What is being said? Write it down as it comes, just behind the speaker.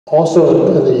Also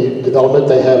in the development,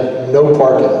 they have no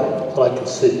parking that I can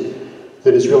see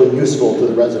that is really useful to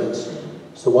the residents.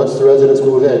 So once the residents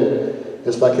move in,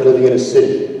 it's like you're living in a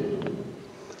city.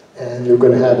 And you're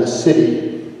going to have a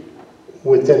city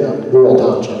within a rural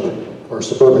township or a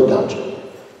suburban township.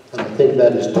 And I think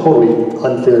that is totally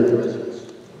unfair to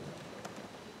residents.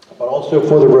 But also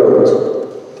for the roads.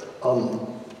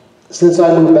 Since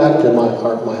I moved back to my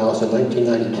house in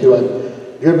 1992,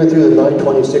 I've driven through the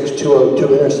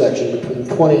 926-202 intersection between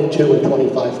 22 and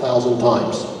 25,000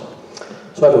 times.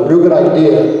 So I have a real good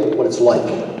idea what it's like.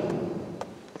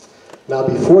 Now,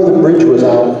 before the bridge was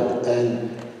out and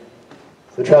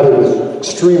the traffic was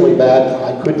extremely bad,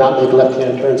 I could not make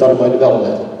left-hand turns out of my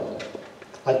development.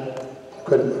 I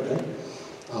couldn't. Okay?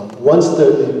 Once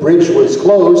the bridge was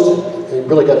closed, it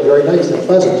really got very nice and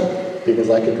pleasant because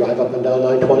I could drive up and down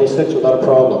 926 without a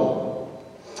problem.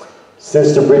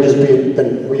 Since the bridge has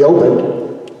been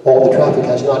reopened, all the traffic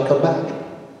has not come back,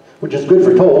 which is good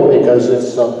for toll because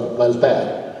it's not as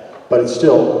bad, but it's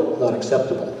still not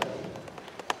acceptable.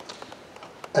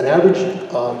 An average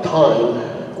time,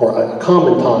 or a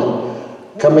common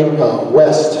time, coming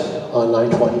west on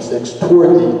 926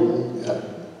 toward the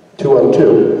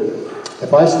 202,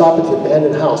 if I stop at the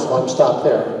abandoned house, if I'm stopped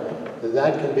there,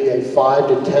 that can be a 5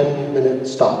 to 10 minute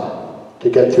stop to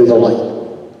get through the light.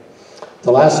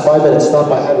 The last 5 minute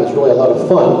stop I had was really a lot of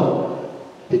fun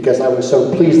because I was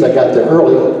so pleased I got there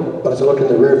early, but as I looked in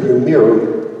the rearview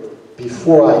mirror,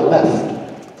 before I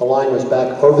left, the line was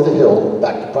back over the hill,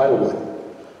 back to Bridlewood.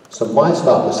 So my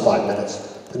stop was 5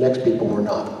 minutes, the next people were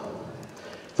not.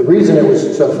 The reason it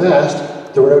was so fast,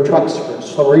 there were no trucks for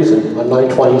some reason on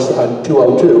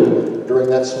 202 during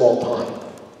that small time.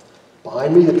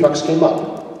 Behind me, the trucks came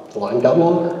up. The line got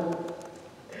longer.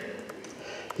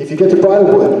 If you get to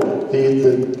Bridlewood,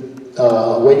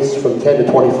 the waits from 10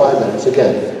 to 25 minutes.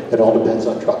 Again, it all depends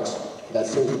on trucks. That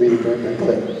seems to be the very big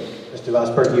thing. Mr.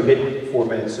 Vosberg, you hit 4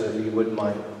 minutes, so if you wouldn't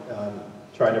mind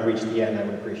trying to reach the end, I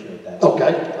would appreciate that.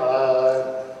 Okay.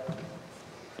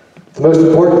 The most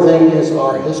important thing is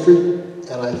our history,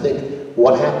 and I think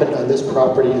what happened on this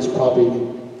property is probably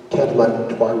tantamount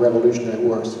to our Revolutionary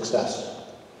War success.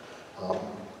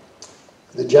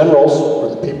 The generals, or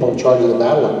the people in charge of the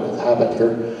battle that happened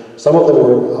here, some of them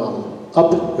were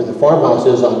up where the farmhouse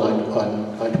is on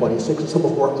 926, and some of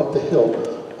them were up the hill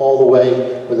all the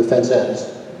way where the fence ends.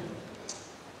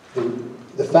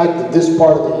 The fact that this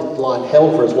part of the line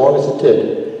held for as long as it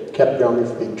did kept the Army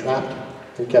from being trapped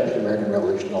and kept the American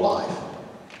Revolution alive.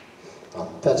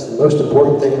 That's the most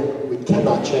important thing. We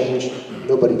cannot change.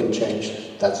 Nobody can change.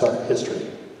 That's our history.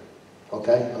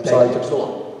 Okay? I'm sorry it took so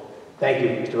long. Thank you,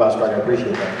 Mr. Vosberg. I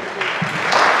appreciate that.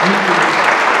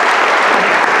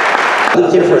 I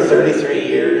lived here for 33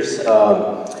 years.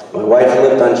 My wife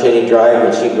lived on Cheney Drive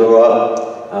when she grew up.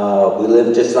 We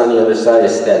lived just on the other side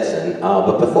of Stetson.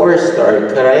 But before I start,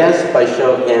 could I ask by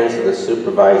show of hands to the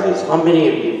supervisors, how many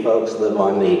of you folks live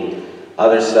on the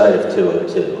other side of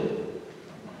 202?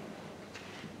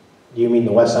 Do you mean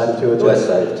the west side of 202? The west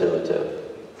side of 202.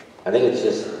 I think it's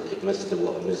just Mr.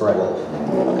 Wolf. Mr. Wolf.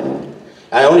 Okay.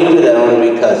 I only do that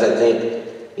only because I think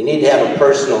you need to have a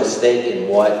personal stake in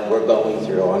what we're going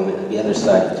through on the other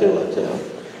side of 202.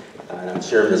 And I'm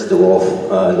sure Mr. Wolf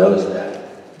knows that.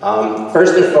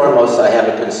 First and foremost, I have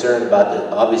a concern about,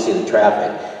 obviously, the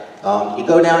traffic. You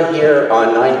go down here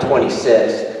on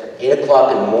 926, 8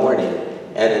 o'clock in the morning,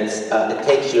 and it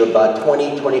takes you about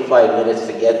 20-25 minutes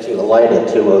to get to the light at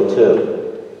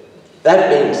 202. That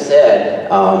being said,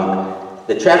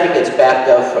 the traffic gets backed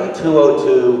up from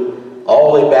 202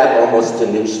 all the way back almost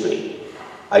to New Street.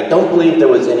 I don't believe there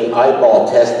was any eyeball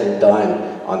testing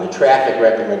done on the traffic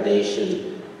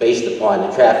recommendation based upon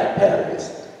the traffic patterns.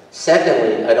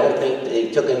 Secondly, I don't think they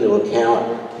took into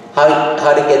account how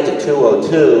to get to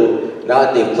 202 now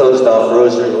that they've closed off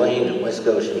Rosary Lane in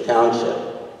Westtown Township.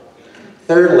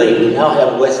 Thirdly, we now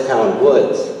have Westtown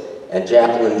Woods and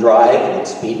Jacqueline Drive with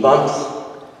speed bumps.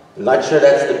 I'm not sure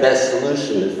that's the best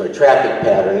solution for traffic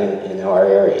pattern in our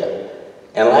area.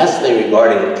 And lastly,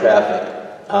 regarding the traffic,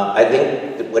 I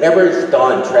think that whatever is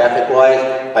done traffic-wise,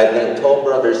 I think Toll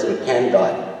Brothers and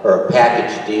PennDOT are a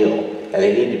package deal, and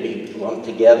they need to be lumped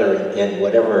together in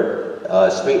whatever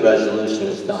street resolution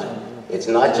is done. It's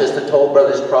not just a Toll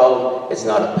Brothers problem, it's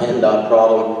not a PennDOT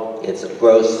problem, it's a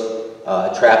gross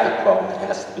traffic problem that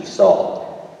has to be solved.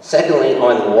 Secondly,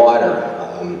 on the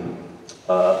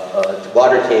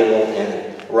water table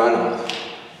and runoff.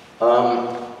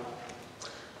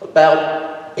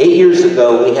 About 8 years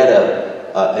ago, we had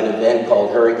an event called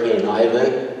Hurricane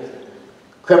Ivan.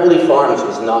 Crebilly Farms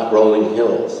was not rolling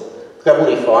hills.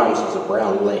 Crebilly Farms was a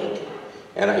brown lake.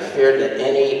 And I fear that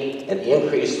an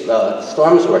increased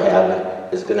storms we're having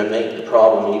is going to make the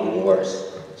problem even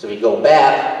worse. So if you go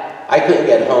back, I couldn't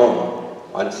get home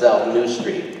on South New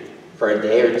Street for a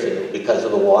day or two because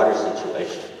of the water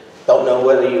situation. Don't know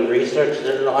whether you researched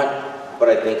it or not, but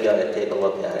I think you ought to take a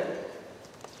look at it.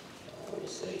 Let me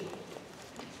see.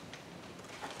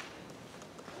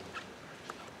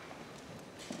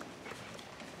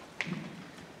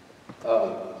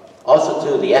 Also,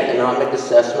 too, the economic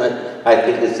assessment, I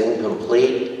think, is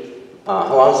incomplete.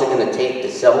 How long is it going to take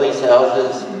to sell these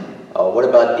houses? What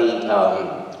about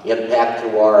the impact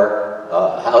to our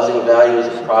housing values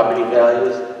and property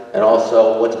values? And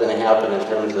also, what's going to happen in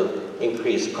terms of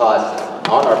increased costs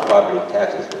on our property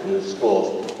taxes with new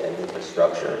schools and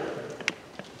infrastructure?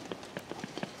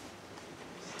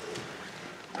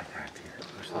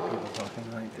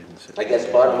 I guess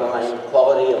bottom line,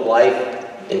 quality of life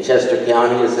in Chester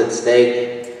County is at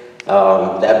stake.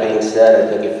 That being said,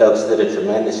 I think you folks did a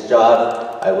tremendous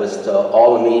job. I was to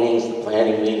all the meetings, the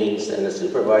planning meetings, and the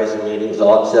supervisor meetings,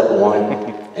 all except one,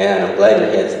 and I'm glad your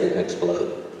heads didn't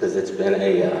explode, because it's been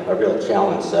a real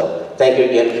challenge. So thank you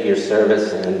again for your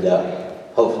service, and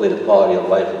hopefully the quality of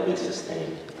life will be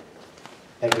sustained.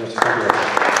 Thank you, Mr. Secretary.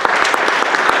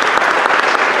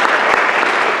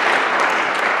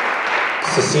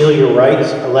 Cecilia Wright,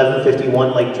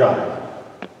 1151 Lake Drive.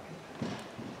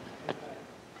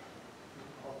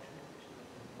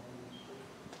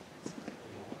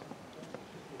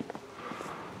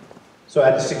 So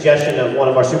at the suggestion of one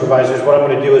of our supervisors, what I'm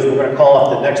going to do is we're going to call up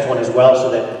the next one as well so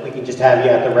that we can just have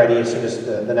you at the ready as soon as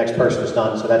the next person is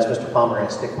done. So that's Mr.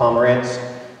 Pomerantz. Dick Pomerantz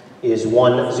is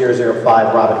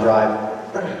 1005 Robin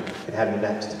Drive. I can have you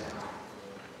next.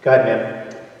 Go ahead,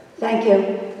 ma'am. Thank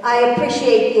you. I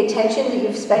appreciate the attention that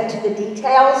you've spent to the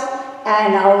details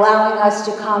and allowing us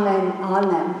to comment on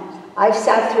them. I've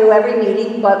sat through every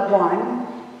meeting but one,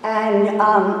 and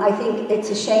I think it's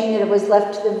a shame that it was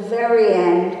left to the very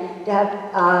end to have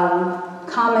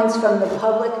comments from the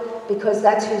public, because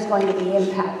that's who's going to be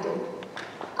impacted.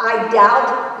 I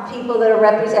doubt the people that are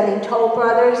representing Toll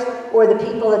Brothers or the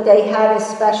people that they had as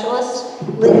specialists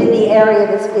live in the area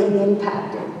that's being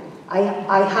impacted.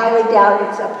 I highly doubt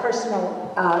it's a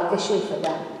personal issue for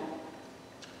them.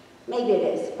 Maybe it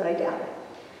is, but I doubt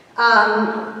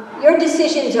it. Your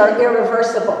decisions are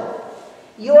irreversible.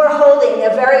 You are holding a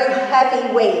very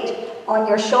heavy weight on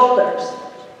your shoulders.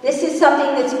 This is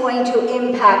something that's going to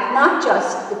impact not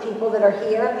just the people that are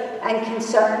here and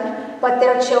concerned, but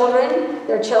their children,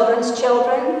 their children's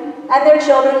children, and their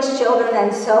children's children,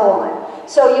 and so on.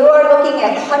 So you are looking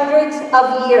at hundreds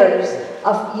of years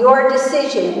of your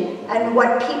decision and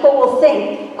what people will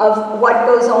think of what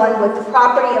goes on with the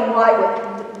property and why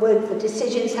would the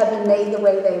decisions have been made the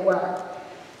way they were.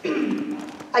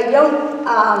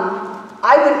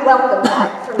 I would welcome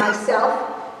that for myself.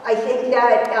 I think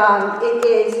that it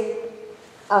is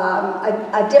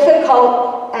a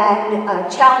difficult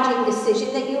and challenging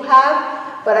decision that you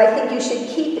have, but I think you should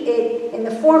keep it in the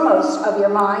foremost of your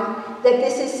mind that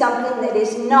this is something that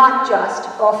is not just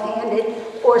offhanded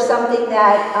or something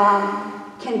that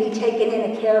can be taken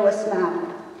in a careless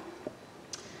manner.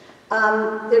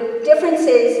 The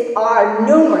differences are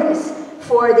numerous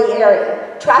for the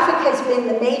area. Traffic has been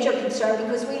the major concern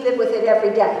because we live with it every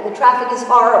day. The traffic is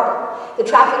horrible. The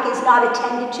traffic is not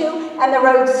attended to, and the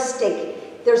roads stink.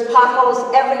 There's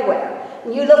potholes everywhere.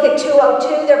 When you look at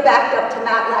 202, they're backed up to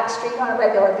Matlack Street on a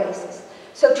regular basis.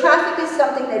 So traffic is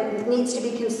something that needs to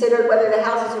be considered whether the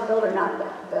houses are built or not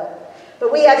built.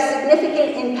 But we have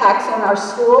significant impacts on our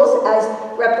schools as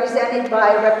represented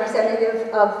by a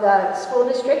representative of the school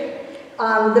district.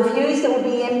 The views that will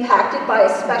be impacted by a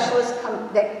specialist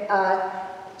that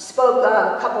spoke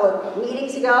a couple of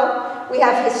meetings ago. We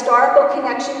have historical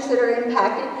connections that are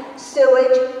impacted,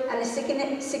 sewage, and a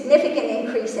significant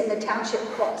increase in the township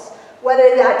costs,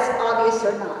 whether that's obvious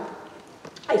or not.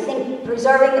 I think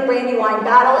preserving the Brandywine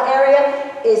Battle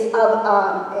area is of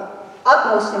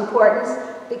utmost importance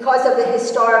because of the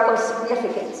historical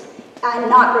significance and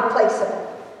not replaceable.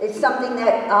 It's something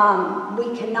that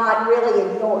we cannot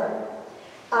really ignore.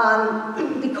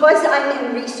 Because I'm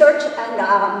in research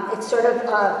and it's sort of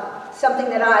something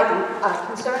that I'm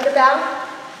concerned about,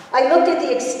 I looked at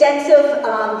the extensive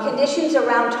conditions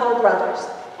around Toll Brothers.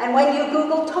 And when you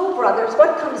Google Toll Brothers,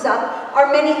 what comes up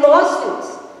are many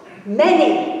lawsuits,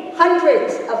 many,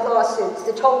 hundreds of lawsuits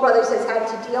the Toll Brothers has had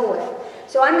to deal with.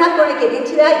 So I'm not going to get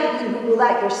into that. You can Google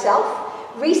that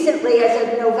yourself. Recently, as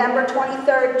of November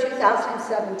 23rd,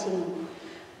 2017.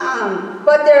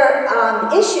 But there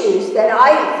are issues that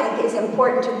I think is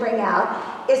important to bring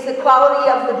out is the quality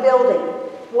of the building.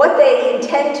 what they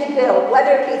intend to build,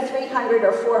 whether it be 300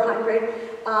 or 400,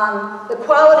 the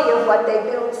quality of what they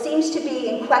build seems to be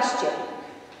in question.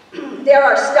 There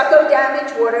are stucco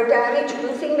damage, water damage,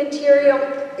 roofing material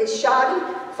is shoddy,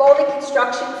 faulty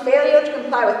construction, failure to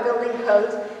comply with building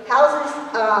codes, houses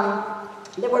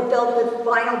that were built with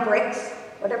vinyl bricks,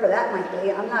 whatever that might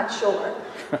be, I'm not sure.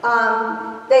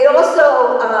 They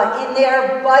also, in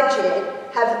their budget,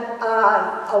 have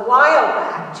a while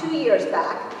back, 2 years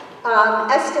back,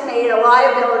 estimated a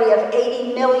liability of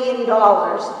 $80 million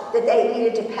that they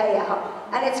needed to pay out.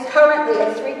 And it's currently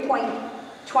at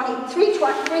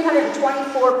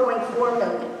 $324.4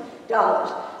 million.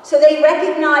 So they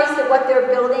recognize that what they're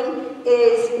building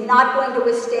is not going to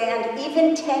withstand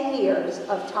even 10 years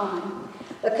of time.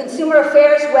 The Consumer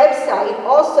Affairs website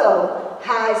also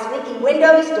has leaky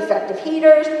windows, defective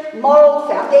heaters, mold,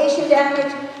 foundation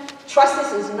damage.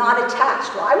 Trusses is not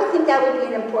attached. Well, I would think that would be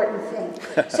an important thing.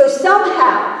 So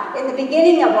somehow, in the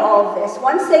beginning of all of this,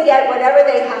 once they get whatever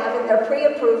they have in their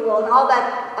pre-approval and all that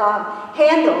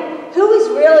handled, who is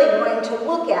really going to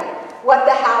look at what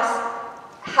the house,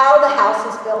 how the house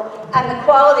is built, and the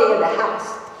quality of the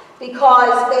house?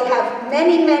 Because they have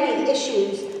many, many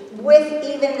issues with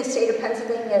even the state of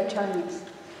Pennsylvania attorneys.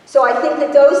 So I think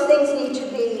that those things need to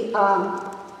be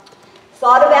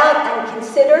thought about and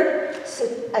considered,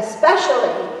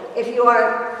 especially if you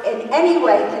are in any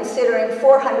way considering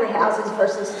 400 houses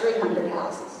versus 300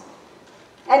 houses.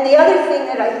 And the other thing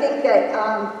that I think that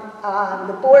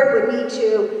the board would need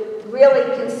to really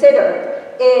consider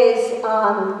is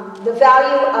the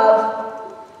value of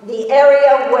the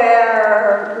area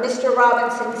where Mr.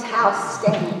 Robinson's house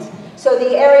stands. So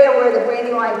the area where the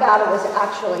Brandywine battle was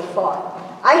actually fought.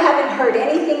 I haven't heard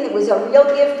anything that was a real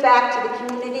give back to the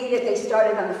community that they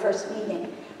started on the first meeting.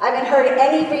 I haven't heard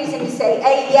any reason to say,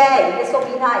 hey, yay, this will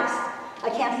be nice. I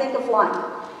can't think of one.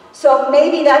 So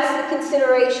maybe that's the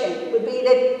consideration, would be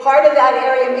that part of that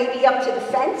area may be up to the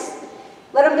fence.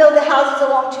 Let them build the houses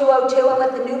along 202 and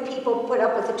let the new people put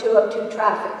up with the 202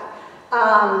 traffic.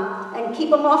 And keep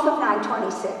them off of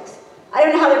 926. I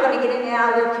don't know how they're going to get in and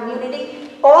out of their community.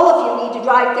 All of you need to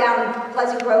drive down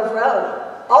Pleasant Grove Road.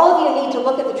 All of you need to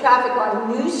look at the traffic on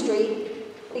New Street,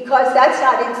 because that's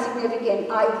not insignificant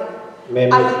either.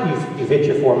 Ma'am, you've hit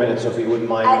your 4 minutes, so if you wouldn't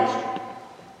mind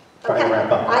trying to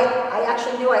wrap up. I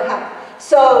actually knew I had.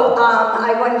 So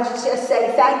I wanted to just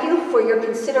say thank you for your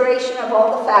consideration of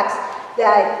all the facts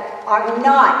that are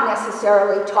not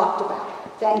necessarily talked about.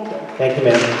 Thank you. Thank you,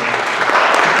 ma'am.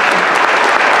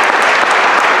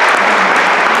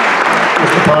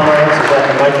 Mr. Pomerantz is at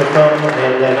the microphone,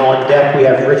 and then on deck we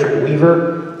have Richard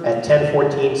Weaver at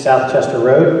 1014 South Chester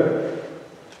Road.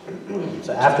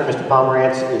 So after Mr.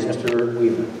 Pomerantz is Mr.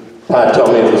 Weaver.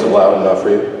 Tell me if this is loud enough for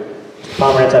you. Mr.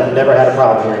 Pomerantz, I've never had a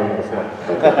problem hearing you before.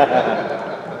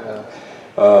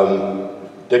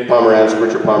 Dick Pomerantz,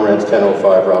 Richard Pomerantz,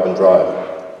 1005 Robin Drive.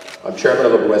 I'm chairman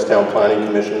of the Westtown Planning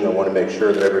Commission. I want to make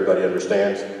sure that everybody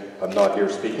understands I'm not here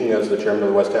speaking as the chairman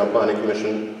of the Westtown Planning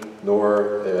Commission,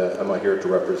 nor am I here to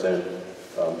represent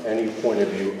any point of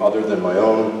view other than my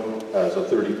own as a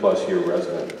 30-plus year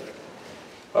resident.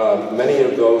 Many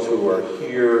of those who are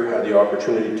here had the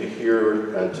opportunity to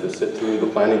hear and to sit through the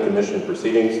Planning Commission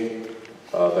proceedings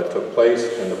that took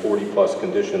place and the 40-plus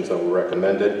conditions that were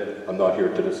recommended. I'm not here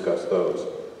to discuss those.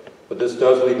 But this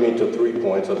does lead me to 3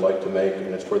 points I'd like to make,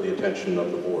 and it's for the attention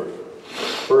of the board.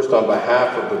 First, on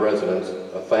behalf of the residents,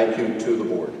 a thank you to the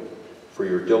board for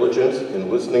your diligence in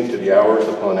listening to the hours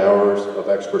upon hours of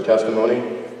expert testimony.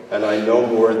 And I know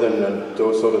more than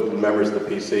those sort of members of the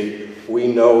PC, we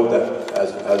know that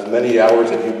as many hours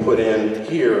that you put in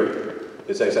here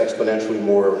is exponentially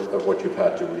more of what you've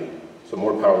had to read. So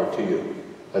more power to you,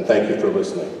 and thank you for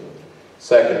listening.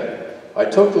 Second, I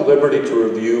took the liberty to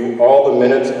review all the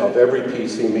minutes of every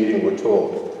PC meeting we're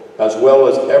told, as well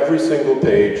as every single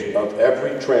page of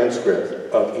every transcript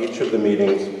of each of the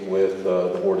meetings with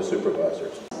the Board of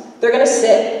Supervisors. They're going to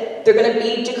sit, they're going to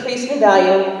be decreased in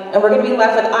value, and we're going to be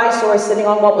left with eyesores sitting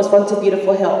on what was once a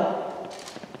beautiful hill.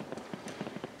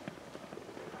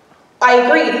 I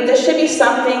agree that this should be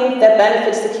something that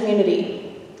benefits the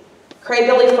community.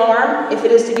 Crebilly Farm, if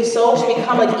it is to be sold, should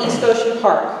become like East Ocean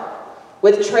Park,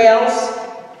 with trails,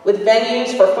 with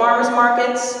venues for farmers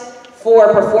markets,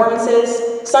 for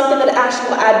performances, something that actually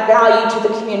will add value to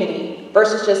the community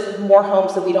versus just more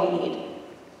homes that we don't need.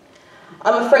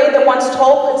 I'm afraid that once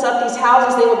Toll puts up these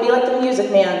houses, they will be like the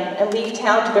Music Man and leave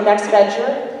town to their next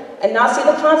venture and not see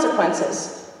the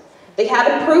consequences. They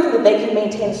haven't proven that they can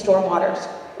maintain the stormwaters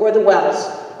or the wells,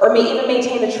 or may even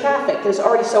maintain the traffic that is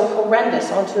already so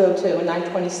horrendous on 202 and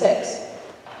 926.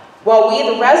 while we,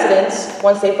 the residents,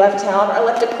 once they've left town, are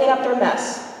left to clean up their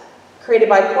mess, created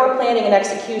by poor planning and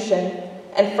execution,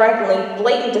 and frankly,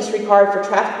 blatant disregard for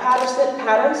traffic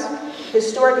patterns,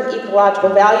 historic and ecological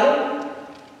value,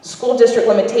 school district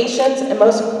limitations, and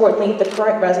most importantly, the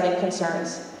current resident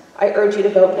concerns. I urge you to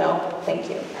vote no. Thank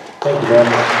you. Thank you very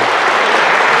much.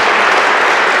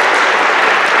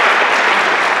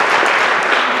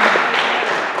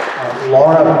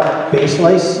 Laura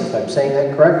Baselice, if I'm saying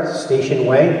that correct, Station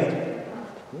Way.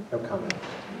 No comment.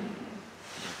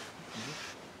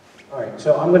 All right,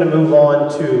 so I'm going to move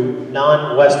on to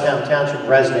non-Westtown Township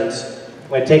residents. I'm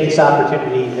going to take this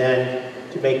opportunity then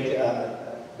to make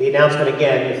the announcement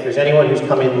again. If there's anyone who's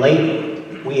come in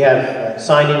late, we have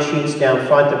sign-in sheets down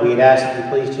front that we had asked that you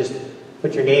please just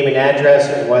put your name and address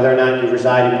and whether or not you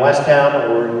reside in Westtown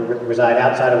or you reside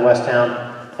outside of Westtown.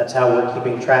 That's how we're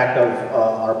keeping track of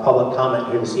our public comment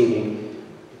here this evening.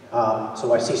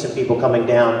 So I see some people coming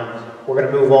down. We're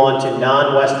going to move on to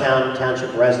non-Westtown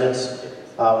Township residents.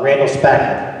 Randall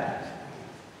Spackman.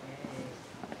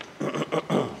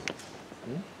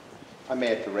 I may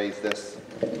have to raise this.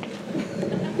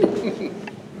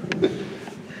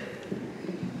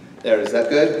 There, is that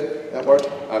good? That work?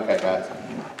 Okay, guys.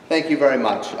 Thank you very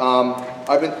much.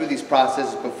 I've been through these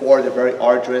processes before. They're very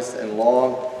arduous and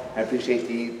long. I appreciate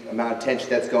the amount of attention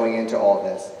that's going into all of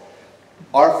this.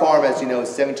 Our farm, as you know, is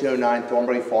 1709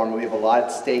 Thornbury Farm. We have a lot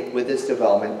at stake with this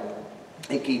development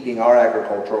in keeping our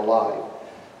agriculture alive.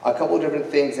 A couple of different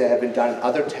things that have been done in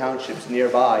other townships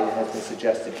nearby that has been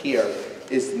suggested here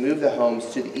is to move the homes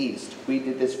to the east. We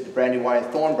did this for the brand new Wyatt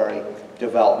Thornbury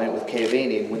development with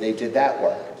Cavanian when they did that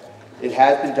work. It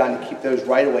has been done to keep those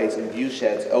right-of-ways and view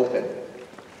sheds open.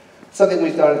 Something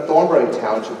we've done in Thornbury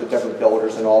Township with different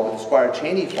builders and all, with the Squire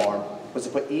Cheney Farm, was to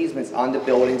put easements on the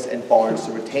buildings and barns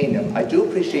to retain them. I do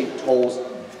appreciate Toll's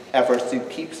efforts to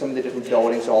keep some of the different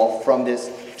buildings all from this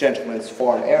gentleman's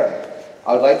farm era.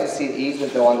 I would like to see an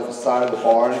easement though on the facade of the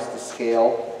barns, the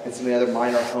scale, and some of the other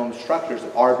minor home structures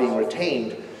that are being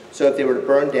retained, so if they were to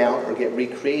burn down or get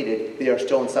recreated, they are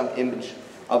still in some image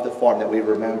of the farm that we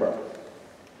remember.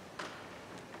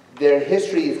 Their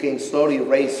history is getting slowly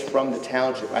erased from the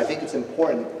township. I think it's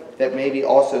important that maybe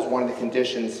also as one of the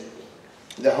conditions,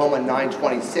 the home on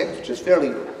 926, which is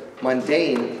fairly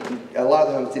mundane, a lot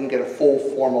of the homes didn't get a full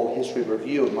formal history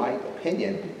review, in my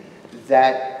opinion,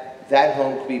 that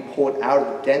home could be pulled out of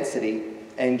the density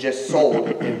and just sold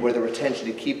with the retention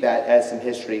to keep that as some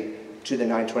history to the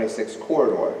 926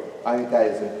 corridor. I think that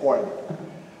is important.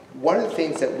 One of the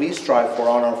things that we strive for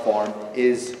on our farm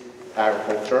is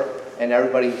agriculture, and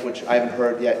everybody, which I haven't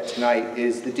heard yet tonight,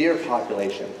 is the deer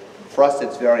population. For us,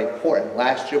 it's very important.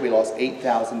 Last year, we lost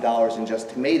 $8,000 in just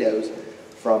tomatoes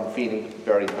from feeding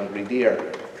very hungry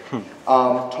deer.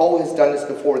 Toll has done this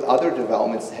before with other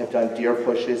developments, have done deer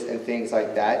pushes and things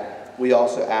like that. We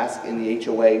also ask in the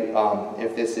HOA,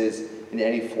 if this is in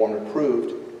any form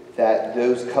approved, that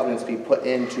those covenants be put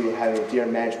into having a deer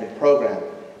management program.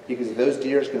 Because if those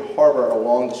deers can harbor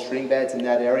along the stream beds in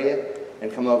that area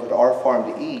and come over to our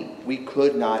farm to eat, we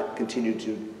could not continue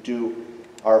to do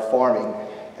our farming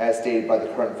as stated by the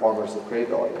current farmers of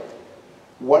Crebilly.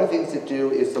 One of the things to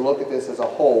do is to look at this as a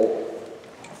whole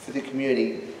for the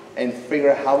community and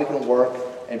figure out how we can work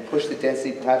and push the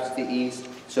density perhaps to the east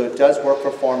so it does work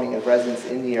for farming and residents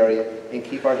in the area and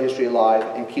keep our history alive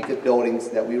and keep the buildings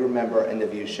that we remember and the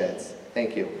view sheds.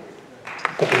 Thank you.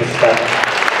 Thank you, Mr. Stafford.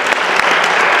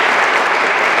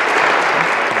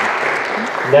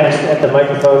 Next at the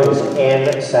microphone is Ann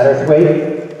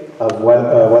Satterthwaite of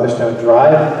Weatherstone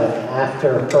Drive, and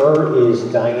after her is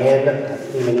Diane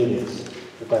Imanides.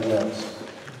 Everybody knows.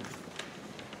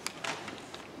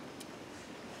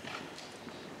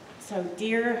 So,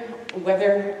 dear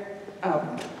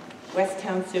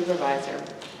Westtown Supervisor,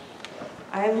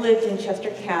 I've lived in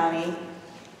Chester County,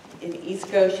 in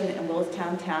East Goshen and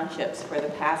Westtown Townships for the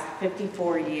past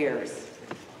 54 years.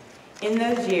 In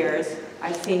those years,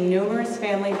 I've seen numerous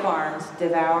family farms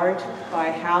devoured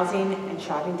by housing and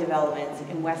shopping developments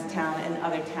in Westtown and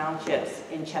other townships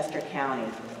in Chester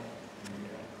County.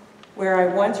 Where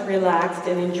I once relaxed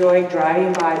and enjoyed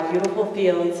driving by beautiful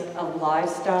fields of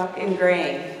livestock and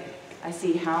grain, I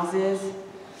see houses,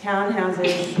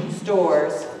 townhouses,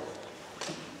 stores.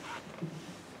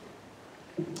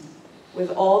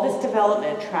 With all this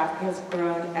development, traffic has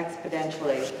grown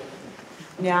exponentially.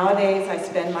 Nowadays, I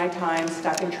spend my time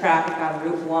stuck in traffic on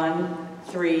Route 1,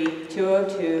 3,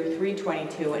 202,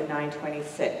 322, and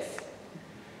 926.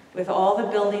 With all the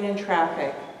building and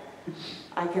traffic,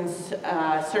 I can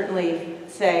certainly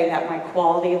say that my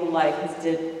quality of life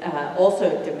has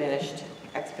also diminished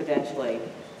exponentially.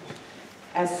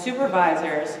 As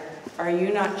supervisors, are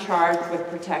you not charged with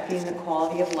protecting the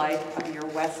quality of life of your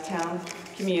Westtown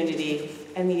community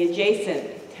and the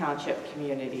adjacent township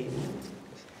communities?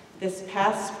 This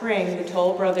past spring, the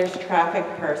Toll Brothers traffic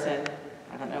person,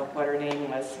 I don't know what her name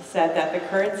was, said that the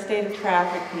current state of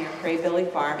traffic near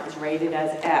Crebilly Farm is rated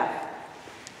as F.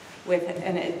 With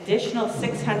an additional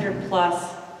 600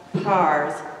 plus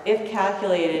cars, if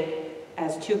calculated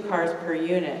as 2 cars per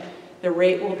unit, the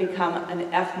rate will become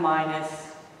an F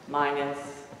minus, minus,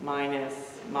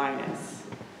 minus, minus.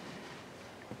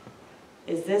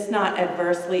 Is this not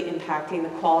adversely impacting the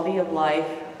quality of life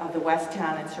of the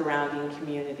Westtown and surrounding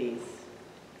communities?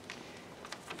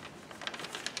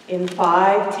 In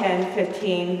 5, 10,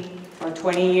 15, or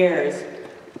 20 years,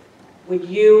 would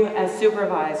you as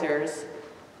supervisors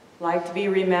like to be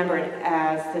remembered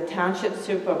as the township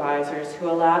supervisors who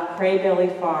allowed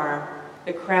Crebilly Farm,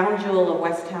 the crown jewel of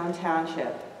Westtown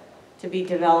Township, to be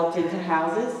developed into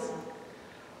houses?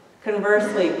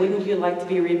 Conversely, wouldn't you like to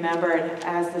be remembered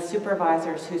as the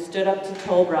supervisors who stood up to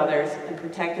Toll Brothers and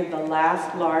protected the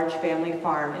last large family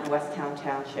farm in Westtown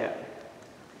Township?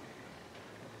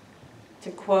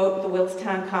 To quote the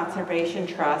Westtown Conservation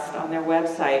Trust on their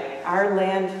website, "Our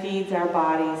land feeds our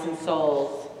bodies and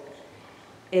souls.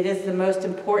 It is the most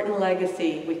important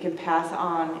legacy we can pass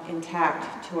on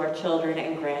intact to our children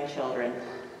and grandchildren."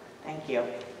 Thank you.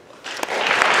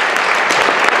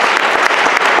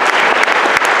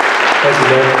 Thank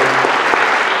you, Mayor.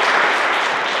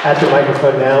 At the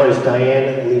microphone now is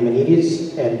Diane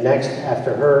Limanides, and next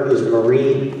after her is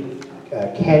Marie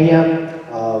Kania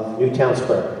of Newtown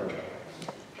Square.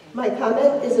 My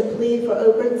comment is a plea for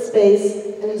open space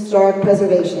and historic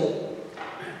preservation.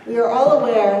 We are all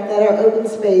aware that our open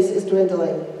space is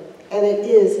dwindling, and it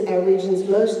is our region's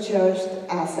most cherished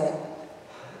asset.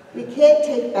 We can't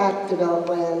take back developed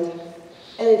land,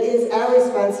 and it is our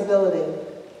responsibility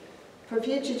for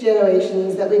future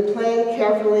generations that we plan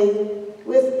carefully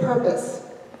with purpose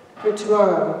for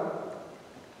tomorrow.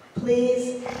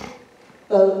 Please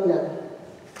vote no.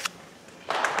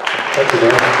 Thank you,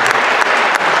 Mayor.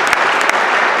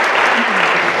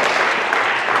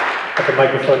 At the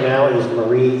microphone now is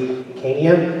Marie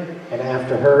Kania, and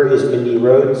after her is Mindy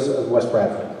Rhodes of West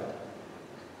Bradford.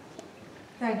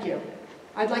 Thank you.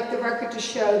 I'd like the record to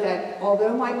show that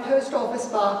although my post office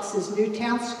box is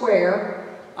Newtown Square,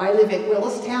 I live at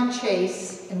Willistown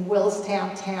Chase in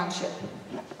Willistown Township.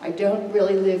 I don't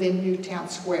really live in Newtown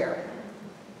Square.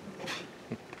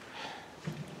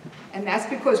 And that's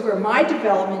because where my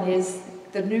development is,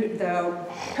 the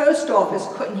post office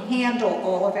couldn't handle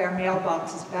all of our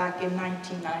mailboxes back in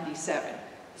 1997.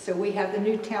 So we have the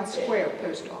Newtown Square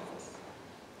post office.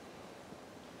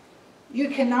 You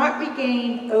cannot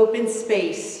regain open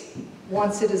space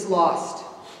once it is lost.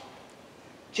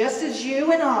 Just as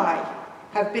you and I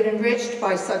have been enriched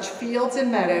by such fields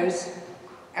and meadows,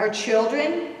 our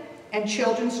children and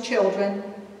children's children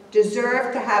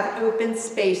deserve to have open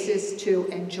spaces to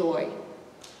enjoy.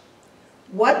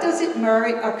 What does it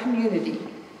merit our community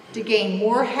to gain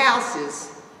more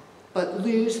houses but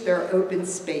lose their open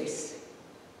space?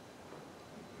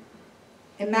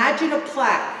 Imagine a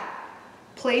plaque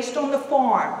placed on the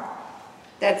farm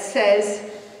that says,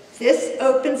 "This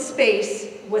open space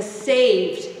was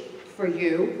saved for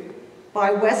you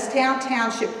by Westtown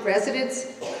Township residents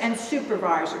and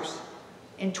supervisors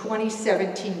in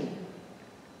 2017.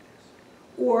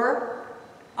 Or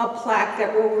a plaque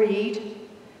that will read,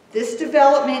 "This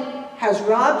development has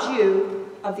robbed you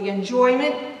of the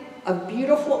enjoyment of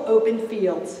beautiful open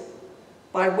fields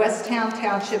by Westtown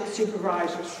Township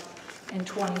supervisors in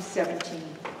 2017.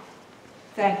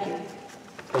 Thank you.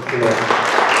 Thank you, Mayor.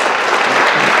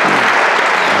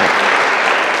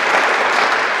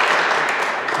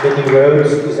 Mindy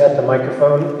Rhodes is at the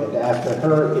microphone, and after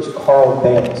her is Carl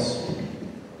Bales.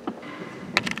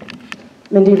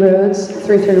 Mindy Rhodes,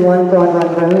 331 Broad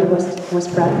Run Road,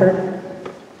 West Bradford.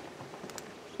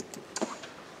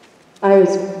 I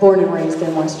was born and raised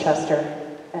in Westchester,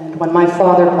 and when my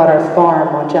father bought our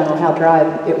farm on General Howe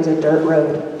Drive, it was a dirt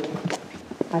road.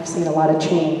 I've seen a lot of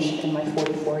change in my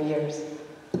 44 years.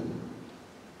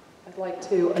 I'd like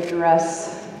to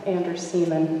address Andrew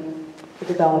Seaman, the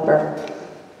developer.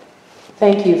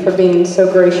 Thank you for being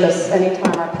so gracious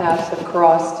anytime our paths have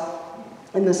crossed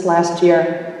in this last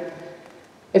year.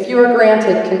 If you are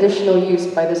granted conditional use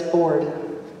by this board,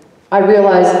 I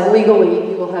realize that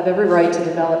legally you will have every right to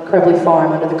develop Crebilly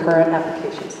Farm under the current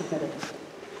application submitted.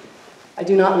 I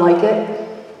do not like it.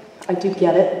 I do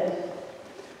get it.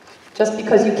 Just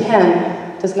because you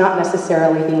can does not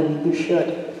necessarily mean you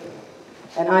should.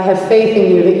 And I have faith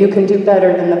in you that you can do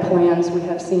better than the plans we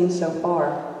have seen so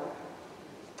far.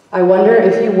 I wonder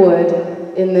if you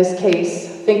would, in this case,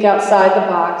 think outside the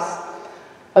box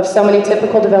of so many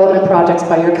typical development projects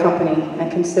by your company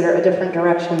and consider a different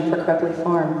direction for Crebilly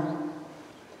Farm.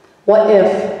 What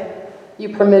if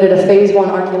you permitted a Phase 1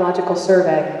 archaeological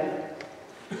survey?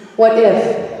 What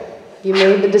if you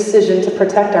made the decision to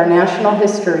protect our national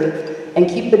history and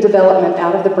keep the development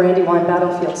out of the Brandywine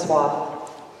battlefield swath?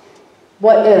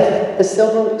 What if the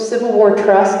Civil War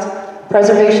Trust,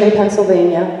 Preservation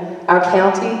Pennsylvania, our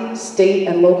county, state,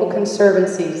 and local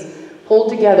conservancies pulled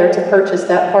together to purchase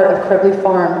that part of Crebilly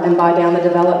Farm and buy down the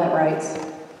development rights?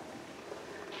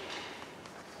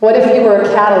 What if you were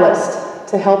a catalyst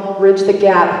to help bridge the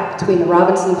gap between the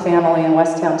Robinson family and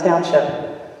Westtown Township?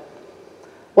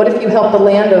 What if you helped the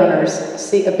landowners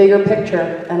see a bigger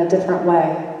picture and a different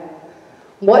way?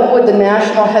 What would the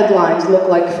national headlines look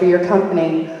like for your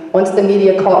company once the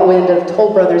media caught wind of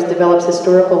Toll Brothers develops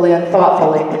historical land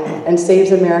thoughtfully and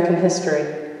saves American history?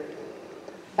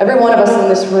 Every one of us in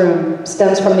this room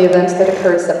stems from the events that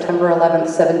occurred September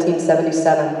 11th,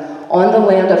 1777, on the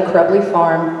land of Crebilly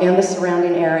Farm and the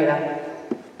surrounding area.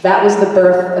 That was the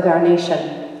birth of our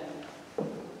nation.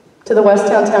 To the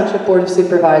Westtown Township Board of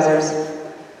Supervisors,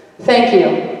 thank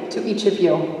you to each of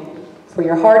you for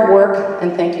your hard work,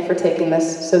 and thank you for taking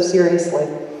this so seriously.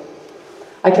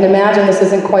 I can imagine this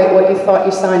isn't quite what you thought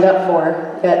you signed up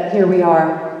for, yet here we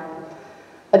are.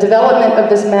 A development of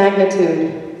this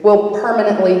magnitude will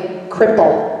permanently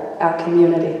cripple our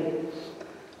community.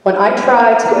 When I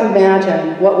try to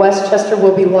imagine what Westchester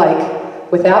will be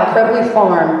like without Crebilly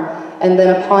Farm, and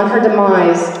then upon her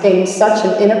demise gain such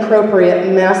an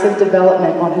inappropriate, massive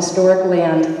development on historic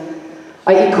land,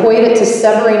 I equate it to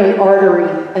severing an artery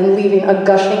and leaving a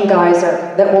gushing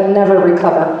geyser that will never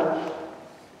recover.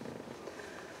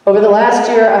 Over the last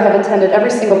year, I have attended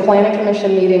every single planning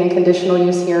commission meeting and conditional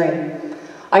use hearing.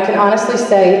 I can honestly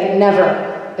say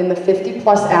never in the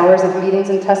 50-plus hours of meetings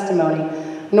and testimony,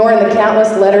 nor in the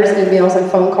countless letters, emails, and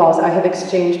phone calls I have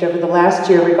exchanged over the last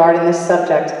year regarding this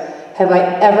subject, have I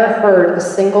ever heard a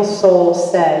single soul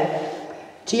say,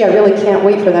 "Gee, I really can't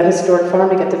wait for that historic farm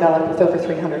to get developed with over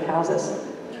 300 houses."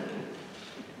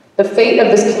 The fate of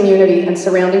this community and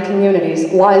surrounding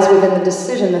communities lies within the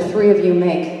decision the three of you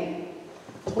make.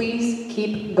 Please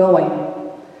keep going.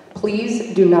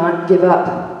 Please do not give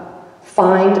up.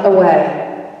 Find a way.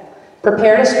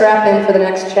 Prepare to strap in for the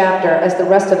next chapter, as the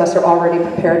rest of us are already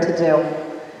prepared to do.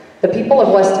 The people of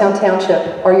Westtown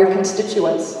Township are your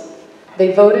constituents.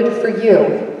 They voted for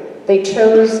you. They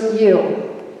chose you.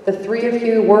 The three of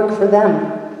you work for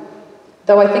them.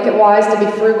 Though I think it wise to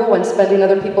be frugal when spending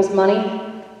other people's money,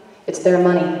 it's their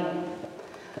money.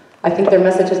 I think their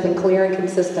message has been clear and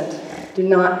consistent. Do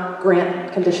not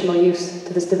grant conditional use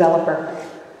to this developer.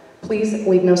 Please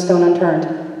leave no stone unturned.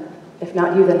 If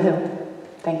not you, then who?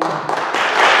 Thank you.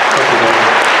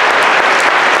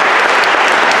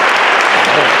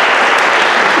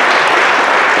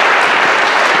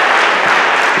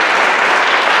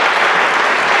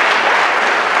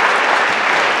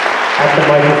 At the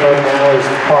microphone now is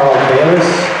Carl Bayless.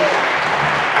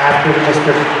 After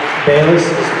Mr. Bayless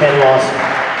is Ken Lawson.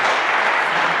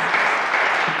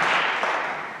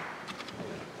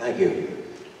 Thank you.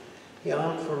 Yeah,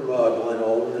 I'm from Glen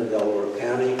Olden in Delaware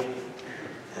County,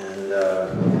 and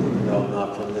no, I'm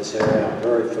not from this area. I'm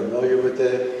very familiar with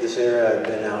this area. I've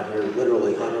been out here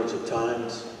literally hundreds of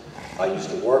times. I used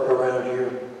to work around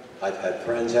here. I've had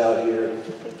friends out here.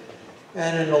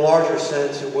 And in a larger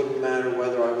sense, it wouldn't matter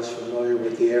whether I was familiar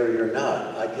with the area or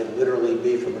not. I could literally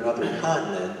be from another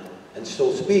continent and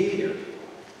still speak here.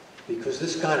 Because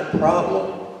this kind of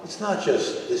problem, it's not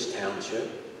just this township.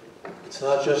 It's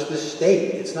not just this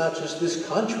state. It's not just this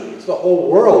country. It's the whole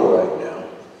world right now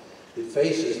that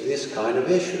faces this kind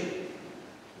of issue.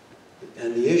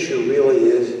 And the issue really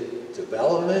is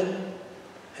development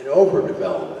and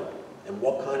overdevelopment. And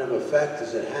what kind of effect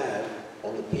does it have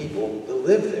on the people that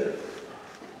live there?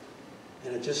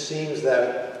 And it just seems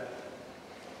that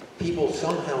people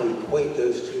somehow equate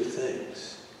those two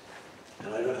things.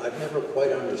 And I've never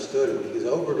quite understood it, because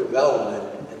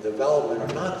overdevelopment and development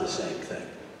are not the same thing.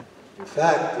 In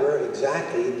fact, they're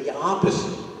exactly the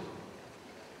opposite.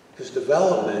 Because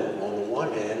development, on the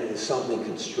one hand, is something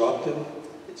constructive,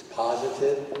 it's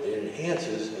positive, it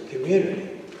enhances a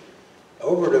community.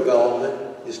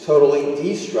 Overdevelopment is totally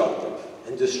destructive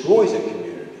and destroys a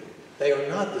community. They are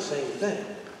not the same thing.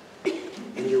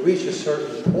 And you reach a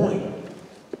certain point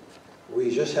where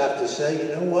you just have to say,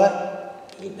 you know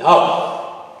what?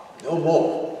 Enough. No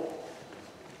more.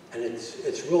 And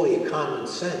it's really a common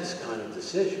sense kind of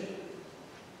decision.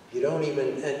 You don't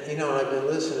even, and you know, I've been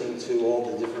listening to all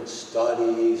the different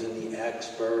studies and the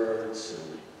experts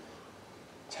and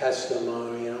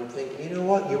testimony, and I'm thinking, you know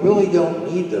what, you really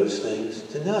don't need those things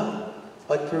to know.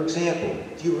 Like, for example,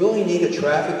 do you really need a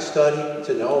traffic study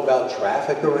to know about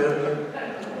traffic around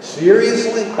here?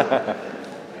 Seriously? I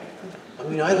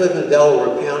mean, I live in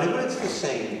Delaware County, but it's the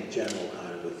same general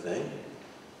kind of a thing.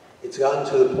 It's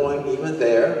gotten to the point, even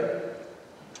there,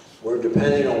 where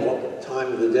depending on what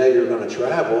time of the day you're going to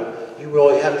travel, you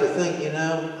really have to think, you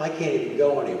know, I can't even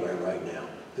go anywhere right now.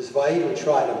 Because if I even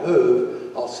try to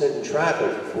move, I'll sit in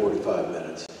traffic for 45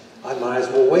 minutes. I might as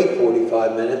well wait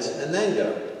 45 minutes and then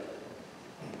go.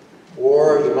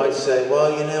 Or you might say,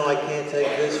 well, you know, I can't take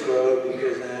this road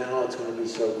because now it's going to be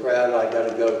so crowded, I got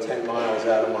to go 10 miles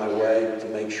out of my way to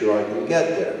make sure I can get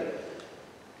there.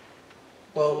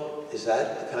 Well, is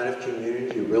that the kind of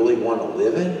community you really want to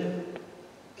live in?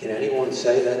 Can anyone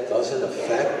say that doesn't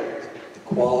affect the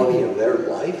quality of their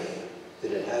life?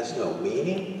 That it has no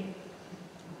meaning?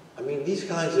 I mean, these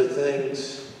kinds of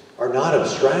things are not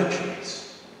abstractions.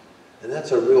 And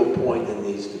that's a real point that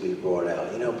needs to be brought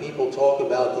out. You know, people talk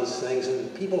about these things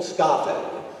and people scoff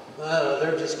at them. Oh,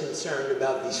 they're just concerned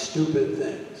about these stupid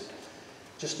things.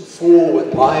 Just a fool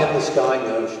with pie-in-the-sky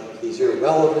notions. These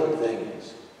irrelevant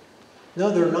things. No,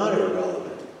 they're not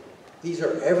irrelevant. These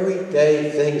are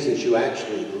everyday things that you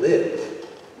actually live.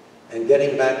 And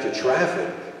getting back to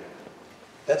traffic,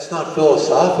 that's not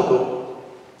philosophical.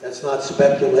 That's not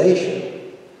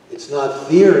speculation. It's not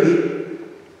theory.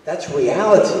 That's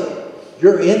reality.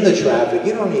 You're in the traffic.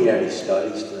 You don't need any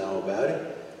studies to know about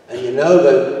it. And you know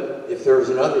that if there's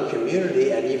another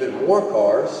community and even more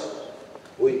cars,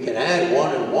 well, you can add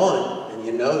 1 and 1, and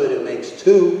you know that it makes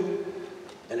 2.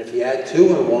 And if you add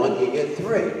 2 and 1, you get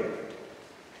 3.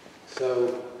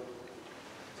 So,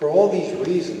 for all these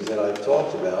reasons that I've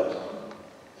talked about,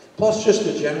 plus just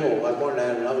the general, I wanted to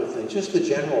add another thing, just the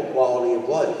general quality of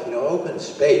life. You know, open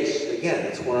space, again,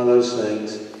 it's one of those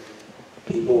things.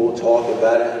 People will talk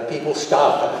about it, and people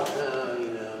scoff at it. Oh,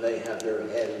 you know, they have their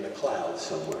head in the clouds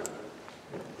somewhere.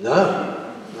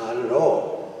 No, not at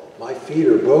all. My feet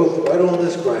are both right on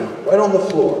this ground, right on the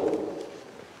floor.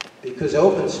 Because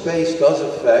open space does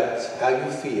affect how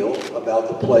you feel about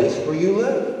the place where you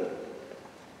live.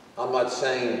 I'm not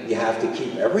saying you have to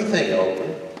keep everything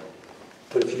open,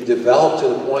 but if you develop to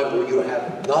the point where you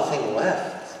have nothing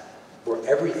left, where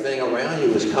everything around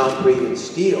you is concrete and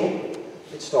steel,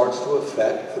 it starts to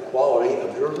affect the quality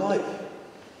of your life.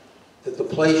 That the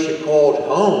place you called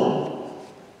home,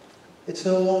 it's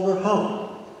no longer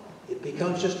home. It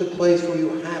becomes just a place where you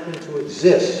happen to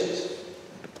exist,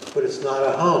 but it's not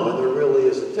a home, and there really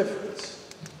is a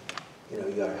difference. You know,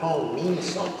 your home means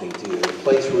something to you. The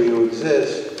place where you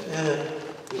exist,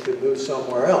 you could move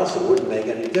somewhere else. It wouldn't make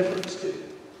any difference to you.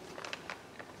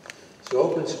 So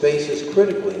open space is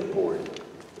critically important,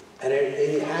 and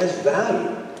it has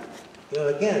value. You know,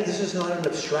 again, this is not an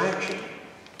abstraction.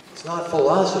 It's not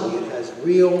philosophy. It has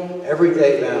real,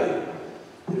 everyday value.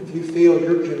 And if you feel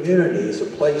your community is a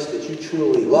place that you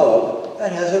truly love,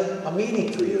 that has a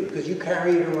meaning for you because you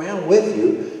carry it around with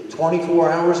you 24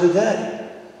 hours a day.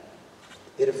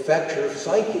 It affects your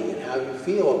psyche and how you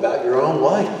feel about your own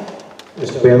life.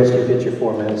 Mr. Bayless, you get your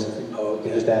 4 minutes.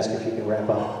 Okay. Just ask if you can wrap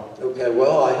up. Okay,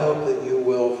 well, I hope that you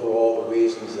will, for all the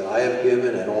reasons that I have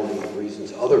given and all the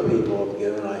reasons other people have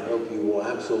given, I hope you will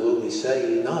absolutely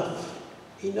say enough.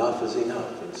 Enough is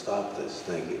enough, and stop this.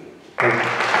 Thank you. Thank you.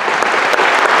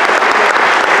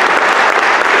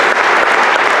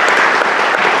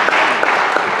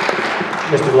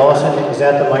 Mr. Lawson is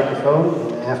at the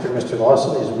microphone, and after Mr.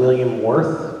 Lawson is William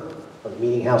Worth of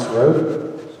Meeting House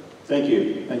Road. Thank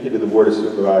you. Thank you to the Board of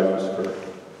Supervisors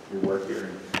for your work here.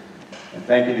 And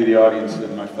thank you to the audience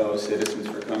and my fellow citizens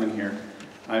for coming here.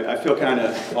 I feel kind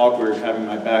of awkward having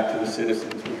my back to the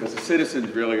citizens because the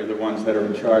citizens really are the ones that are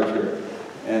in charge here.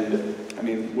 And I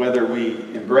mean, whether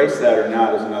we embrace that or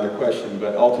not is another question,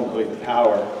 but ultimately the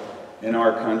power in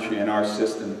our country and our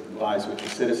system lies with the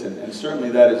citizen. And certainly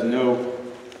that is no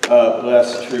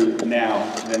less true now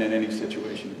than in any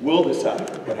situation. We'll decide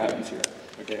what happens here.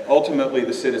 Okay? Ultimately,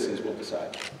 the citizens will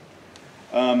decide.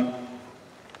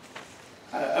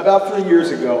 About 3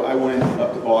 years ago, I went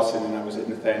up to Boston and I was at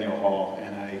Nathaniel Hall,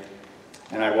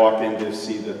 and I walked in to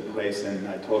see the place, and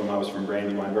I told them I was from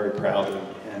Brandywine very proudly,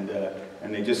 and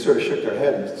they just sort of shook their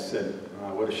head and said,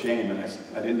 "What a shame." And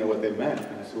I didn't know what they meant.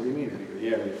 And I said, "What do you mean?" And they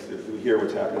go, "Yeah, we hear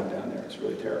what's happening down there. It's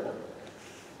really terrible."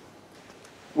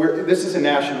 This is a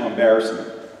national embarrassment,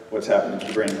 what's happening to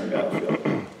the Brandywine battlefield.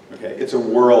 Okay, it's a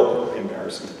world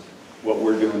embarrassment, what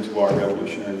we're doing to our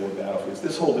Revolutionary War battlefields.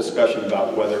 This whole discussion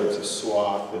about whether it's a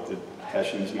swath that the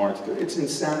Hessians marched through, it's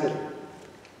insanity.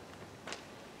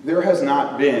 There has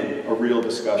not been a real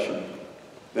discussion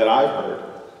that I've heard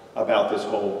about this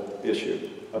whole issue,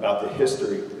 about the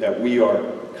history that we are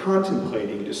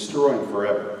contemplating destroying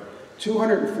forever.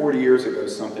 240 years ago,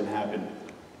 something happened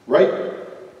right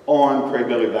on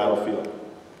Crebilly battlefield.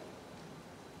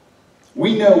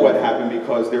 We know what happened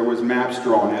because there was maps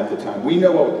drawn at the time. We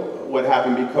know what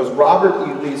happened because Robert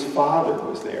E. Lee's father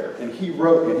was there, and he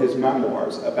wrote in his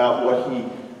memoirs about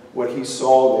what he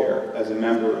saw there as a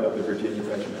member of the Virginia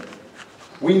Regiment.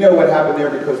 We know what happened there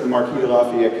because the Marquis de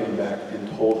Lafayette came back and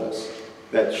told us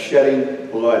that shedding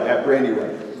blood at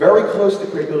Brandywine, very close to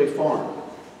Crebilly Farm,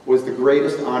 was the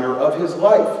greatest honor of his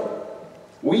life.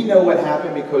 We know what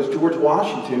happened because George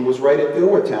Washington was right at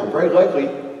Dilworthtown, very likely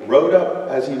rode up,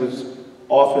 as he was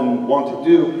often wont to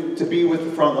do, to be with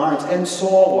the front lines and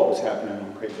saw what was happening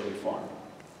on Crebilly Farm.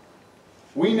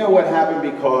 We know what happened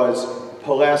because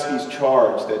Pulaski's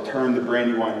charge that turned the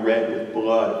Brandywine red with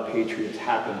blood of patriots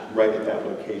happened right at that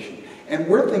location. And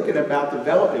we're thinking about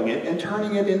developing it and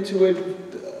turning it into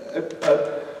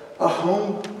a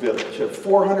home village of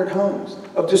 400 homes,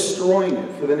 of destroying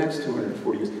it for the next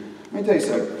 240 years. Let me tell you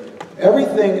something.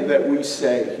 Everything that we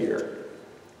say here,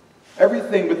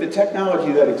 everything with the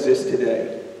technology that exists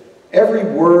today, every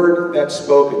word that's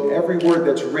spoken, every word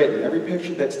that's written, every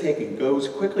picture that's taken goes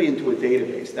quickly into a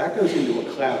database. That goes into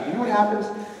a cloud. You know what happens?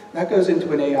 That goes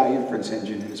into an AI inference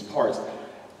engine and its parts.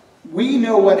 We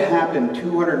know what happened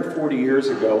 240 years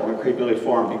ago on Crebilly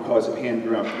Farm because of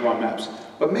hand-drawn maps.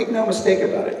 But make no mistake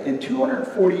about it, in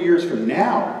 240 years from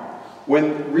now,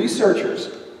 when researchers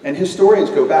and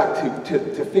historians go back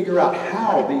to figure out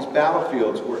how these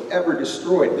battlefields were ever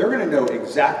destroyed, they're going to know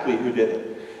exactly who did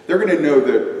it. They're going to know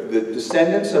the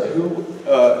descendants of who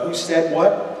said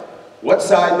what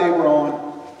side they were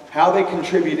on, how they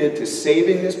contributed to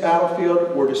saving this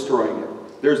battlefield or destroying it.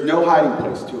 There's no hiding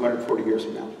place 240 years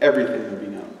from now. Everything will be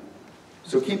known.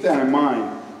 So keep that in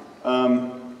mind.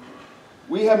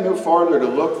 We have no farther to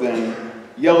look than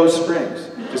Yellow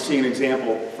Springs to see an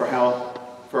example for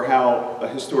how a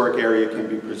historic area can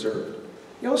be preserved.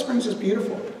 Yellow Springs is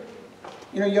beautiful.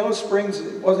 You know, Yellow Springs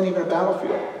wasn't even a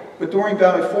battlefield. But during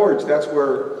Valley Forge, that's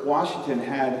where Washington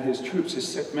had his troops, his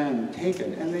sick men,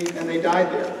 taken, and they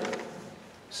died there.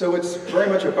 So it's very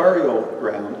much a burial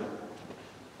ground,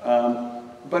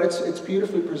 but it's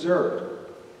beautifully preserved.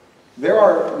 There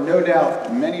are no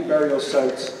doubt many burial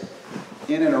sites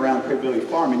in and around Crebilly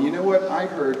Farm, and you know what I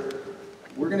heard?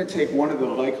 We're going to take one of the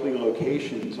likely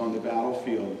locations on the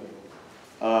battlefield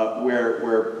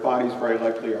where bodies very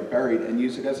likely are buried and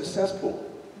use it as a cesspool.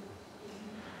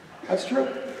 That's true.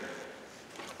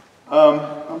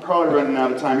 I'm probably running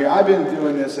out of time here. I've been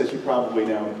doing this, as you probably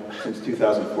know, since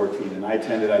 2014, and I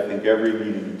attended, I think, every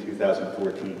meeting in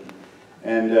 2014.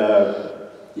 And,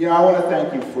 you know, I want to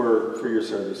thank you for your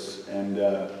service, and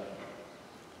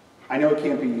I know it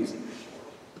can't be easy.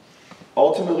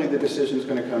 Ultimately, the decision is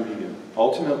going to come to you.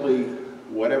 Ultimately,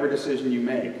 whatever decision you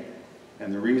make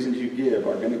and the reasons you give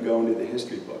are going to go into the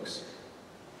history books.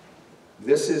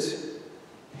 This is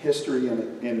history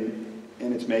in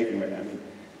its making right now. I mean,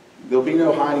 there'll be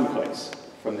no hiding place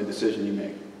from the decision you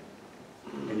make,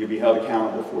 and you'll be held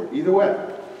accountable for it. Either way.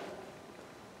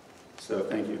 So,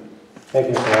 thank you. Thank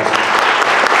you, Mr.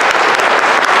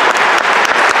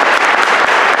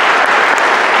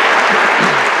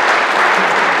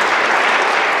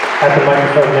 At the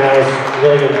microphone now is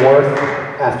William Worth.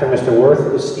 After Mr.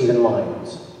 Worth is Stephen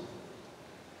Lyons.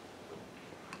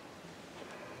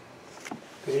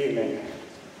 Good evening.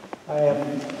 I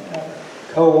am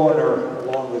co-owner,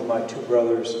 along with my two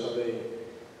brothers, of a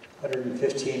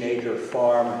 115-acre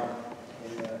farm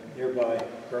in nearby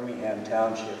Westtown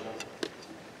Township.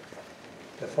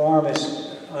 The farm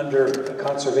is under a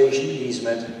conservation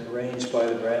easement arranged by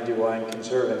the Brandywine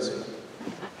Conservancy.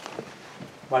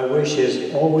 My wish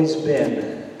has always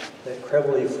been that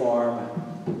Crebilly Farm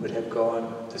would have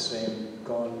gone the same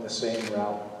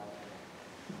route.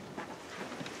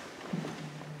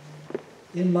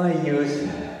 In my youth,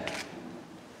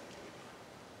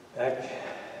 back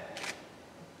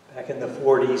in the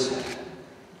 40s,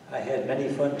 I had many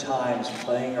fun times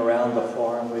playing around the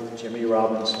farm with Jimmy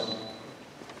Robinson.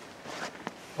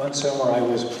 One summer I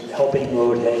was helping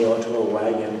load hay onto a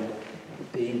wagon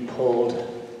being pulled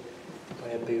by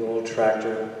a big old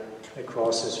tractor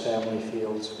across his family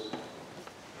fields.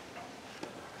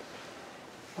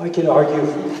 I could argue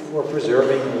for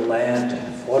preserving the land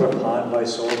fought upon by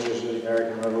soldiers of the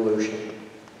American Revolution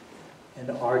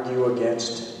and argue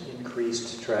against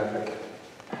increased traffic.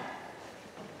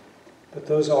 But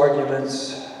those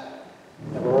arguments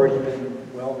have already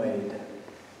been well made.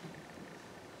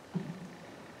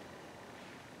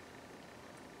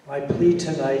 My plea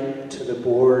tonight to the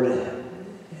board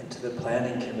and and to the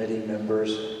planning committee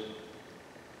members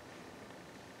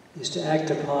is to act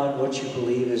upon what you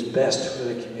believe is best for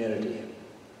the community,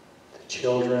 the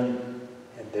children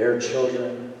and their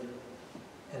children,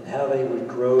 and how they would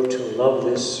grow to love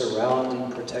this surrounding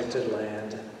protected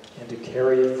land and to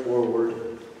carry it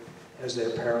forward as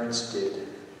their parents did.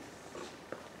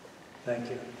 Thank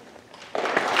you.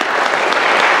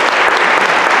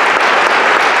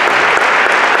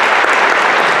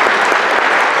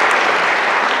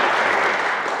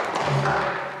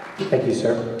 Thank you,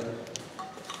 sir.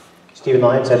 Stephen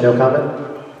Lyons had no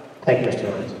comment? Thank you, Mr.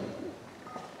 Lyons.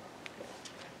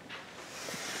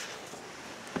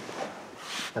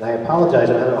 And I apologize,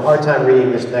 I'm having a hard time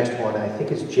reading this next one. I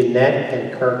think it's Jeanette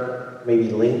and Kirk, maybe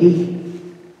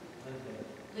Lindy?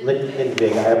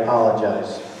 Lindvig, I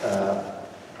apologize,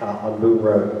 on Boone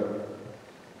Road.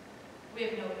 We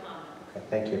have no comment. Okay,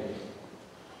 thank you.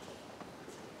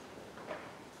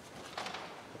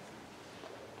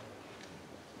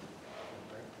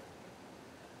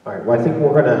 All right, well, I think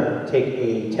we're going to take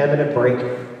a 10-minute break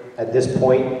at this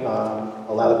point,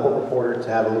 allow the court reporter to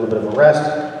have a little bit of a rest.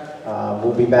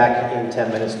 We'll be back in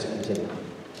 10 minutes to continue.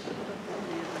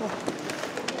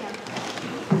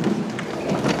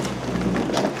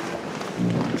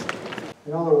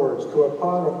 In other words, to a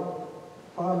pot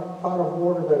of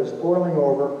water that is boiling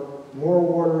over, more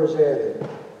water is added.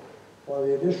 While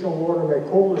the additional water may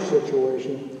cool the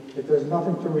situation, it does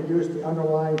nothing to reduce the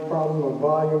underlying problem of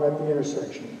volume at the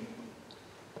intersection.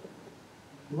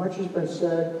 Much has been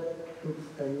said,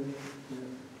 and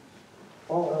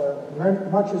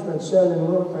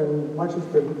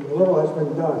little has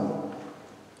been done.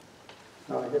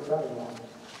 Now I get that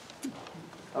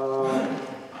wrong.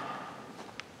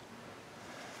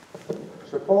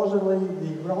 Supposedly,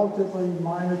 the relatively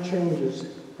minor changes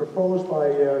proposed by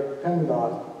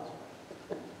PennDOT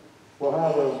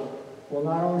will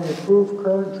not only improve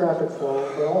current traffic flow,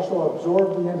 but also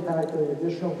absorb the impact of the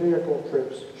additional vehicle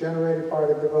trips generated by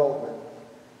the development.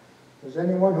 Does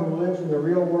anyone who lives in the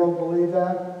real world believe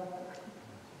that?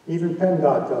 Even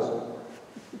PennDOT doesn't.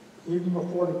 Even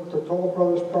before the Toll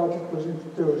Brothers project was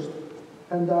introduced,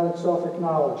 PennDOT itself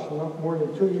acknowledged more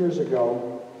than 2 years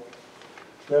ago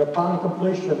that upon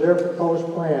completion of their proposed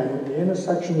plan, the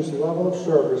intersection's level of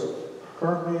service,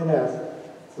 currently an F,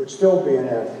 would still be an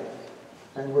F,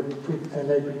 and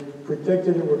they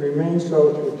predicted it would remain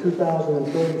so through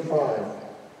 2035.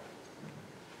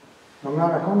 No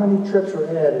matter how many trips are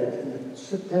added,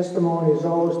 the testimony is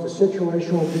always the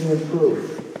situation will be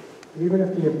improved, even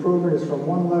if the improvement is from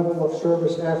one level of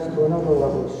service F to another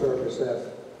level of service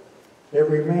F. It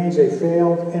remains a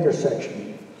failed intersection.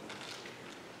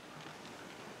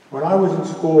 When I was in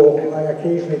school, I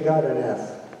occasionally got an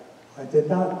F. I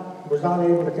was not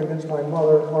able to convince my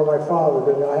mother or my father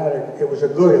that it was a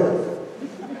good F.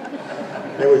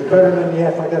 It was better than the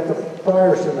F I got the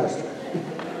prior semester.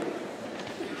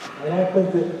 I don't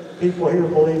think that people here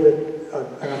believe that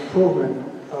an improvement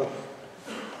of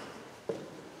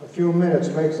a few minutes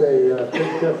makes a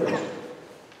big difference.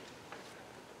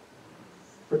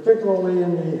 Particularly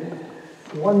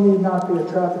one need not be a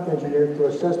traffic engineer to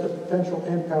assess the potential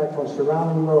impact on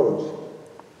surrounding roads.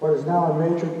 What is now a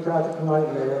major traffic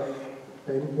nightmare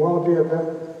may well be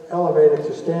elevated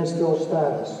to standstill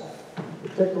status,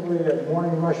 particularly at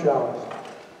morning rush hours.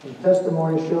 And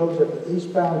testimony shows that the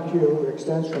eastbound queue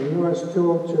extends from US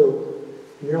 202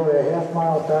 nearly a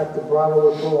half-mile back to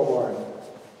Broadwood Boulevard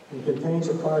and contains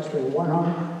approximately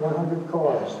 100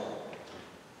 cars,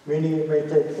 meaning it may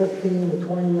take 15 to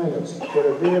 20 minutes for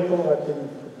the vehicle at the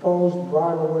proposed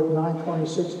Broadwood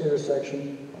 926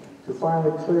 intersection to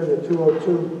finally clear the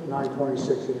 202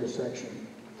 926 intersection.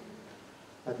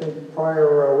 I think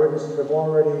prior witnesses have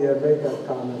already made that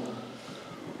comment.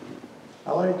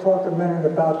 I'd like to talk a minute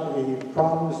about the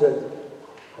problems that...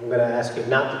 I'm going to ask you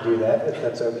not to do that, if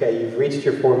that's okay. You've reached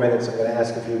your 4 minutes. I'm going to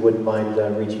ask if you wouldn't mind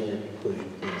reaching your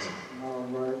conclusion, please. All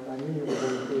right. I knew you were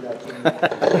going to do that to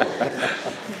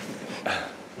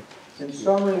me. In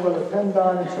summary, whether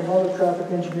PennDOT and some other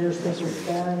traffic engineers think we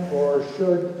can or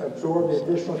should absorb the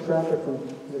additional traffic from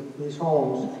these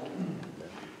homes,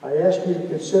 I ask you to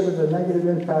consider the negative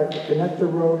impact that Connector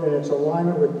Road and its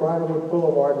alignment with Broadwood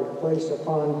Boulevard would place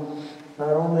upon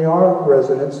not only our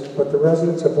residents, but the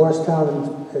residents of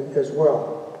Westtown as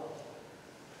well.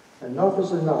 Enough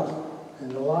is enough,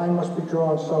 and the line must be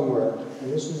drawn somewhere,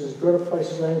 and this is as good a place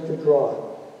as any to draw it.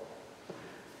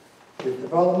 The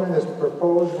development as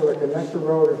proposed with a connector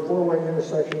road and four-way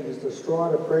intersection is the straw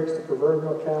that breaks the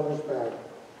proverbial camel's back.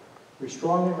 We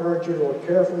strongly urge you to look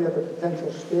carefully at the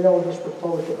potential scale of this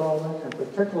proposed development and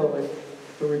particularly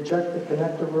to reject the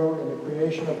connector road and the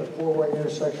creation of the four-way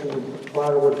intersection with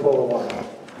Briarwood Boulevard.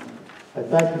 I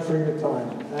thank you for your time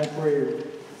and for your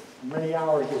many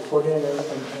hours you put in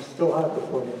and still have to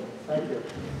put in. Thank you.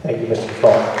 Thank you, Mr.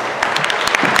 Falk.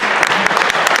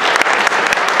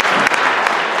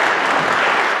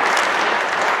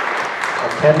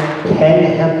 Ken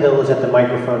Hemphill is at the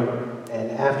microphone, and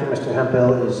after Mr.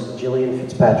 Hemphill is Jillian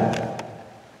Fitzpatrick.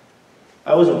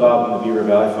 I was involved in the Beaver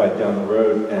Valley fight down the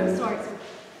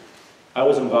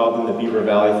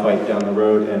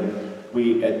road, and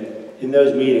in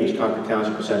those meetings, Concord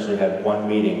Township essentially had one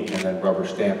meeting and then rubber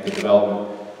stamped the development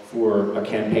for a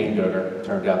campaign donor, it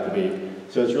turned out to be.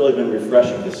 So it's really been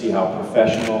refreshing to see how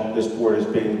professional this board has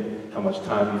been, how much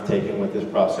time you've taken with this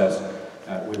process.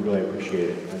 We really appreciate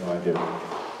it. I know I do.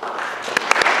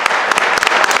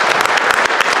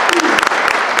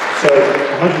 So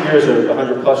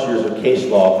 100 plus years of case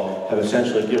law have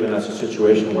essentially given us a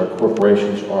situation where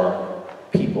corporations are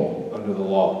people under the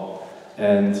law.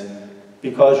 And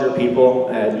because you're people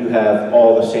and you have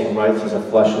all the same rights as a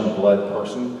flesh and blood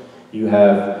person, you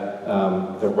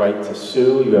have the right to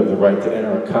sue, you have the right to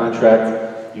enter a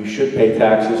contract, you should pay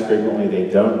taxes, frequently they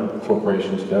don't,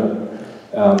 corporations don't.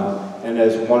 And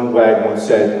as one wag once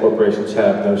said, corporations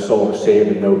have no soul to save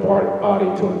and no body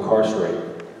to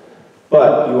incarcerate.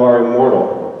 But you are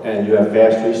immortal and you have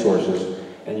vast resources,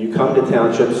 and you come to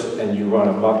townships and you run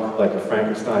amok like a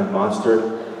Frankenstein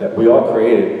monster that we all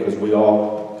created because we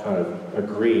all kind of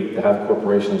agreed to have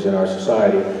corporations in our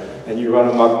society, and you run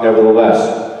amok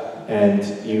nevertheless, and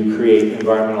you create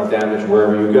environmental damage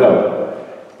wherever you go.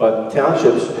 But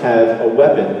townships have a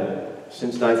weapon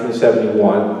since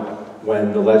 1971,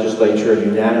 when the legislature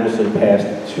unanimously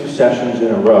passed 2 sessions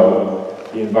in a row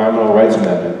the Environmental Rights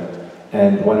Amendment.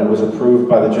 And when it was approved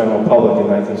by the general public in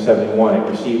 1971, it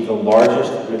received the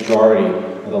largest majority,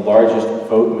 the largest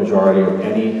vote majority of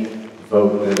any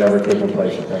vote that had ever taken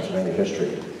place in Pennsylvania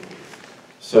history.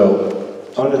 So,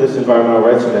 under this Environmental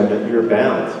Rights Amendment, you're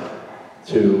bound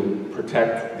to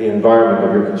protect the environment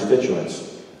of your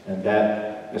constituents. And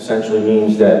that essentially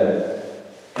means that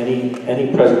any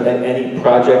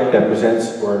project that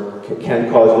presents or can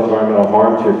cause environmental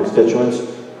harm to your constituents,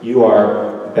 you are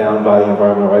bound by the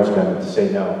Environmental Rights Amendment to say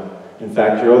no. In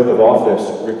fact, your oath of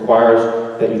office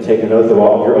requires that you take an oath of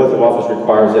office. Your oath of office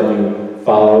requires that you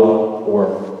follow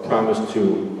or promise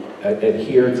to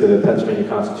adhere to the Pennsylvania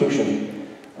Constitution,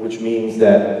 which means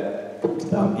that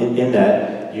in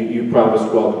that you promise.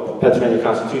 Well, the Pennsylvania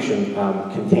Constitution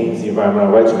contains the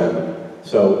Environmental Rights Amendment,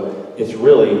 so it's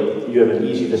really, you have an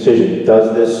easy decision.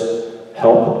 Does this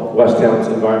help Westtown's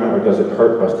environment or does it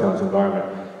hurt Westtown's environment?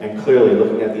 And clearly,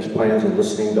 looking at these plans and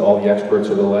listening to all the experts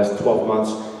over the last 12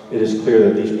 months, it is clear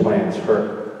that these plans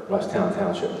hurt Westtown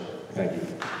Township. Thank you.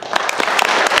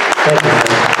 Thank you.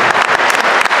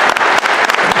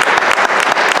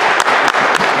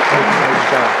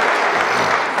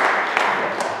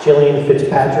 Jillian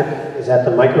Fitzpatrick is at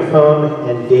the microphone,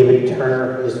 and David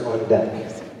Turner is on deck.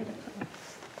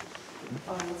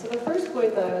 So the first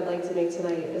point that I would like to make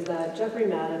tonight is that Jeffrey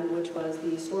Madden, which was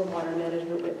the stormwater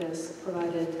management witness,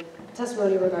 provided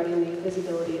testimony regarding the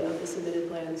feasibility of the submitted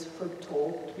plans for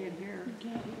toll.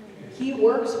 He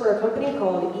works for a company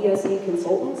called ESE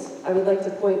Consultants. I would like to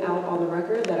point out on the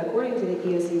record that according to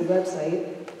the ESE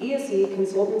website, ESE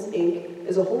Consultants Inc.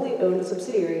 is a wholly owned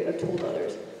subsidiary of Toll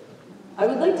Brothers. I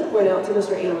would like to point out to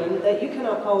Mr. Allen that you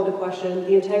cannot call into question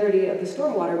the integrity of the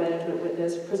stormwater management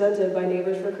witness presented by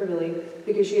Neighbors for Crebilly,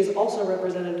 because she has also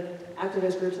represented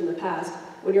activist groups in the past,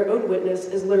 when your own witness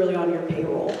is literally on your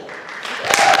payroll.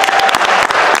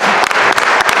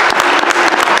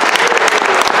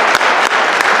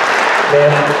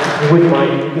 Ma'am, if you wouldn't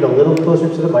mind, get a little closer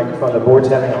to the microphone. The board's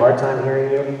having a hard time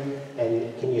hearing you.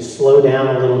 And can you slow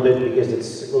down a little bit because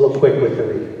it's a little quick with the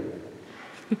reading.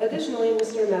 Additionally,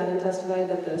 Mr. Madden testified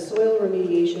that the soil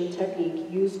remediation technique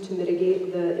used to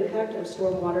mitigate the impact of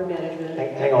stormwater management...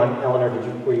 Hang on, Eleanor,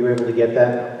 were you able to get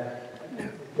that?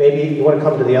 Maybe you want to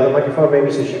come to the other microphone,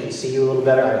 maybe, so she can see you a little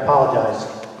better? I apologize.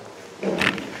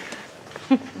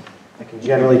 I can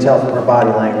generally tell from her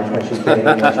body language when she's getting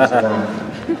and when she's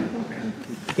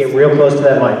not. Get real close to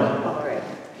that mic. All right.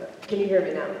 Can you hear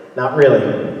me now? Not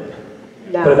really.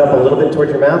 Now. Put it up a little bit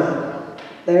towards your mouth.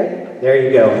 There? There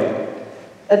you go.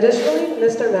 Additionally,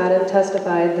 Mr. Madden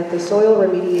testified that the soil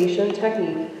remediation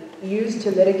technique used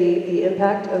to mitigate the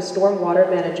impact of stormwater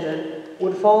management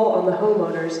would fall on the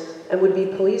homeowners and would be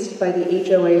policed by the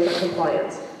HOA for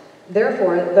compliance.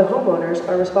 Therefore, the homeowners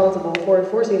are responsible for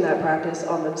enforcing that practice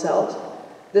on themselves.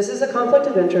 This is a conflict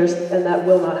of interest, and that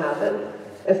will not happen.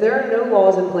 If there are no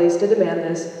laws in place to demand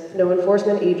this, no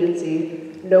enforcement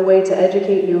agency no way to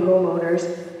educate new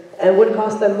homeowners, and would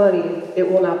cost them money, it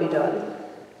will not be done.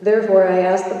 Therefore, I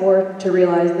ask the board to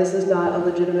realize this is not a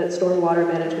legitimate stormwater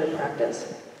management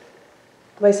practice.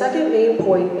 My second main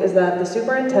point is that the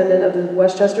superintendent of the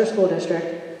Westchester School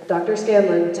District, Dr.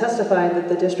 Scanlon, testified that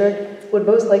the district would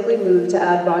most likely move to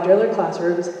add modular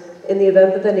classrooms in the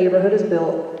event that the neighborhood is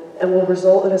built and will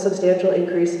result in a substantial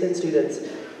increase in students.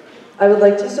 I would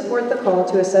like to support the call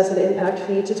to assess an impact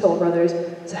fee to Toll Brothers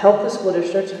to help the school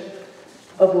district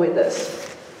avoid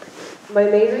this. My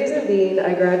main reason being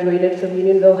I graduated from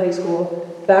Unionville High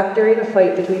School back during a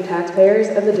fight between taxpayers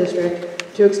and the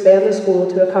district to expand the school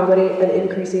to accommodate an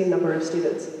increasing number of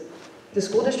students. The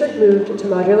school district moved to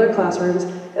modular classrooms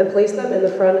and placed them in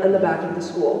the front and the back of the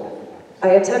school. I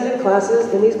attended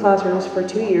classes in these classrooms for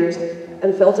 2 years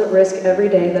and felt at risk every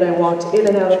day that I walked in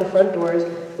and out of the front doors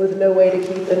with no way to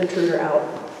keep an intruder out.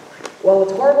 While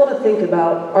it's horrible to think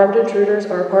about, armed intruders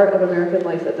are a part of American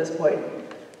life at this point,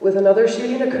 with another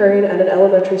shooting occurring at an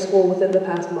elementary school within the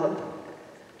past month.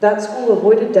 That school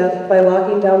avoided death by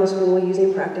locking down the school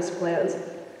using practice plans.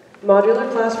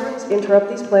 Modular classrooms interrupt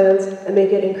these plans and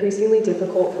make it increasingly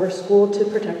difficult for a school to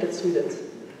protect its students.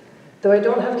 Though I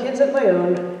don't have kids of my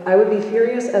own, I would be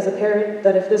furious as a parent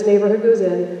that if this neighborhood goes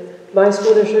in, my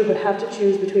school district would have to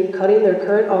choose between cutting their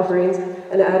current offerings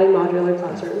and adding modular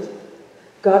classrooms.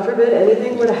 God forbid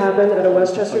anything were to happen at a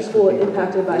Westchester school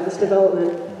impacted by this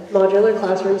development, modular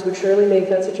classrooms would surely make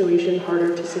that situation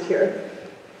harder to secure.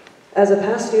 As a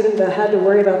past student that had to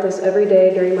worry about this every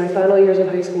day during my final years of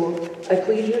high school, I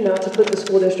plead you not to put the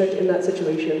school district in that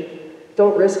situation.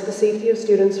 Don't risk the safety of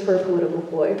students for a political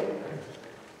ploy.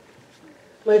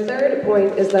 My third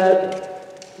point is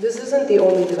that this isn't the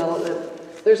only development.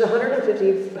 There's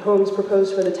 150 homes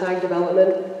proposed for the TAG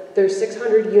development. There's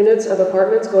 600 units of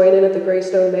apartments going in at the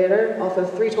Greystone Manor off of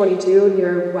 322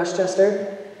 near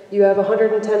Westchester. You have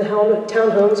 110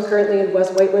 townhomes currently in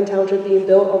West Westtown Township being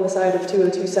built on the side of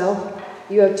 202 South.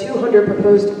 You have 200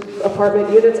 proposed apartment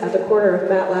units at the corner of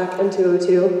Matlack and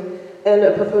 202, and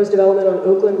a proposed development on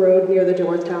Oakland Road near the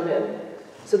Georgetown Inn.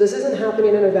 So this isn't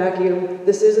happening in a vacuum.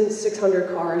 This isn't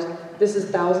 600 cars. This is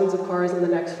thousands of cars in the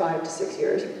next 5 to 6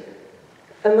 years.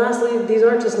 And lastly, these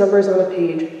aren't just numbers on a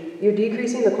page. You're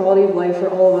decreasing the quality of life for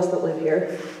all of us that live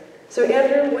here. So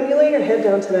Andrew, when you lay your head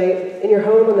down tonight in your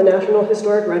home on the National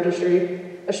Historic Registry,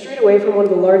 a street away from one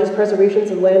of the largest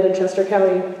preservations of land in Chester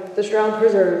County, the Stroud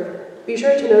Preserve, be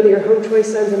sure to know that your home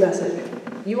choice sends a message.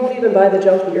 You won't even buy the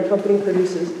junk that your company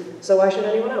produces, so why should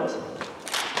anyone else?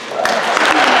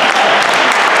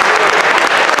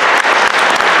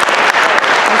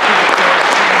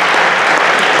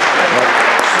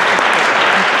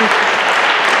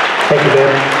 Thank you,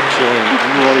 Ben.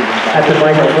 At the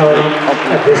microphone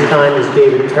at this time is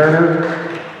David Turner.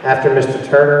 After Mr.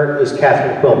 Turner is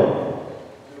Catherine Quillman.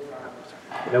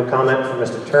 No comment from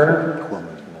Mr. Turner.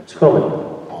 Quillman.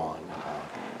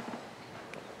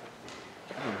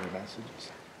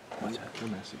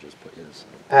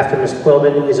 After Ms.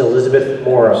 Quillman is Elizabeth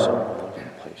Morrow.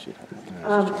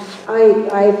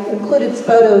 I included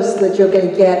photos that you're going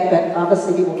to get, but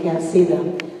obviously people can't see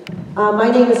them.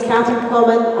 My name is Catherine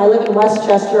Quillman. I live in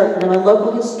Westchester, and I'm a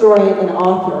local historian and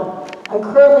author. I'm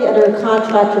currently under a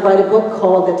contract to write a book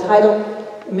called The Title,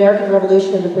 American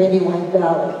Revolution in the Brandywine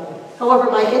Valley. However,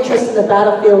 my interest in the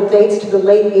battlefield dates to the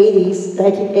late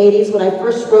 1980s, when I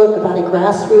first wrote about a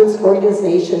grassroots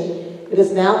organization that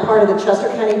is now part of the Chester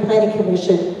County Planning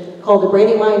Commission called the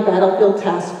Brandywine Battlefield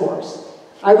Task Force.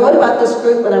 I wrote about this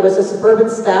group when I was a suburban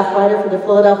staff writer for the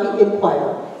Philadelphia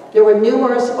Inquirer. There were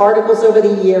numerous articles over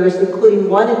the years, including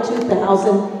one in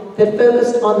 2000 that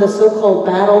focused on the so-called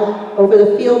battle over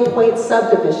the Field Point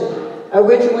subdivision,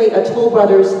 originally a Toll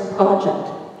Brothers project.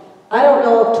 I don't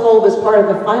know if Toll was part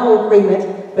of the final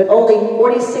agreement, but only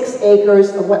 46 acres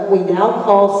of what we now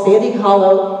call Sandy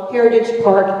Hollow Heritage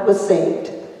Park was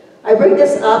saved. I bring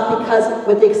this up because,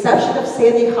 with the exception of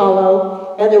Sandy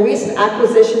Hollow and the recent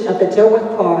acquisition of the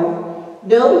Dilworth Farm,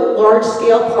 no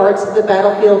large-scale parts of the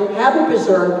battlefield have been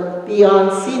preserved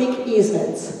beyond scenic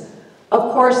easements.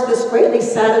 Of course, this greatly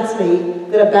saddens me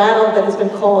that a battle that has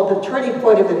been called the turning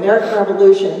point of the American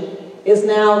Revolution is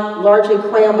now largely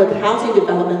crammed with housing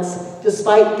developments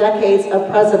despite decades of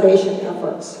preservation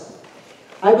efforts.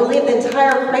 I believe the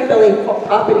entire Crebilly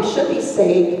property should be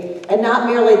saved and not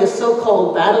merely the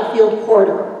so-called battlefield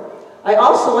corridor. I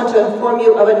also want to inform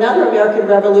you of another American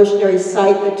Revolutionary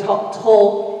site that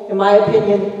Toll, in my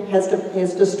opinion, has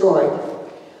destroyed.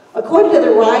 According to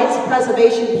the Ryan's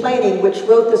Preservation Planning, which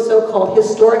wrote the so-called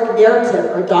historic narrative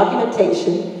or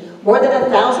documentation, more than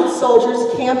 1,000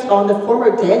 soldiers camped on the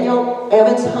former Daniel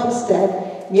Evans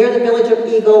homestead near the village of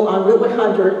Eagle on Route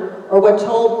 100 or what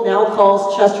Toll now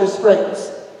calls Chester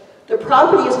Springs. The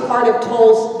property is part of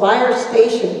Toll's Byers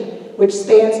Station, which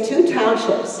spans 2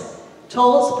 townships.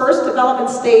 Toll's first development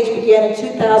stage began in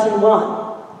 2001.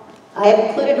 I have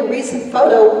included a recent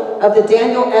photo of the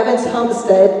Daniel Evans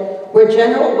homestead, where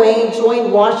General Wayne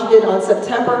joined Washington on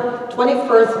September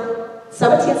 21st,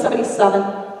 1777,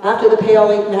 after the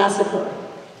Paoli Massacre.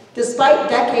 Despite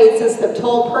decades since the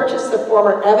Toll purchased the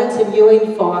former Evans and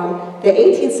Ewing farm, the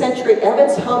 18th century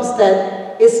Evans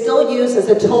homestead is still used as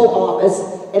a toll office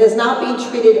and is now being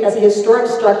treated as a historic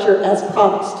structure as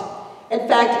promised. In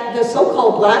fact, the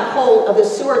so-called black hole of the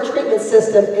sewer treatment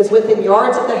system is within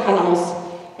yards of the house,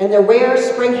 and the rare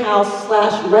spring house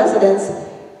 / residence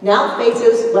now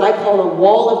faces what I call a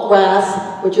wall of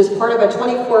grass, which is part of a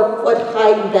 24-foot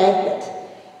high embankment.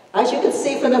 As you can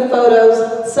see from the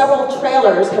photos, several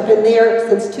trailers have been there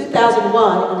since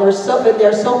 2001, and they've been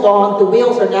there so long, the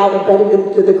wheels are now embedded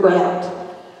into the ground.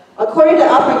 According to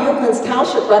Upper Euclid's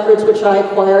Township records, which I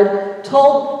acquired,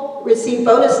 Toll received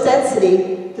bonus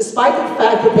density despite the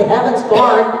fact that the Evans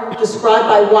barn, described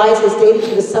by Wise as dating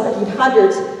to the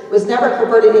 1700s, was never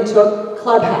converted into a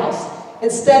clubhouse.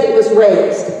 Instead, it was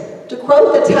raised. To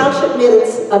quote the township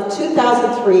minutes of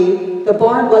 2003, the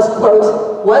barn was,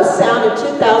 quote, was sound in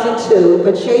 2002,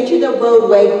 but changing the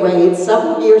roadway grade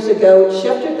several years ago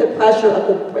shifted the pressure of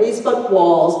the basement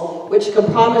walls, which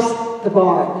compromised the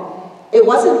barn. It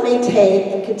wasn't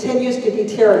maintained and continues to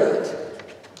deteriorate.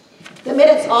 The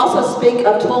minutes also speak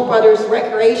of Toll Brothers'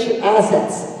 recreation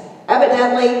assets.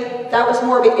 Evidently, that was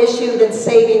more of an issue than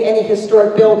saving any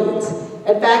historic buildings.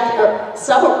 In fact,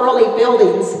 several early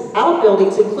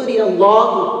outbuildings, including a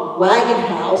log wagon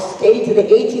house dating to the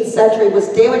 18th century, was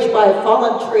damaged by a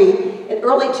fallen tree in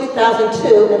early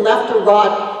 2002 and left to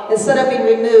rot instead of being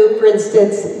removed, for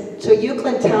instance, to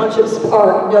Euclid Township's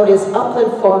park known as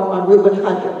Upland Farm on Route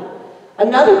 100.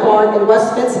 Another barn in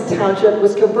West Vincent Township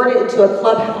was converted into a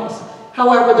clubhouse.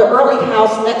 However, the early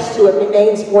house next to it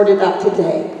remains boarded up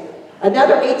today.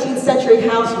 Another 18th century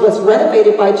house was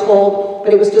renovated by Toll,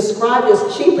 but it was described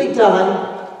as cheaply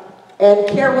done, and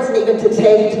care wasn't even to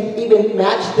take to even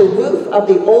match the roof of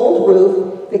the old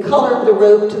roof, the color of the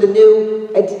roof, to the new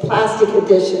plastic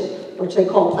addition, which they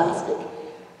call plastic.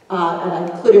 And I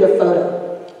included a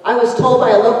photo. I was told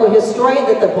by a local historian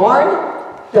that the barn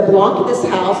that belonged to this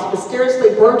house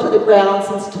mysteriously burned to the ground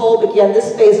since Toll began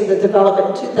this phase of the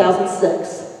development in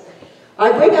 2006.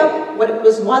 I bring up what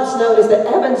was once known as the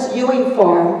Evans Ewing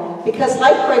Farm because,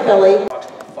 like Crebilly,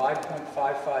 approximately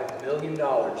 $5.55 million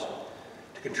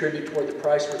to contribute toward the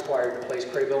price required to place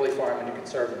Crebilly Farm into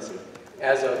conservancy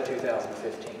as of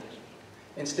 2015.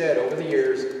 Instead, over the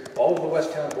years, all of the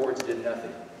Westtown boards did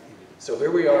nothing. So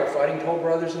here we are fighting Toll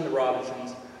Brothers and the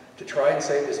Robinsons to try and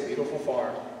save this beautiful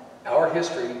farm, our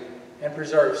history, and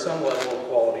preserve some level of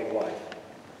quality of life.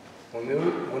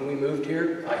 When we moved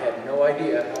here, I had no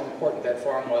idea how important that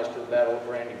farm was to the Battle of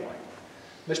Brandywine.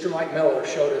 Mr. Mike Miller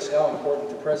showed us how important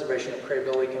the preservation of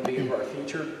Crebilly can be to our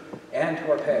future and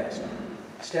to our past.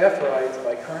 Staff rides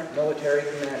by current military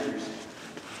commanders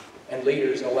and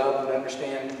leaders allow them to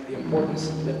understand the importance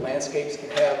that landscapes can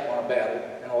have on a battle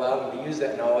and allow them to use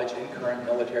that knowledge in current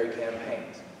military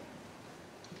campaigns.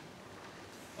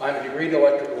 I'm a degreed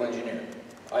electrical engineer.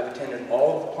 I've attended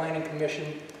all of the Planning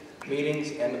Commission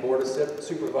meetings and the Board of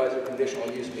Supervisor conditional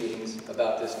use meetings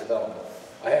about this development.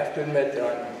 I have to admit that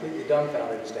I'm completely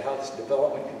dumbfounded as to how this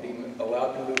development can be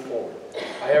allowed to move forward.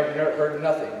 I have heard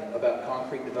nothing about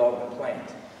concrete development plans.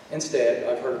 Instead,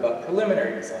 I've heard about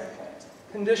preliminary design plans,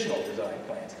 conditional design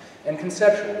plans, and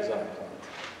conceptual design plans.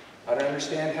 I don't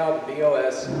understand how the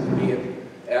BOS can be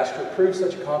asked to approve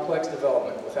such a complex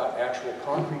development without actual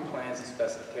concrete plans and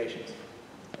specifications.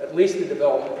 At least the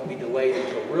development can be delayed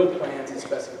until real plans and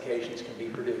specifications can be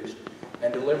produced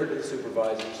and delivered to the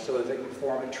supervisors so that they can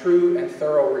perform a true and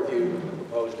thorough review of the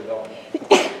proposed development.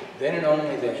 Then and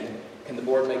only then can the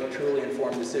board make a truly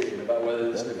informed decision about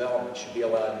whether this development should be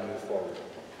allowed to move forward.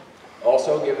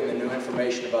 Also, given the new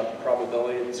information about the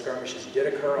probability that skirmishes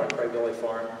did occur on Crebilly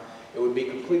Farm, it would be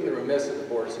completely remiss of the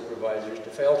Board of Supervisors to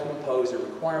fail to impose a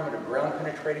requirement of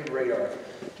ground-penetrating radar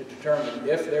to determine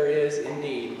if there is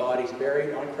indeed bodies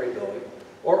buried on Crebilly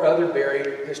or other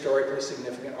buried historically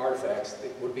significant artifacts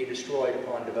that would be destroyed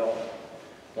upon development.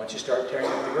 Once you start tearing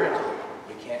up the ground,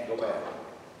 you can't go back.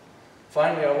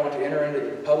 Finally, I want to enter into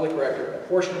the public record a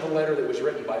portion of a letter that was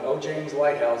written by O. James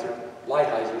Lighthizer,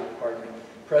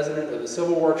 President of the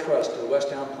Civil War Trust to the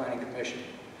Westtown Planning Commission.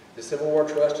 The Civil War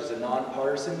Trust is a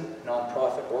nonpartisan,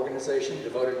 nonprofit organization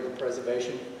devoted to the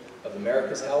preservation of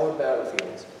America's hallowed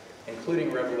battlefields,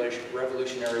 including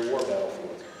Revolutionary War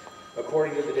battlefields.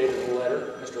 According to the date of the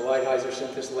letter, Mr. Lighthizer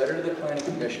sent this letter to the Planning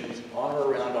Commissions on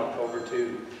or around October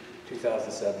 2,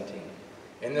 2017.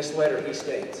 In this letter, he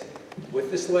states,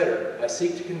 "With this letter, I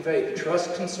seek to convey the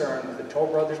trust concerned with the Toll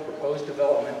Brothers' proposed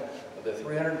development of the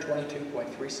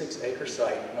 322.36 acre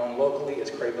site known locally as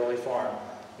Crebilly Farm,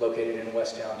 located in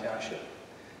Westtown Township.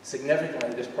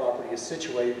 Significantly, this property is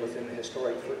situated within the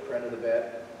historic footprint of the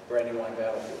Brandywine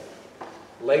battlefield."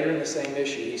 Later in the same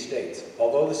issue, he states,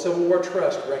 "Although the Civil War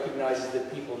Trust recognizes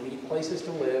that people need places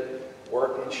to live,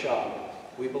 work, and shop,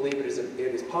 we believe it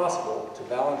is possible to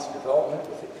balance development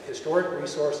with historic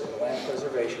resource and land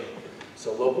preservation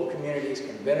so local communities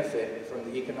can benefit from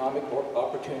the economic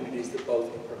opportunities that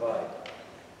both can provide.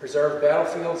 Preserved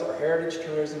battlefields are heritage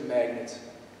tourism magnets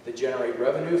that generate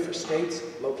revenue for states,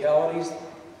 localities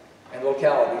through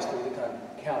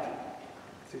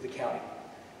the county.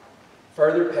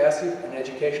 Further, passive and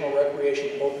educational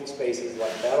recreation open spaces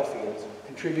like battlefields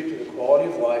contribute to the quality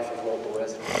of life of local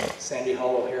residents, Sandy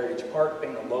Hollow Heritage Park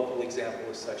being a local example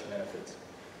of such benefits.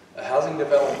 A housing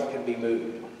development can be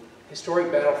moved.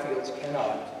 Historic battlefields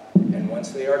cannot, and once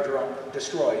they are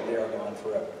destroyed, they are gone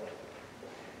forever."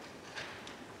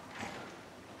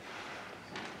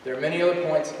 There are many other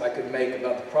points I could make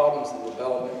about the problems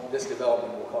that this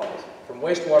development will cause, from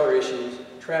wastewater issues,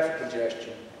 traffic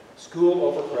congestion, school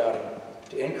overcrowding,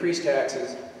 to increased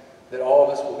taxes that all of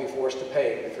us will be forced to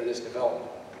pay for this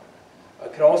development. I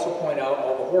could also point out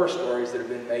all the horror stories that have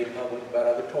been made public about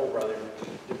other Toll Brothers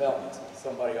developments.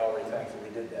 Somebody already thankfully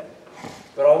did that.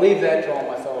 But I'll leave that to all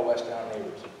my fellow Westtown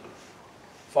neighbors.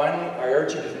 Finally, I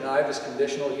urge you to deny this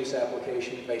conditional use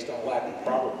application based on lack of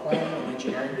proper planning and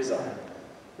engineering design,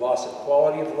 loss of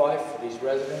quality of life for these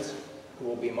residents who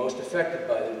will be most affected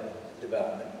by the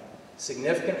development,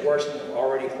 significant worsening of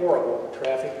already horrible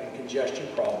traffic and congestion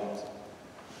problems,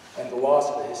 and the loss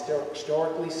of a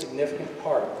historically significant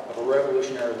part of a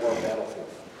Revolutionary War battlefield.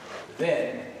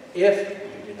 Then, if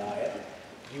you deny it,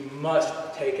 you must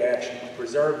take action to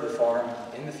preserve the farm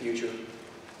in the future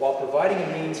while providing a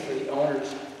means for the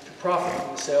owners to profit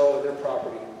from the sale of their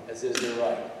property as is their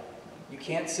right. You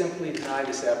can't simply deny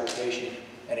this application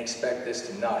and expect this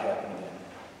to not happen again.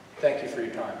 Thank you for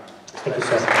your time. Thank you,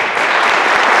 sir.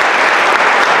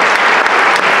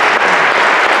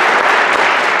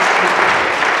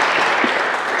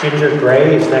 Ginger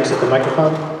Gray is next at the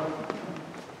microphone.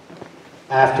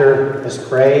 After Ms.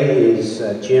 Gray is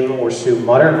Jim or Sue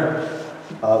Mutter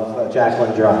of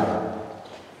Jacqueline Drive.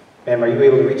 Ma'am, are you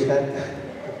able to reach that?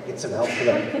 Get some help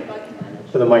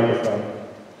for the microphone.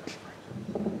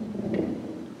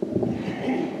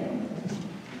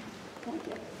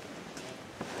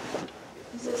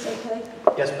 Is this okay?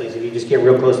 Yes, please, if you just get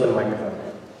real close to the microphone.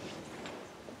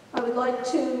 I would like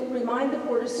to remind the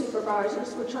Board of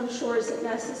Supervisors, which I'm sure isn't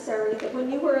necessary, that when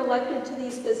you were elected to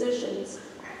these positions,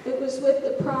 it was with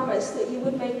the promise that you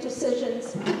would make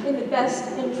decisions in the best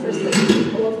interest of the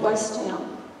people of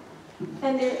Westtown.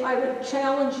 And I would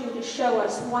challenge you to show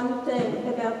us one thing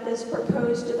about this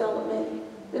proposed development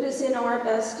that is in our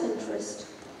best interest.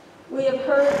 We have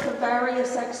heard from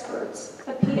various experts,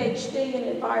 a PhD in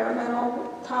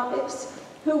environmental topics,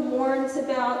 who warns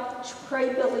about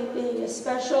Crebilly being a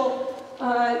special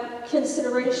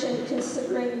consideration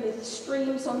considering the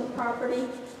streams on the property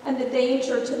and the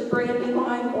danger to the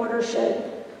Brandywine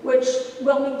watershed, which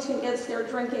Wilmington gets their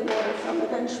drinking water from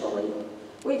eventually.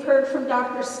 We've heard from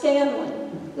Dr.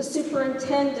 Scanlon, the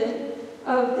superintendent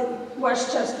of the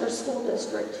Westchester School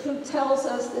District, who tells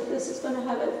us that this is going to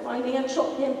have a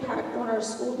financial impact on our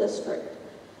school district.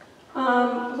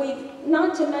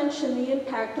 Not to mention the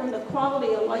impact on the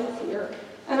quality of life here.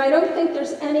 And I don't think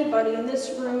there's anybody in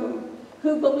this room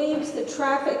who believes the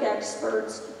traffic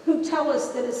experts who tell us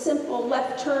that a simple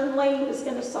left turn lane is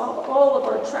going to solve all of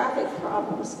our traffic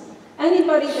problems.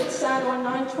 Anybody that sat on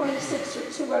 926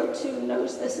 or 202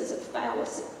 knows this is a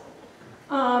fallacy.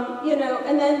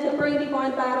 And then the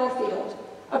Brandywine battlefield,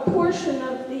 a portion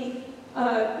of the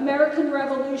American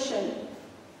Revolution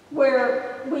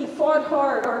where we fought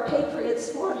hard, our patriots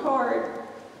fought hard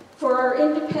for our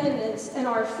independence and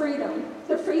our freedom.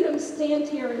 The freedom to stand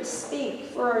here and speak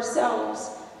for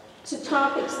ourselves to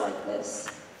topics like this.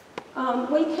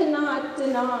 We cannot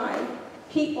deny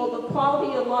people the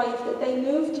quality of life that they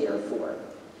moved here for.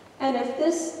 And if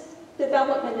this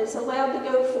development is allowed to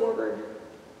go forward,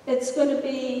 it's going to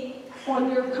be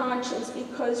on your conscience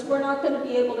because we're not going to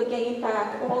be able to gain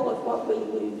back all of what we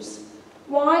lose.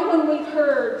 Why, when we've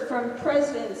heard from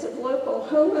presidents of local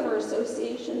homeowner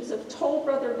associations of toll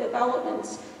brother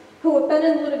developments who have been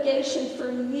in litigation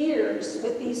for years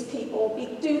with these people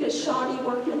due to shoddy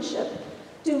workmanship,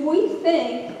 do we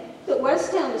think that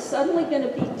Westtown is suddenly going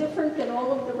to be different than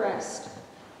all of the rest.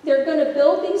 They're going to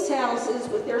build these houses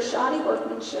with their shoddy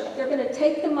workmanship. They're going to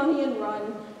take the money and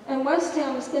run, and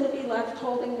Westtown is going to be left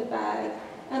holding the bag.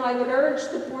 And I would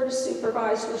urge the Board of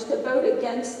Supervisors to vote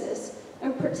against this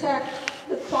and protect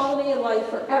the quality of life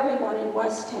for everyone in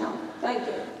Westtown. Thank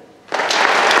you.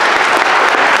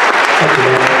 Thank you,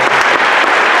 ma'am.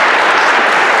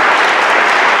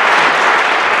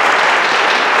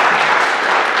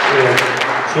 We have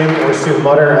Jim or Sue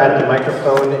Mutter at the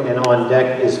microphone, and on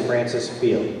deck is Francis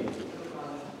Field.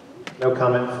 No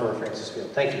comment for Francis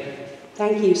Field. Thank you.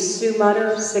 Thank you. Sue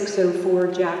Mutter, 604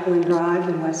 Jacqueline Drive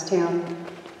in Westtown.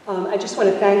 I just want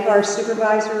to thank our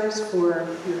supervisors for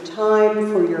your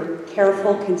time, for your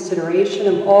careful consideration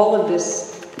of all of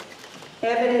this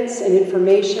evidence and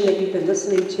information that you've been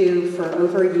listening to for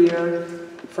over a year,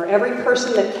 for every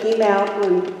person that came out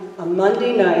on a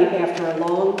Monday night after a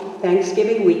long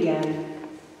Thanksgiving weekend.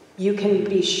 You can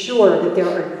be sure that there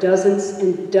are dozens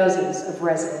and dozens of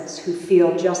residents who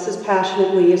feel just as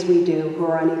passionately as we do, who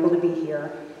are unable to be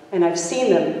here. And I've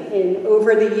seen them in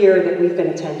over the year that we've been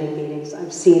attending meetings.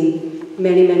 I've seen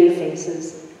many, many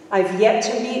faces. I've yet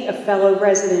to meet a fellow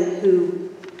resident who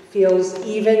feels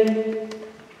even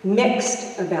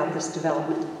mixed about this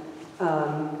development.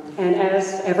 And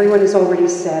as everyone has already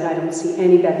said, I don't see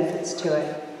any benefits to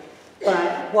it.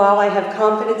 But while I have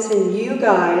confidence in you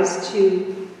guys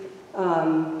to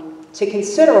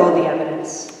consider all the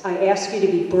evidence, I ask you to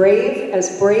be brave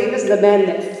as the men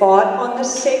that fought on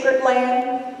this sacred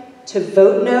land, to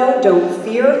vote no. Don't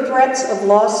fear threats of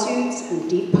lawsuits and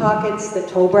deep pockets that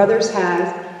Toll Brothers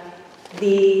have.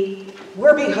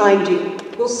 We're behind you.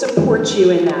 We'll support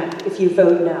you in that if you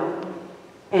vote no.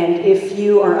 And if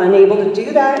you are unable to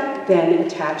do that, then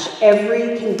attach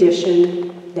every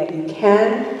condition that you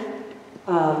can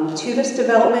to this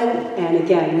development. And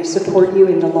again, we support you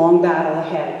in the long battle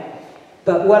ahead.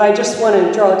 But what I just want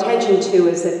to draw attention to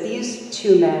is that these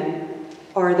two men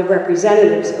are the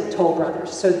representatives of Toll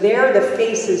Brothers. So they're the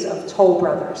faces of Toll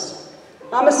Brothers.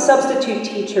 I'm a substitute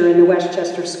teacher in the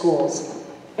Westchester schools,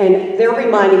 and they're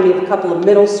reminding me of a couple of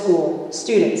middle school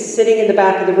students sitting in the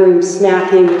back of the room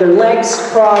snacking with their legs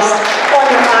crossed on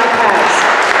their iPads.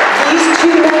 These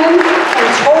two men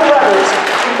and Toll Brothers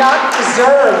do not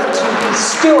deserve to be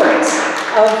stewards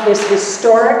of this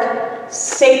historic,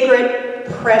 sacred,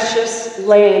 precious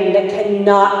land that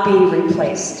cannot be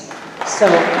replaced. So,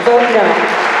 vote no.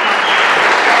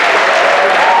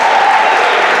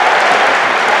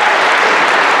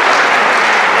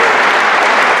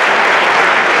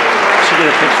 Should get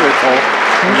a picture of Cole.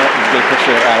 Get a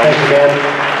picture of Adam. Thank you, ma'am.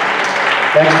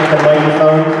 Next at the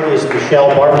microphone is Michelle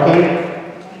Barbecue.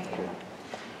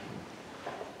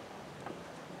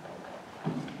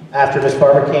 After Ms.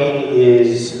 Barbicane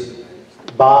is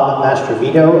Bob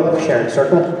Mastrovito of Sharon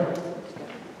Circle.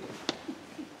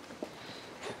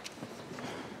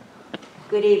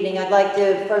 Good evening. I'd like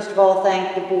to, first of all,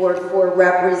 thank the board for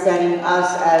representing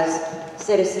us as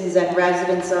citizens and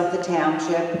residents of the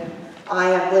township. I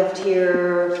have lived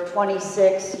here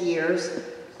 26 years.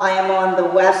 I am on the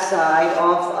west side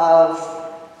off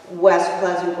of West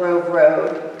Pleasant Grove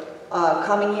Road.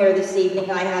 Coming here this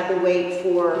evening, I had to wait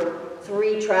for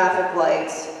 3 traffic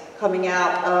lights coming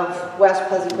out of West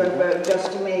Pleasant Grove Road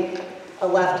just to make a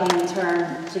left-hand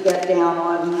turn to get down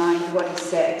on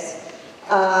 926.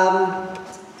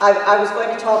 I was going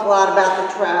to talk a lot about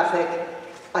the traffic.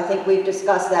 I think we've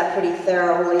discussed that pretty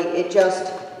thoroughly. It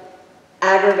just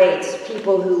aggravates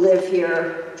people who live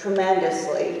here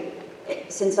tremendously.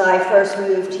 Since I first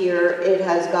moved here, it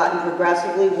has gotten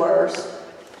progressively worse.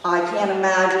 I can't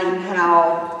imagine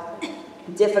how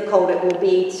difficult it will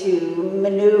be to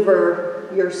maneuver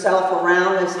yourself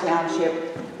around this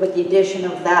township with the addition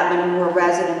of that many more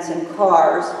residents and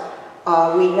cars.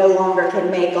 We no longer can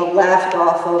make a left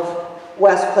off of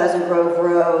West Pleasant Grove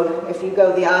Road. If you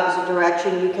go the opposite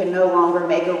direction, you can no longer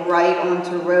make a right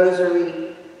onto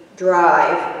Rosary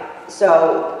Drive.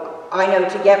 So I know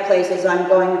to get places, I'm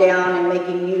going down and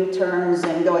making U-turns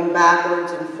and going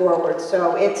backwards and forwards.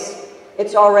 So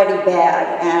it's already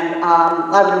bad, and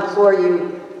I would implore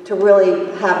you to really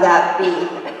have that be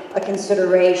a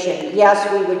consideration. Yes,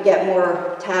 we would get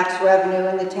more tax revenue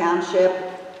in the township.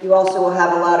 You also will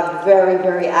have a lot of very,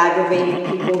 very aggravated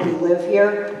people who live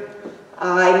here.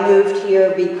 I moved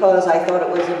here because I thought it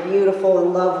was a beautiful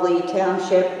and lovely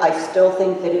township. I still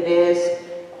think that it is.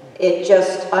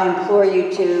 I implore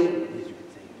you to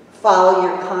follow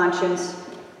your conscience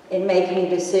in making a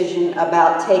decision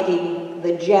about taking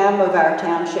the gem of our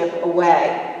township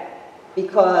away,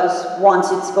 because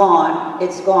once it's gone,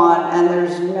 and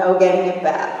there's no getting it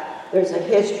back. There's a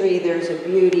history, there's a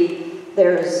beauty,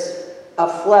 there's a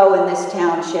flow in this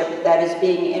township that is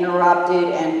being interrupted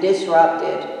and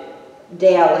disrupted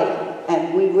daily,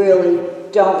 and we really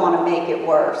don't want to make it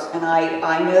worse. And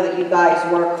I know that you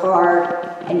guys work hard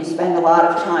and you spend a lot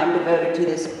of time devoted to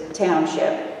this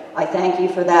township. I thank you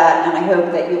for that, and I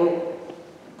hope that you will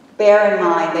bear in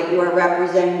mind that you are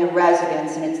representing the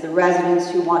residents, and it's the residents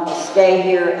who want to stay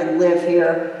here and live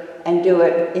here and do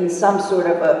it in some sort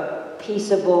of a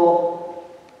peaceable,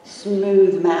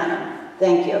 smooth manner.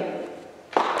 Thank you.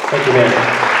 Thank you, ma'am.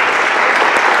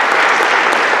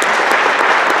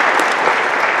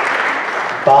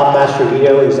 Bob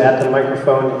Mastrovito is at the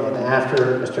microphone, and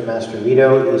after Mr.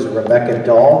 Mastrovito is Rebecca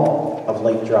Dahl of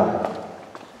Lake Drive.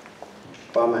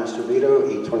 Bob Mastrovito,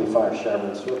 825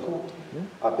 Chevron Circle.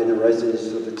 I've been a resident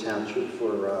of the township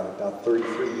for about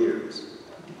 33 years.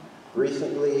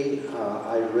 Recently,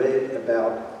 I read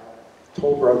about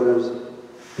Toll Brothers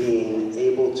being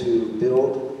able to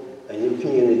build a new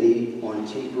community on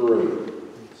Teague Road,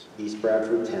 East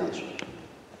Bradford Township.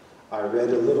 I read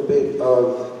a little bit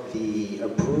of the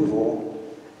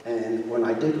approval, and when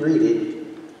I did read it,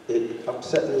 it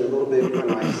upset me a little bit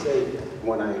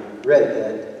when I read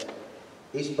that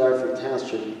East Bradford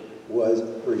Township was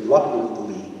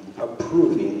reluctantly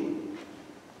approving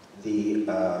the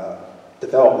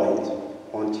development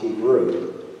on Teague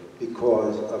Road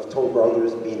because of Toll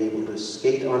Brothers being able to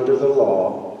skate under the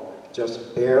law,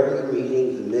 just barely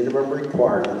meeting the minimum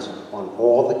requirements on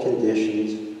all the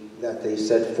conditions that they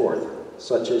set forth,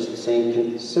 such as the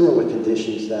similar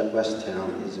conditions that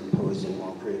Westtown is imposing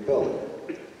on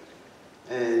Crebilly.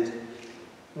 And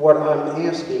what I'm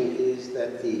asking is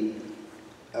that the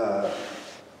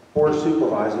Board of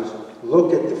Supervisors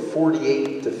look at the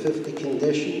 48 to 50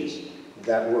 conditions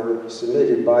that were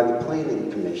submitted by the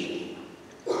Planning Commission.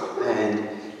 And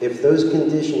if those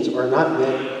conditions are not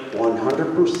met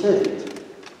 100%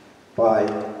 by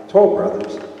Toll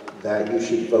Brothers, that you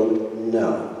should vote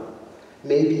no.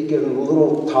 Maybe give them a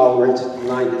little tolerance,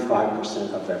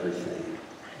 95% of everything.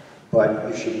 But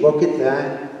you should look at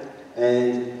that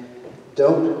and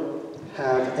don't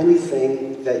have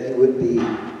anything that you would be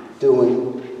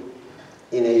doing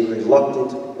in a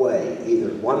reluctant way, either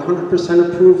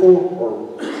 100% approval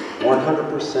or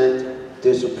 100%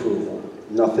 disapproval,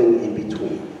 nothing in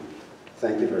between.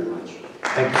 Thank you very much.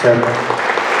 Thank you, sir.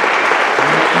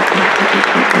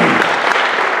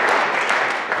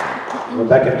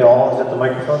 Rebecca Dahl is at the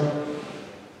microphone.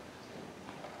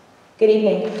 Good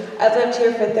evening. I've lived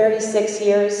here for 36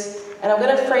 years, and I'm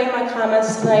going to frame my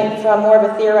comments tonight from more of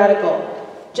a theoretical.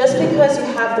 Just because you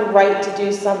have the right to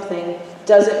do something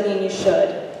doesn't mean you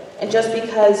should. And just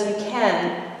because you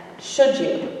can, should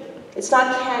you? It's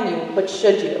not can you, but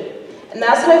should you? And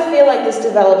that's what I feel like this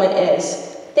development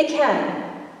is. They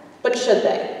can, but should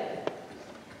they?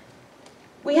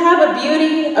 We have a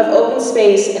beauty of open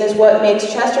space and is what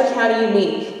makes Chester County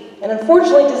unique and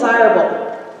unfortunately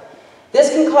desirable. This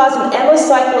can cause an endless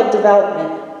cycle of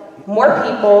development. More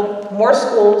people, more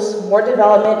schools, more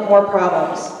development, more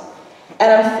problems.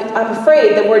 And I'm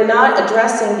afraid that we're not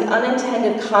addressing the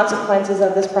unintended consequences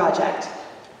of this project.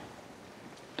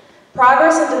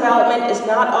 Progress and development is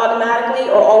not automatically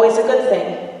or always a good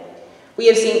thing. We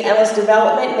have seen endless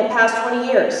development in the past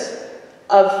 20 years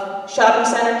of shopping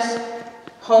centers,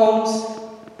 homes,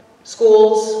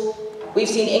 schools. We've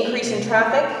seen increase in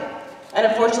traffic and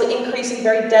unfortunately increase in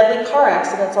very deadly car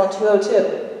accidents on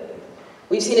 202.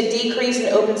 We've seen a decrease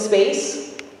in open space.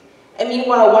 And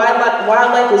meanwhile,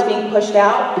 wildlife is being pushed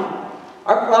out,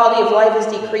 our quality of life is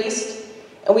decreased,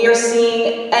 and we are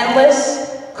seeing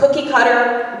endless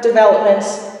cookie-cutter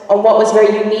developments on what was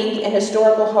very unique and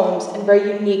historical homes and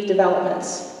very unique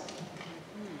developments.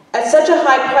 At such a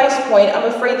high price point,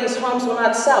 I'm afraid these homes will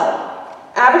not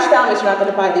sell. Average families are not going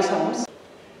to buy these homes.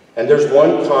 And there's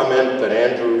one comment that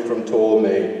Andrew from Toll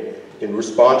made in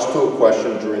response to a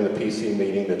question during the PC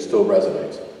meeting that still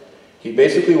resonates. He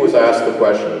basically was asked the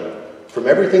question, from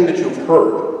everything that you've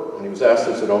heard, and he was asked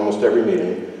this at almost every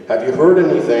meeting, have you heard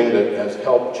anything that has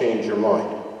helped change your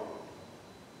mind?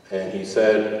 And he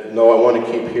said, no, I want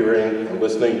to keep hearing and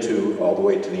listening to all the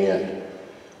way to the end.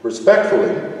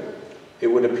 Respectfully, it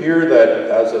would appear that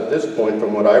as of this point,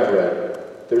 from what I've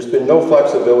read, there's been no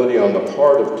flexibility on the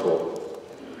part of Toll.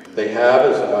 They have,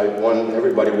 as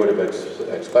everybody would have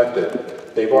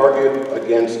expected, they've argued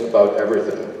against about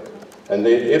everything. And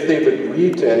if they've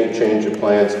agreed to any change of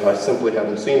plans, I simply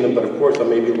haven't seen them, but of course I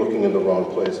may be looking in the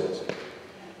wrong places.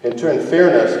 In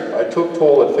fairness, I took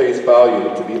Toll at face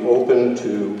value to be open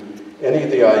to any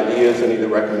of the ideas, any of the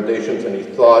recommendations, any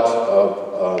thoughts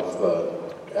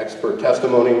of expert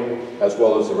testimony, as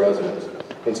well as the residents.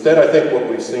 Instead, I think what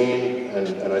we've seen,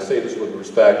 and I say this with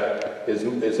respect, is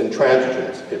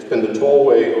intransigence. It's been the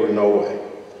tollway or no way.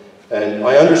 And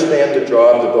I understand the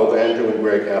job that both Andrew and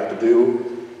Greg have to do.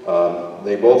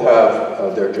 They both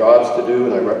have their jobs to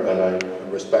do, and I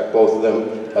respect both of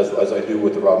them, as I do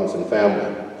with the Robinson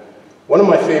family. One of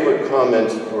my favorite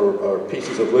comments or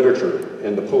pieces of literature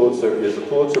in the Pulitzer is the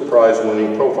Pulitzer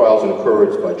Prize-winning Profiles in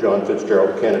Courage by John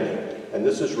Fitzgerald Kennedy. And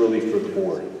this is really for the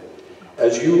board.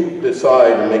 As you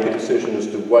decide and make a decision as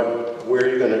to where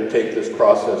you're going to take this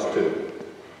process to,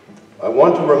 I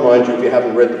want to remind you, if you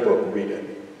haven't read the book, read it.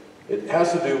 It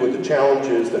has to do with the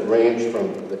challenges that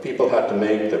people had to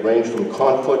make, that range from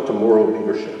conflict to moral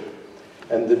leadership,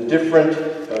 and the different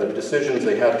decisions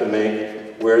they had to make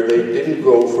where they didn't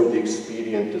go for the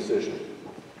expedient decision.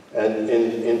 And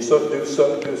in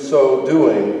so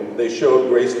doing, they showed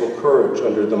graceful courage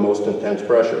under the most intense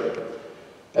pressure.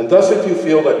 And thus, if you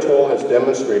feel that Toll has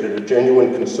demonstrated a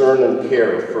genuine concern and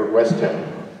care for Westtown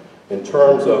in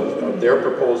terms of their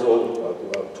proposal,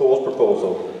 Toll's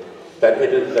proposal,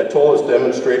 that Toll has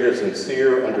demonstrated a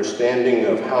sincere understanding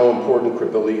of how important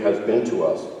Crebilly has been to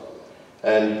us,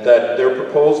 and that their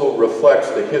proposal reflects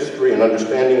the history and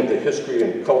understanding of the history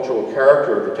and cultural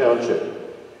character of the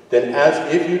township, then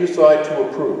if you decide to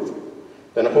approve,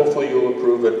 then hopefully you'll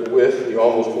approve it with the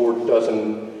almost 4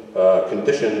 dozen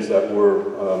conditions that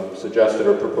were suggested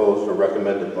or proposed or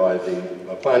recommended by the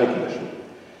Planning Commission.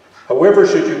 However,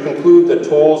 should you conclude that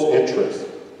Toll's interests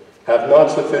have not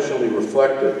sufficiently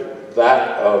reflected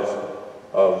that of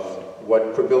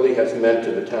what Crebilly has meant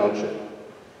to the township,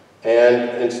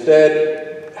 and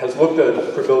instead has looked at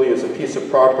Crebilly as a piece of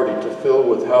property to fill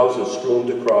with houses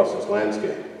strewn across its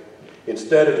landscape,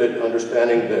 instead of it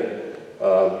understanding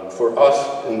that for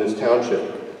us in this township,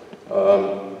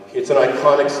 it's an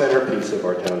iconic centerpiece of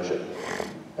our township.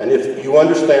 And if you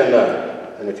understand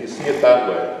that, and if you see it that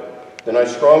way, then I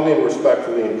strongly and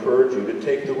respectfully encourage you to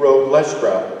take the road less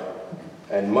traveled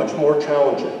and much more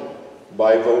challenging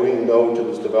by voting no to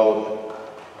this development.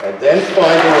 And then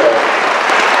find a way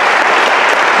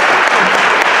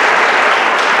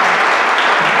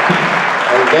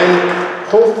and then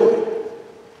hopefully,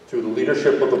 through the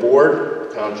leadership of the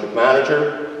board, township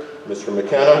manager, Mr.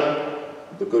 McKenna,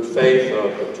 the good faith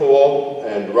of the Toll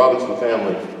and the Robinson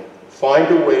family, find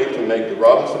a way to make the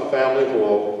Robinson family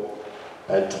whole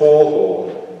and Toll whole,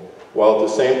 while at the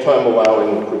same time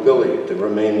allowing Crebilly to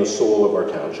remain the soul of our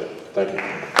township. Thank you.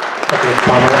 Thank you, Mr.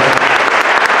 Palmer.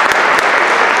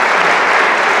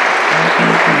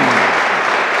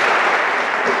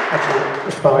 Actually,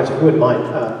 Mr. Palmer, if you wouldn't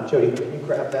mind, Jody, can you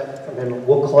grab that from him?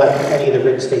 We'll collect any of the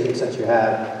written statements that you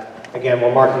have. Again,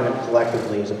 we're marking them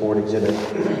collectively as a board exhibit.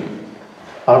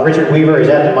 Richard Weaver is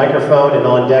at the microphone, and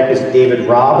on deck is David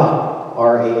Raab,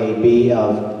 R-A-A-B,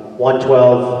 of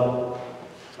 112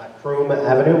 Macroom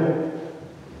Avenue.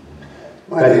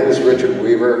 My name is Richard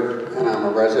Weaver, and I'm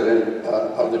a resident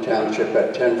of the township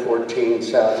at 1014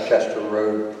 South Chester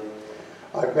Road.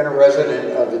 I've been a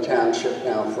resident of the township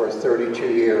now for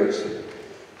 32 years,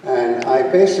 and I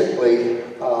basically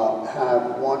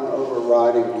have one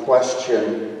overriding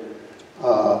question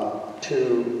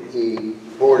to the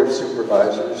Board of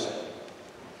Supervisors,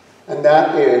 and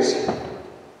that is,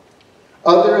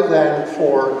 other than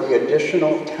for the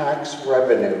additional tax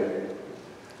revenue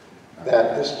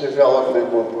that this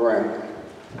development will bring,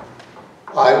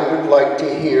 I would like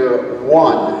to hear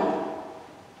one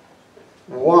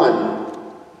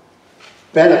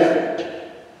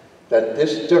benefit that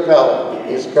this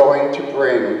development is going to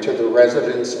bring to the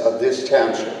residents of this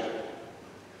township.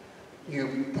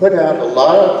 You put out a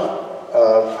lot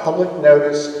of public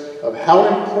notice of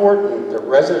how important the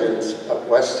residents of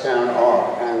Westtown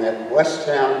are, and that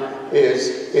Westtown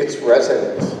is its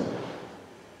residents.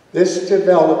 This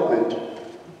development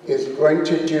is going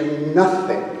to do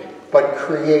nothing but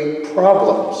create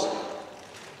problems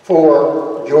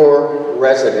for your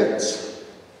residents.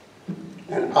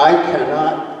 And I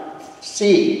cannot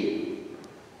see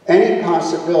any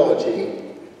possibility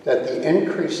that the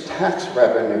increased tax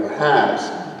revenue has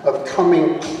of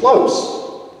coming close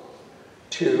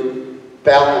to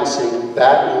balancing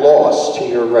that loss to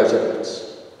your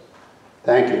residents.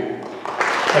 Thank you.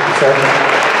 Thank you, sir.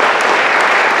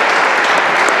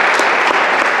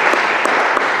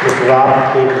 Mr.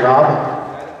 Rob, David Rob?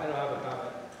 I don't have a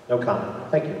comment. No comment.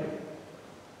 Thank you.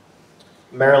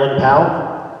 Marilyn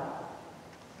Powell?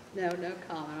 No, no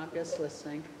comment. I'm just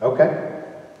listening. Okay.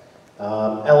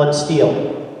 Ellen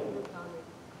Steele?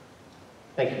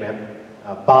 Thank you, ma'am.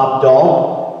 Bob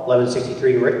Dahl,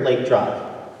 1163 Lake Drive.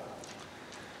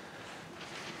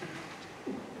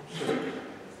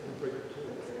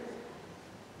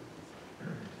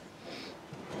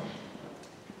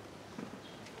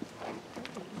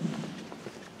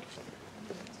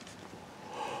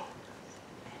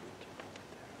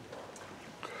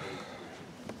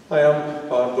 Hi, I'm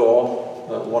Bob Dahl,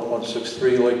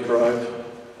 1163 Lake Drive,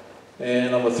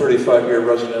 and I'm a 35-year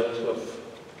resident of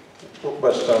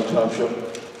Westtown Township.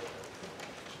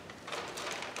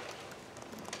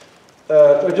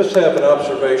 I just have an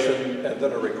observation and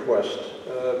then a request.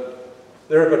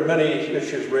 There have been many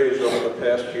issues raised over the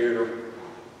past year,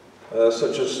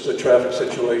 such as the traffic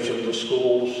situation, the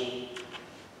schools,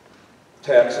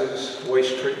 taxes,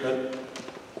 waste treatment,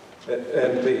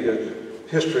 and the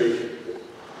history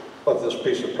of this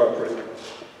piece of property.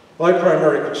 My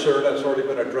primary concern has already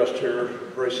been addressed here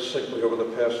very succinctly over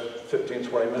the past 15,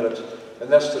 20 minutes, and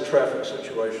that's the traffic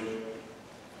situation.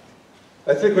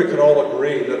 I think we can all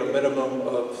agree that a minimum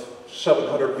of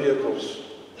 700 vehicles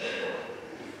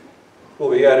will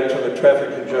be added to the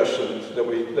traffic congestion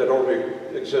that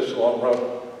already exists along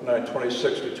Route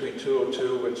 926 between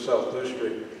 202 and South New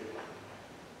Street.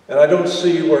 And I don't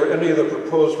see where any of the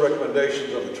proposed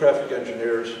recommendations of the traffic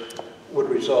engineers would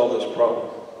resolve this problem.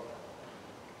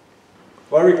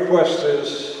 My request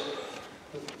is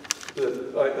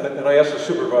that, and I ask the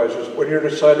supervisors, when you're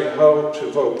deciding how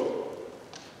to vote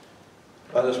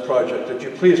on this project, that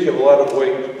you please give a lot of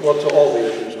weight, well, to all the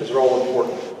issues, because they're all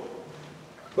important,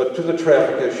 but to the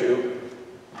traffic issue,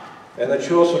 and that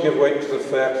you also give weight to the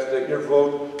fact that your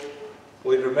vote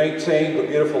will either maintain the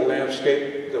beautiful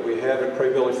landscape that we have at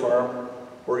Crebilly Farm,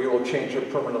 or you will change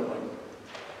it permanently.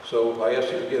 So I ask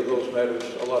you to give those matters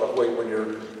a lot of weight when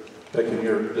you're making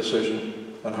your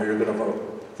decision on how you're going to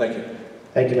vote. Thank you.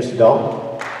 Thank you, Mr.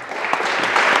 Dahl.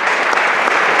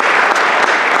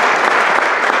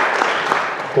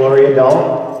 Gloria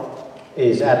Dahl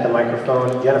is at the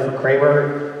microphone. Jennifer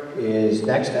Kramer is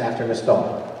next after Ms.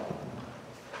 Dahl.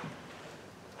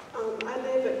 I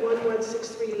live at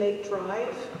 1163 Lake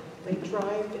Drive. Lake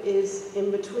Drive is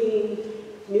in between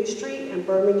New Street and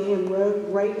Birmingham Road,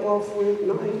 right off Route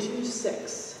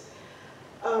 926.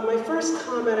 My first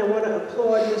comment, I want to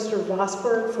applaud Mr.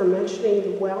 Vosberg for mentioning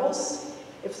the wells.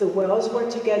 If the wells were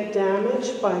to get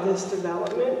damaged by this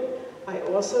development, I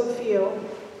also feel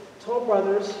Toll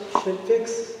Brothers should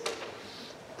fix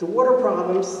the water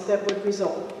problems that would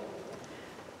result.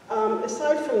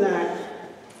 Aside from that,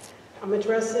 I'm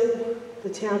addressing the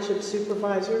township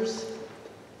supervisors.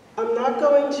 I'm not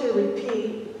going to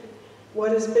repeat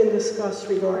what has been discussed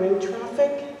regarding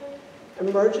traffic,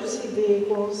 emergency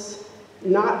vehicles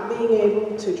not being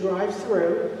able to drive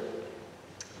through,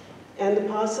 and the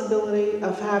possibility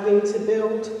of having to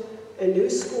build a new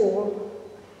school,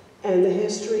 and the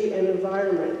history and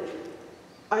environment.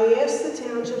 I ask the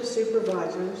township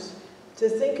supervisors to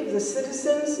think of the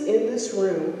citizens in this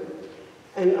room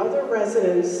and other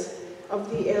residents of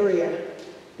the area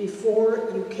before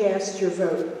you cast your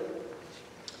vote.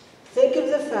 Think of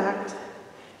the fact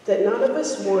that none of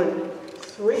us want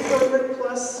 300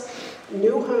 plus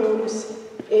new homes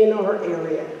in our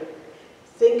area.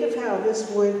 Think of how this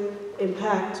would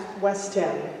impact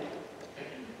Westtown.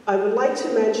 I would like to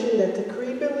mention that the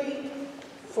Crebilly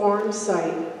Farm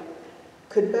site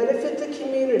could benefit the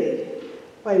community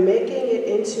by making it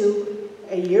into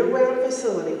a year-round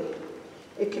facility.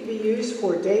 It could be used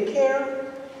for daycare,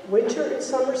 winter and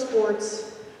summer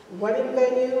sports, wedding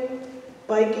venue,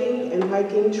 biking and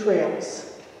hiking trails.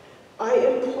 I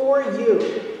implore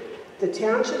you, the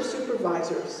township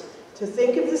supervisors, to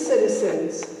think of the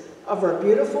citizens of our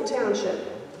beautiful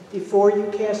township before you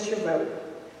cast your vote.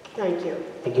 Thank you.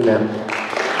 Thank you, ma'am.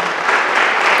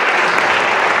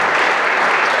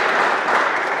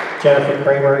 Jennifer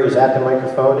Kramer is at the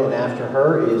microphone, and after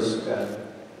her is, I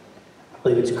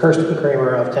believe it's Kirsten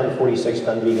Kramer of 1046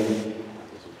 Dunvegan.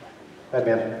 Go ahead,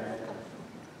 ma'am.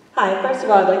 Hi, first of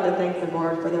all, I'd like to thank the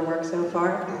board for their work so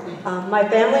far. My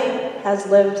family has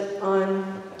lived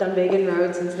on Dunvegan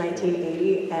Road since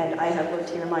 1980, and I have lived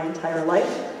here my entire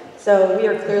life. So we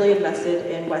are clearly invested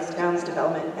in Westtown's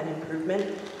development and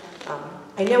improvement.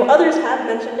 I know others have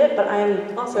mentioned it, but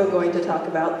I'm also going to talk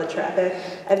about the traffic.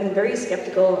 I've been very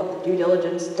skeptical of the due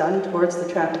diligence done towards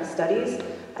the traffic studies.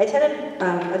 I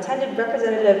attended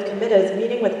Representative Comita's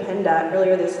meeting with PennDOT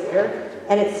earlier this year,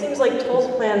 and it seems like Toll's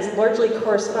plans largely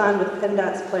correspond with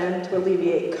PennDOT's plan to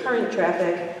alleviate current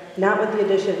traffic, not with the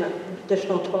additional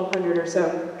 1,200 or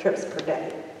so trips per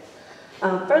day.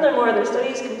 Furthermore, their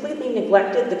studies completely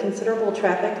neglected the considerable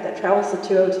traffic that travels the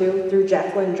 202 through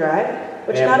Jacqueline Drive,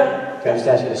 which Can I just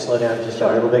ask you to slow down just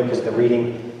a little bit, because the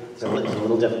reading is a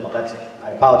little difficult.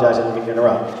 I apologize, I didn't mean to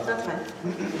interrupt. That's fine.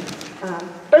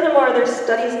 Furthermore, their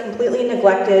studies completely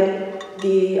neglected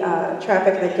the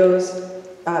traffic that goes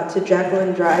to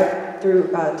Jacqueline Drive through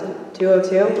to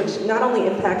 202, which not only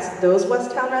impacts those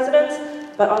Westtown residents,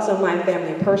 but also my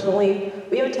family personally.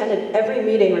 We have attended every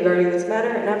meeting regarding this matter,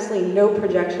 and absolutely no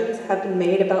projections have been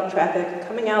made about traffic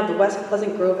coming out of the West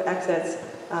Pleasant Grove exits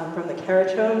from the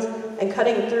carriage homes and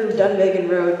cutting through Dunvegan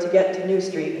Road to get to New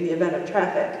Street in the event of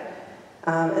traffic,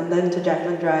 and then to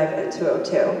Jacqueline Drive at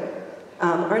 202.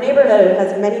 Our neighborhood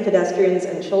has many pedestrians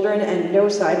and children and no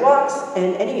sidewalks,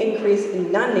 and any increase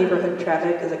in non-neighborhood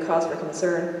traffic is a cause for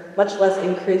concern, much less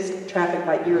increased traffic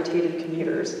by irritated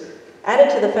commuters.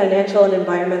 Added to the financial and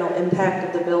environmental impact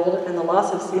of the build and the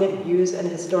loss of scenic views and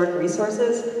historic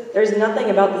resources, there is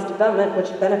nothing about this development which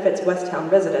benefits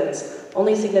Westtown residents,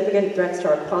 only significant threats to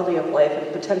our quality of life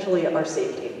and potentially our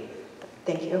safety.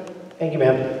 Thank you. Thank you,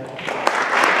 ma'am.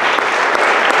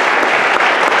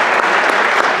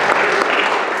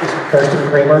 Kirsten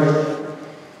Kramer?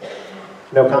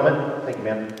 No comment? Thank you,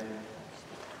 ma'am.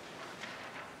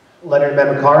 Leonard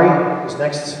Memakari is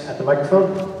next at the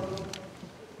microphone.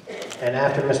 And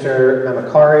after Mr.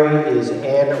 Memakari is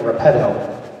Ann Repetto.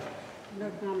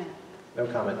 No comment. No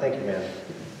comment. Thank you, ma'am.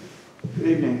 Good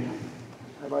evening.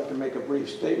 I'd like to make a brief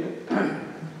statement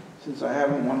since I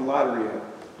haven't won the lottery yet.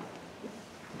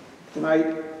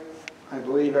 Tonight, I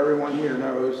believe everyone here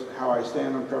knows how I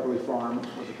stand on Crebilly Farm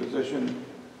with the position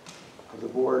of the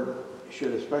board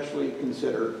should especially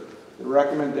consider the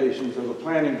recommendations of the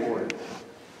planning board,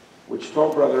 which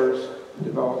Toll Brothers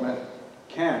Development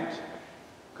can't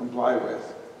comply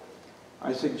with.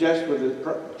 I suggest with the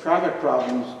traffic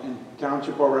problems in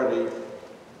township already,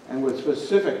 and with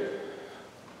specific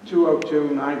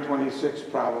 202-926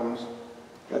 problems,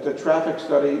 that the traffic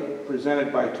study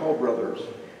presented by Toll Brothers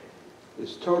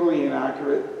is totally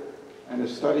inaccurate, and the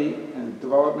study and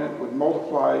development would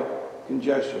multiply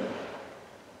congestion.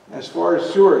 As far as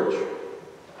sewerage,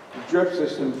 the drip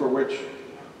system for which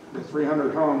the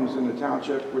 300 homes in the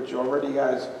township, which already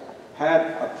has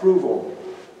had approval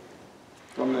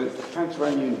from the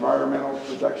Pennsylvania Environmental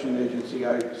Protection Agency,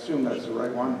 I assume that's the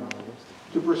right one,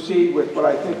 to proceed with what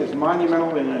I think is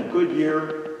monumental in a good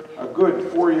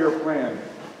 4-year plan.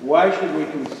 Why should we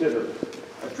consider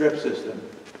a drip system?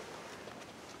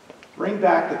 Bring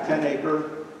back the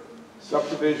 10-acre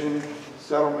subdivision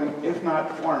settlement, if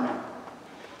not farming.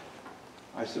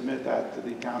 I submit that to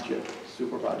the township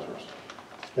supervisors.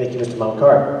 Thank you, Mr.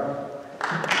 Memakari.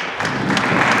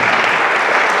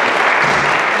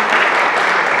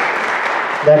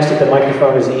 Next at the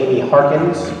microphone is Amy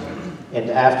Harkins, and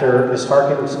after Ms.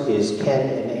 Harkins is Ken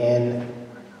and Ann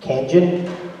Kanjan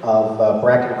of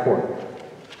Bracken Court.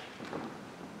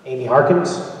 Amy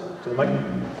Harkins, to the mic.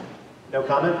 No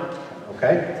comment?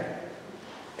 Okay.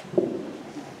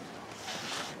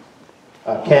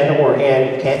 Ken or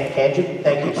Ann Kanjan?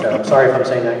 Thank you, sir. I'm sorry if I'm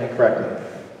saying that incorrectly.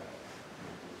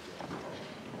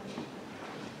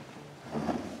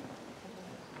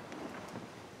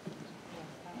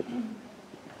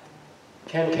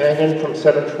 Ken Canyon from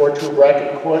 742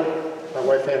 Bracken Court. My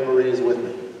wife Anne Marie is with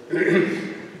me.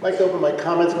 I'd like to open my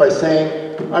comments by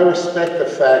saying I respect the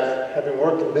fact, having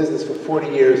worked in business for 40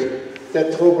 years,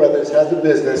 that Toll Brothers has a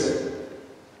business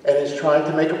and is trying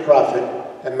to make a profit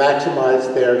and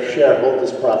maximize their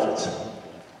shareholders' profits.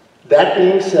 That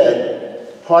being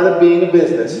said, part of being a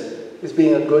business is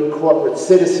being a good corporate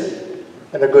citizen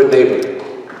and a good neighbor.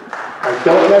 I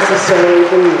don't necessarily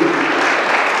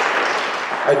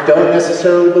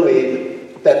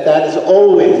believe that that is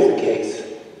always the case.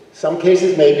 Some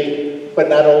cases maybe, but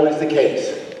not always the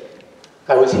case.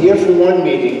 I was here for one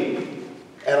meeting,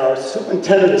 and our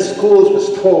superintendent of schools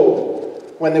was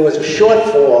told when there was a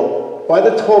shortfall by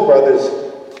the Toll Brothers,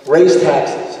 raise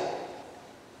taxes.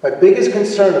 My biggest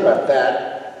concern about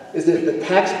that is that if the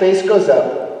tax base goes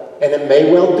up, and it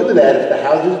may well do that if the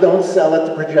houses don't sell at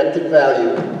the projected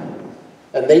value,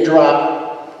 and they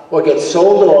drop or get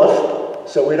sold off,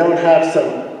 so we don't have some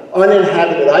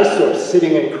uninhabited eyesore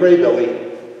sitting in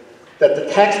Crebilly, that the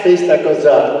tax base that goes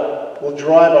up will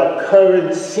drive our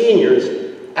current seniors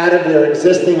out of their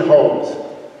existing homes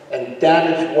and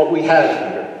damage what we have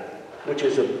here, which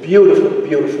is a beautiful,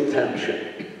 beautiful township.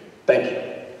 Thank you.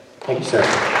 Thank you, sir.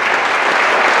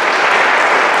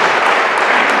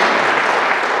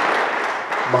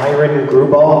 Myron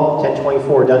Grubal,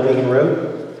 1024 Dunvegan Road.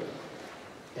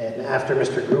 And after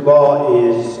Mr. Grubal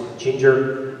is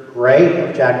Ginger Gray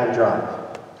of Jacqueline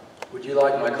Drive. Would you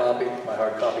like my copy, my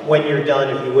hard copy? When you're done,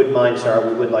 if you wouldn't mind, sir,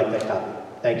 we would like that copy.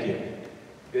 Thank you.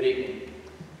 Good evening.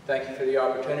 Thank you for the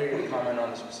opportunity to comment on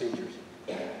these procedures.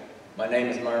 My name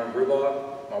is Myron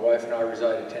Grubal. My wife and I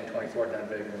reside at 1024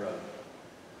 Dunvegan Road.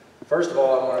 First of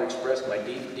all, I want to express my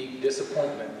deep, deep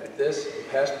disappointment at this and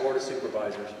past Board of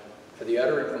Supervisors for the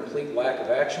utter and complete lack of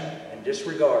action and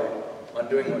disregard on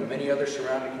doing what many other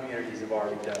surrounding communities have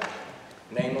already done.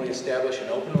 namely establish an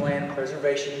open land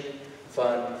preservation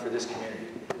fund for this community.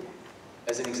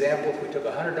 As an example, if we took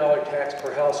a $100 tax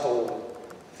per household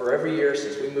for every year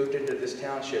since we moved into this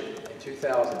township in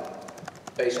 2000,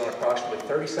 based on approximately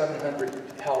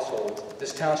 3,700 households,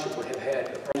 this township would have had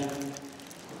approximately...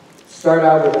 Start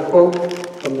out with a quote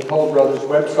from the Toll Brothers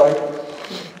website.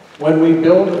 When we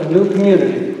build a new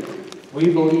community, we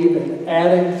believe in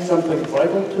adding something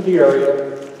vital to the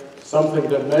area, something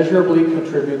that measurably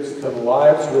contributes to the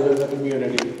lives within the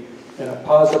community in a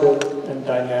positive and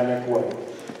dynamic way.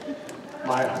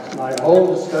 My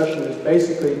whole discussion is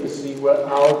basically to see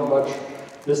how much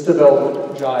this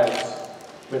development jives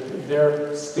with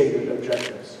their stated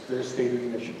objectives, their stated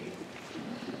mission.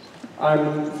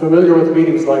 I'm familiar with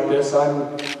meetings like this.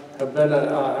 I'm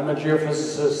a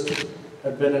geophysicist,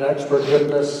 have been an expert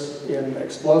witness in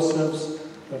explosives,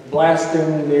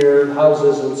 blasting near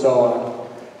houses and so on.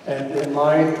 And in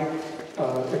my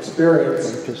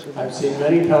experience, I've seen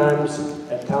many times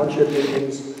at township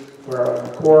meetings where a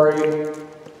quarry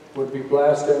would be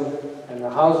blasting and the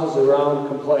houses around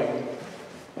complain.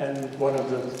 And one of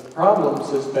the problems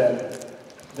has been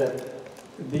that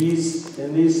in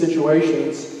these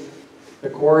situations, the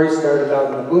quarry started out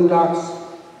in the boondocks.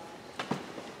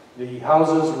 The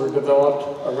houses were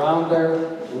developed around there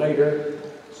later,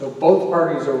 so both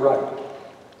parties are right.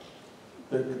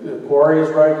 The quarry is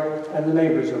right and the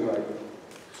neighbors are right.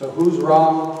 So who's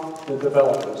wrong? The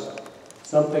developers.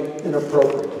 Something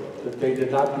inappropriate, that they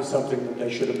did not do something that they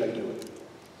should have been doing.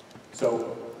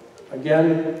 So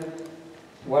again,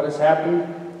 what has happened?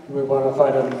 We want to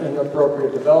find an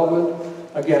inappropriate development.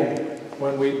 Again,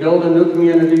 when we build a new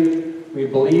community, we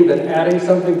believe in adding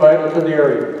something vital to the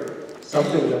area,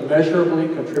 something that measurably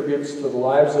contributes to the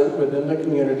lives within the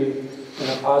community in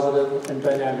a positive and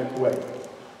dynamic way.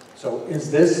 So is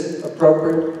this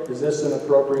appropriate? Is this an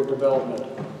appropriate development?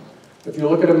 If you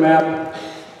look at a map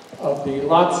of the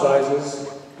lot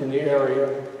sizes in the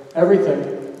area,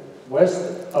 everything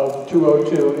west of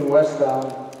 202 in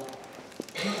Westtown,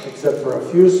 except for a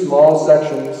few small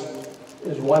sections,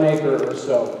 is 1 acre or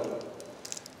so.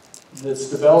 This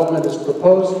development is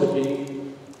proposed to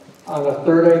be on a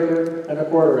 1/3 acre and a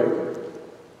 1/4 acre.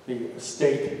 The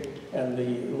estate and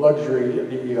the luxury,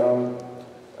 the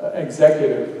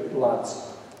executive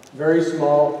lots. Very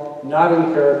small, not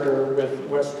in character with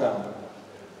Westtown.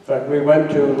 In fact, we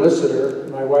went to Lissitor.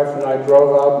 My wife and I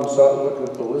drove out and looked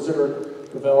at the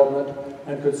Lissitor development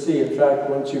and could see, in fact,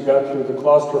 once you got through the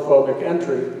claustrophobic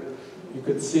entry, you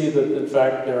could see that, in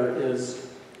fact, there is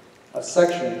a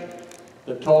section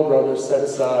that Toll Brothers set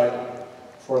aside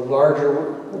for larger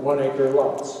 1 acre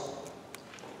lots.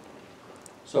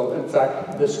 So, in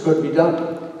fact, this could be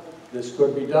done. This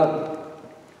could be done.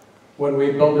 When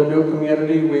we build a new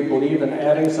community, we believe in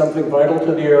adding something vital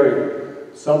to the area,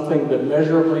 something that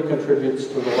measurably contributes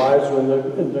to the lives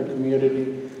in the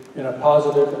community in a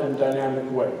positive and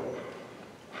dynamic way.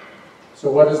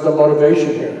 So what is the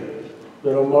motivation here?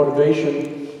 The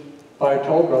motivation by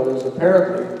Toll Brothers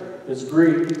apparently is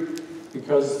greed,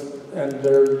 and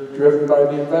they're driven by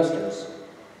the investors.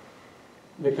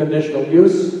 The conditional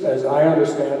use, as I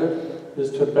understand it,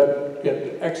 is to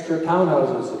get extra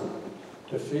townhouses in,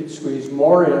 to squeeze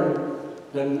more in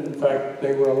than, in fact,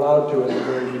 they were allowed to at the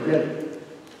very beginning.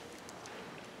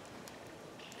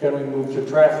 Can we move to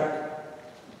traffic?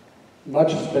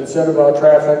 Much has been said about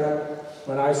traffic.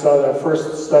 When I saw that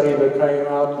first study that came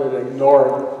out that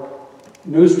ignored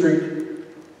New Street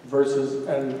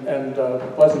and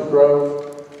Pleasant Grove,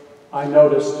 I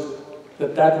noticed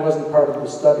that that wasn't part of the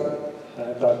study. And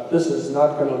I thought, this is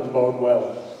not going to bode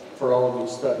well for all of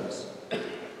these studies.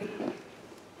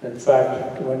 In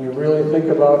fact, when you really think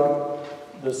about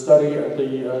the study of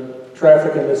the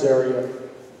traffic in this area,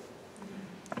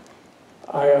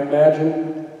 I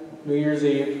imagine New Year's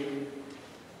Eve,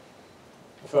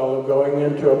 a fellow going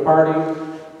into a party,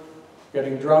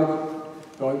 getting drunk,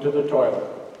 going to the toilet,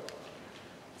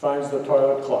 finds the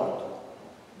toilet clogged.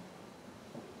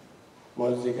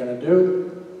 What is he going to do?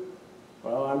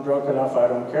 Well, I'm drunk enough, I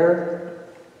don't care.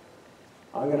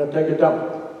 I'm going to take a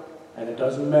dump. And it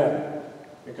doesn't matter,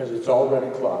 because it's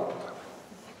already clogged.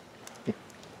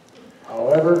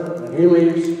 However, when he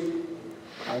leaves,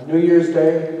 on New Year's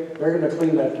Day, they're going to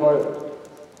clean that toilet.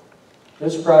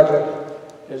 This project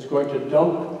is going to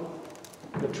dump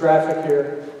the traffic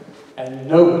here,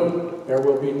 and there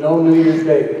will be no New Year's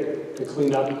Day to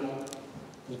clean up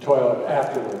the toilet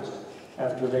afterwards,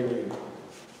 after they leave.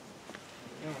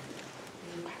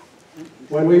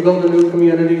 When we build a new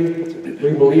community,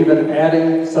 we believe in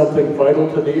adding something vital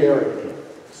to the area,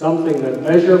 something that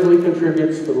measurably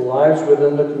contributes to the lives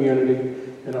within the community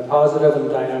in a positive and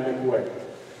dynamic way.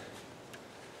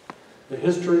 the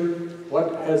history,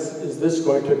 is this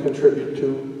going to contribute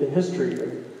to the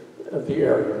history of the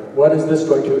area? What is this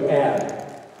going to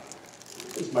add?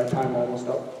 Is my time almost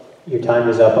up? Your time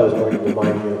is up. I was going to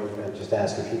remind you and just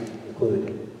ask if you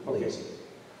conclude, please.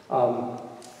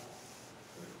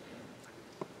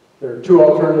 There are two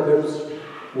alternatives.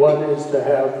 One is to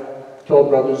have Toll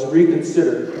Brothers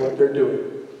reconsider what they're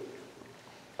doing.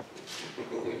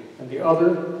 And the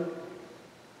other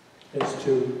is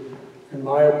to, in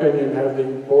my opinion, have the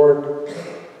board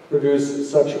produce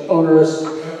such onerous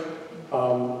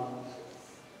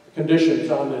conditions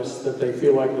on this that they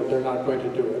feel like that they're not going to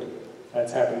do it.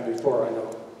 That's happened before, I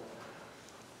know.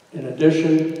 In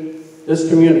addition, this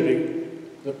community,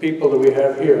 the people that we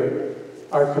have here,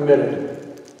 are committed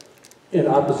in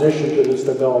opposition to this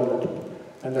development.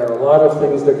 And there are a lot of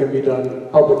things that can be done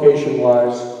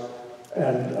publication-wise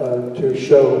and to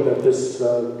show that this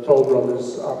Toll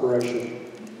Brothers operation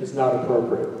is not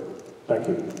appropriate. Thank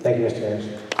you. Thank you, Mr.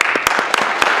 Anderson.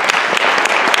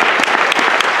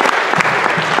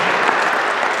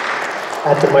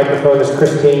 At the microphone is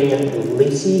Christine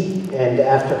Lacey, and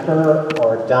after her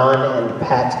are Don and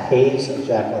Pat Hayes of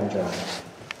Jacqueline Drive.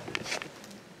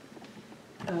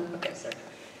 Okay, sorry.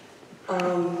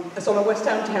 So I'm a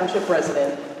Westtown Township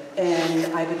resident,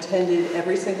 and I've attended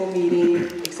every single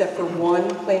meeting except for one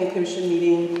planning commission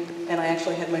meeting, and I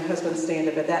actually had my husband stand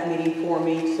up at that meeting for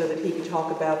me so that he could talk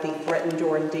about the threatened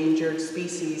or endangered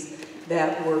species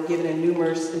that were given in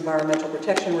numerous environmental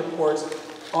protection reports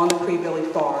on the Crebilly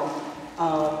Farm.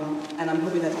 And I'm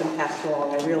hoping that's been passed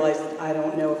along. I realize I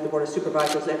don't know if the Board of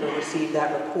Supervisors ever received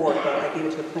that report, but I gave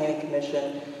it to the Planning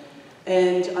Commission.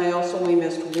 And I also only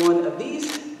missed one of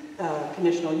these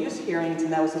conditional use hearings,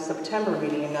 and that was the September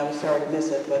meeting, and I was sorry to miss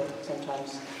it, but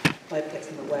sometimes life gets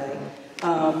in the way.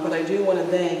 But I do want to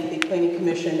thank the Planning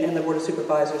Commission and the Board of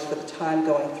Supervisors for the time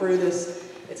going through this.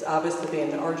 It's obviously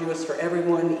been arduous for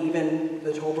everyone, even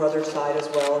the Toll Brothers side as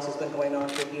well, as has been going on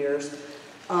for years.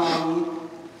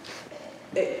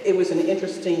 It was an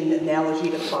interesting analogy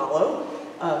to follow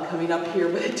coming up here,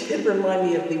 but it did remind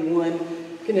me of the one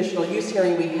conditional use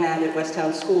hearing we had at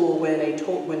Westtown School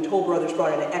when Toll Brothers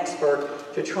brought in an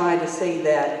expert to try to say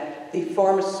that the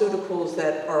pharmaceuticals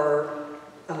that are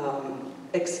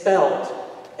expelled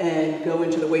and go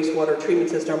into the wastewater treatment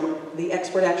system, the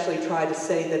expert actually tried to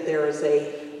say that there is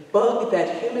a bug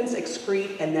that humans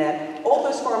excrete and that all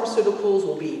those pharmaceuticals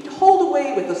will be hauled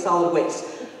away with the solid waste.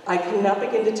 I cannot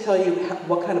begin to tell you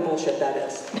what kind of bullshit that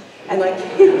is. And I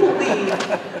can't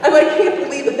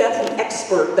believe that that's an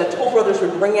expert that Toll Brothers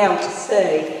would bring out to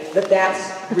say that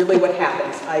that's really what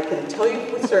happens. I can tell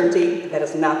you with certainty that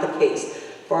is not the case.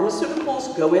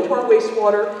 Pharmaceuticals go into our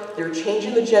wastewater. They're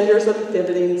changing the genders of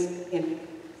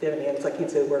amphibians, I can't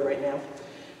say the word right now.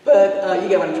 But you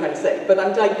get what I'm trying to say. But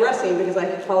I'm digressing because I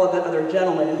followed that other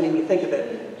gentleman and it made me think of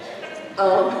it.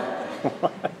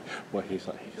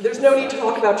 There's no need to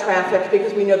talk about traffic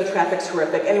because we know the traffic's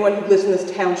horrific. Anyone who lives in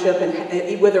this township,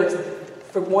 and whether it's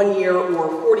for 1 year or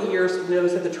 40 years,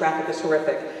 knows that the traffic is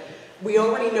horrific. We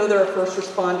already know that our first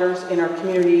responders in our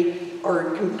community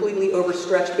are completely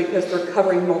overstretched because they're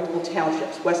covering multiple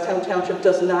townships. Westtown Township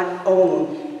does not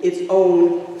own its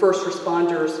own first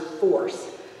responders force.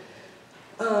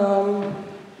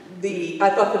 I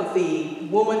thought that the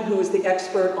woman who was the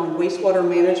expert on wastewater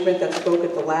management that spoke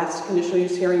at the last conditional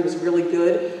use hearing was really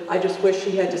good. I just wish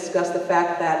she had discussed the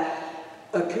fact that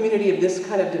a community of this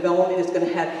kind of development is going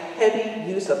to have heavy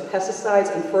use of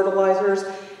pesticides and fertilizers,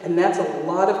 and that's a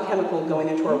lot of chemical going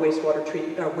into our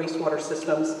wastewater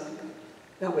systems,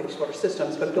 not wastewater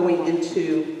systems, but going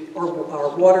into our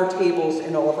water tables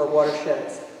and all of our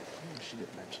watersheds.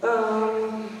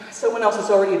 Someone else has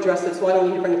already addressed it, so I don't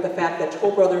need to bring up the fact that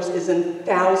Toll Brothers is in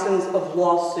thousands of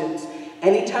lawsuits.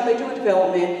 Anytime they do a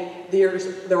development,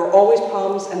 there are always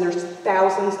problems and there's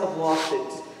thousands of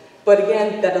lawsuits. But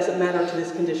again, that doesn't matter to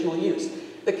this conditional use.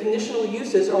 The conditional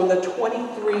uses are on the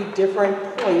 23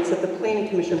 different points that the Planning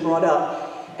Commission brought up.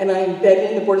 And I am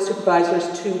begging the Board of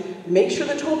Supervisors to make sure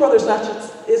that Toll Brothers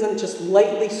isn't just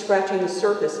lightly scratching the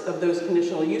surface of those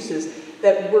conditional uses,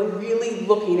 that we're really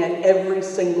looking at every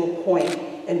single point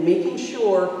and making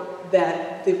sure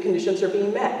that the conditions are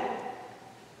being met.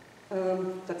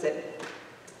 That's it.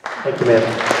 Thank you, ma'am.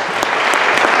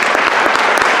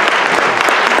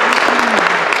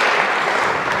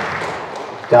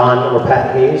 Don or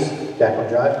Pat Hayes, Jacqueline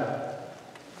Drive.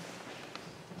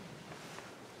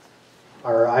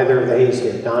 Are either of the Hayes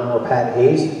here? Don or Pat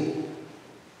Hayes?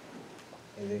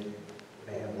 They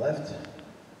may have left.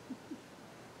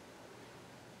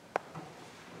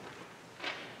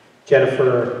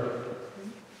 Jennifer,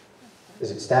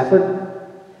 is it Stafford?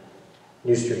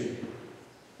 New Street.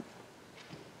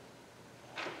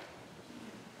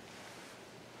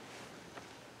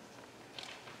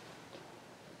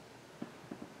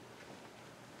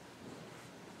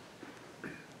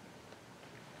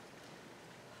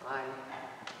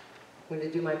 I'm going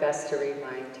to do my best to read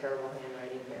my terrible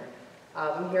handwriting here.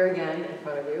 I'm here again in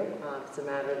front of you. It's a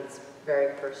matter that's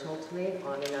very personal to me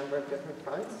on a number of different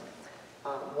fronts.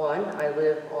 One, I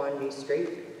live on New Street,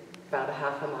 about a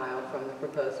half a mile from the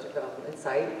proposed development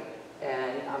site,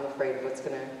 and I'm afraid of what's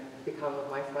going to become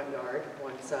of my front yard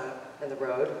once, and the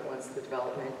road, once the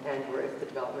development, and or if the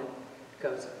development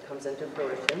comes into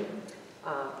fruition.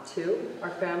 Two,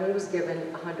 our family was given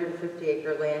a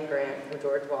 150-acre land grant from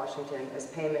George Washington as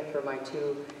payment for my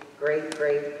two great,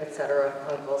 etc.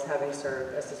 uncles having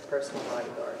served as his personal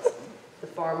bodyguards. The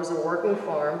farm was a working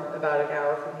farm about an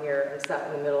hour from here and sat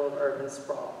in the middle of urban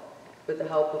sprawl. With the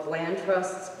help of land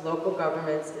trusts, local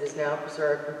governments, it is now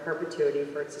preserved in perpetuity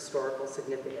for its historical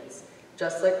significance.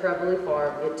 Just like Crebilly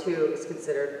Farm, it too is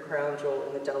considered a crown jewel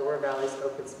in the Delaware Valley's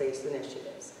open space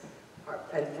initiatives.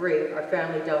 And three, our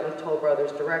family dealt with Toll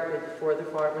Brothers directly before the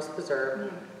farm was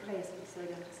preserved. Can I ask you to slow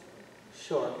down?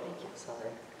 Sure. Thank you. Sorry.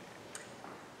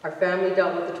 Our family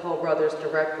dealt with the Toll Brothers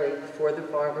directly before the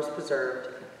farm was preserved,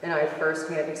 and I had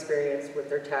first-hand experience with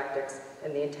their tactics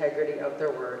and the integrity of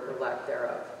their word or lack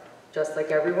thereof. Just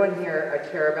like everyone here,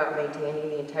 I care about maintaining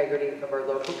the integrity of our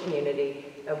local community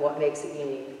and what makes it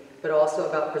unique, but also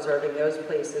about preserving those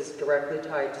places directly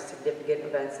tied to significant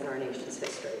events in our nation's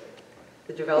history.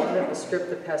 The development will strip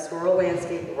the pastoral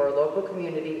landscape of our local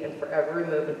community and forever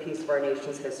remove a piece of our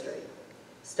nation's history.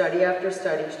 Study after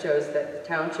study shows that the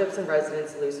townships and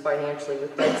residents lose financially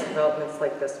with dense developments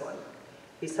like this one.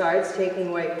 Besides taking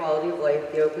away quality of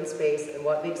life, the open space, and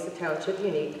what makes the township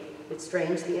unique, it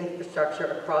strains the infrastructure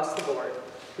across the board.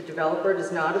 The developer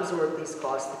does not absorb these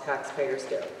costs, the taxpayers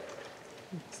do.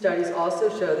 Studies also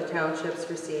show the townships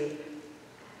receive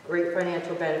great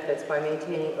financial benefits by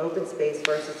maintaining open space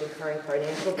versus incurring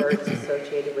financial burdens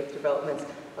associated with developments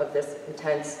of this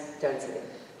intense density.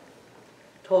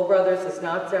 Toll Brothers has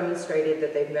not demonstrated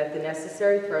that they've met the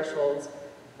necessary thresholds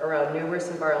around numerous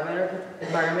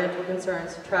environmental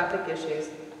concerns, traffic issues,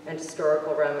 and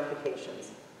historical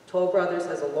ramifications. Toll Brothers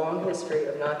has a long history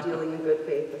of not dealing in good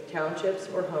faith with townships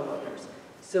or homeowners,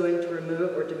 suing to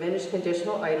remove or diminish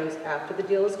conditional items after the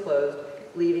deal is closed,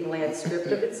 leaving land stripped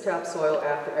of its topsoil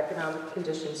after economic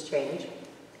conditions change,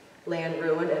 land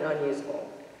ruined and unusable.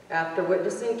 After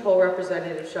witnessing toll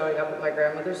representatives showing up at my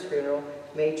grandmother's funeral,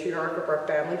 matriarch of our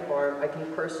family farm, I can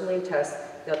personally attest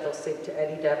that they'll sink to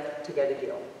any depth to get a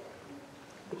deal.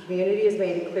 The community has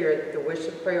made it clear that the wish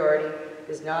of priority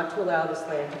is not to allow this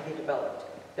land to be developed.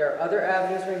 There are other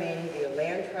avenues remaining via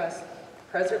land trust,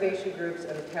 preservation groups,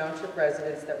 and the township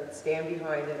residents that would stand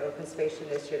behind an open space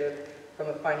initiative from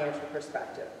a financial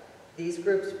perspective. These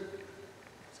groups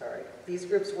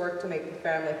work to make the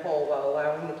family whole while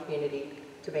allowing the community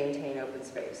to maintain open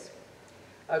space.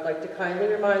 I would like to kindly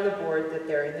remind the board that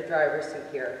they're in the driver's seat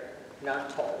here, not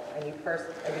Toll, and you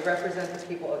represent the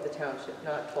people of the township,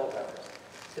 not Toll Brothers.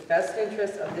 The best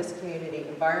interests of this community,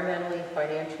 environmentally,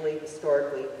 financially,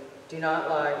 historically, do not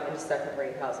lie in a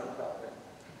second-rate housing development.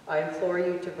 I implore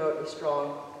you to vote a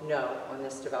strong no on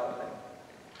this development.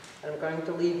 And I'm going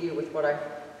to leave you with what I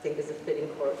think is a fitting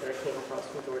quote that I came across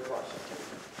from George Washington.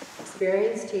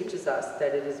 Experience teaches us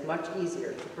that it is much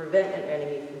easier to prevent an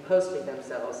enemy from posting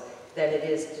themselves than it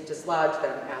is to dislodge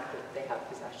them after they have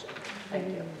possession. Thank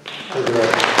you.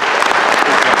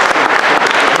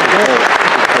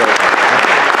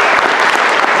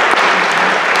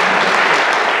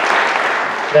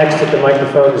 Next at the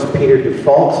microphone is Peter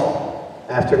Dufault.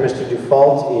 After Mr.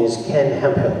 Dufault is Ken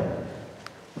Hemphill.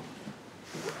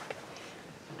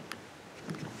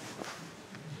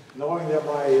 Knowing that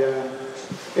my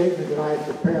statement that I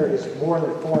prepared is more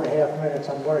than 4.5 minutes,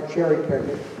 I'm going to cherry pick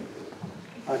it.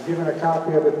 I've given a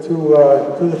copy of it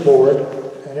to the board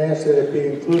and asked that it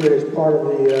be included as part of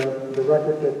the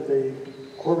record that the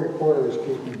court reporter is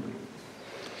keeping.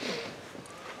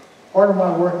 Part of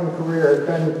my working career has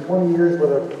been 20 years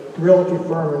with a realty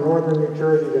firm in northern New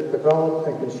Jersey that developed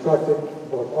and constructed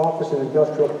both office and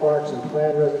industrial parks and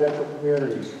planned residential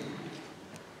communities.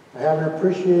 I have an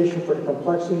appreciation for the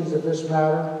complexities of this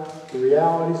matter, the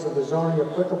realities of the zoning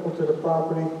applicable to the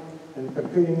property, and the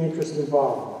competing interests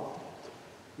involved.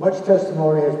 Much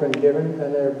testimony has been given,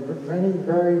 and there are many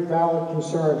very valid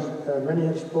concerns. Many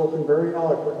have spoken very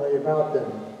eloquently about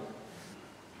them.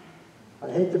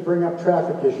 I hate to bring up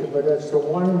traffic issue, but that's the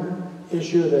one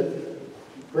issue that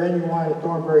Brandywine and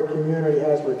Thornbury community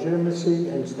has legitimacy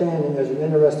and standing as an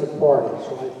interested party,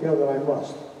 so I feel that I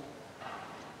must.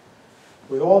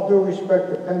 With all due respect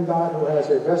to PennDOT, who has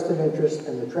a vested interest,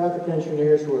 and the traffic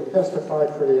engineers who have testified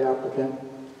for the applicant,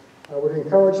 I would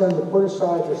encourage them to put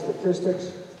aside the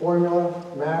statistics, formula,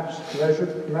 maps,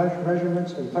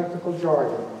 measurements, and technical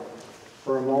jargon.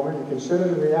 for a moment and consider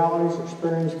the realities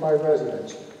experienced by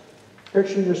residents.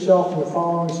 Picture yourself in the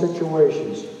following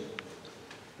situations.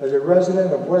 As a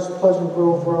resident of West Pleasant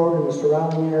Grove Road and the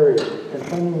surrounding area,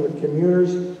 contending with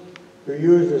commuters who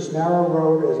use this narrow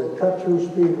road as a cut-through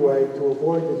speedway to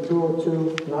avoid the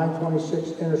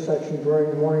 202-926 intersection during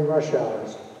the morning rush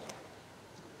hours.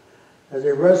 As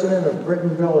a resident of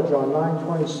Britton Village on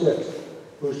 926,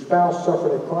 whose spouse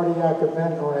suffered a cardiac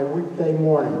event on a weekday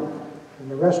morning,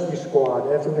 and the rescue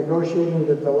squad, after negotiating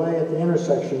the delay at the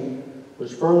intersection,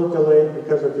 was further delayed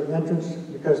because the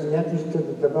entrance to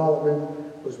the development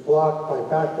was blocked by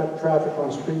backed-up traffic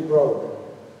on Street Road.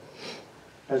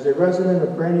 As a resident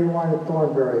of Brandywine and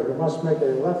Thornbury, who must make a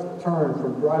left turn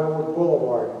from Bridlewood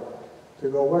Boulevard to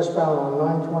go westbound on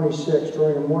 926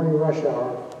 during the morning rush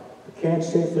hour, but can't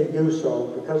safely do so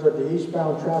because of the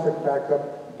eastbound traffic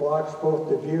backup blocks both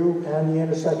the view and the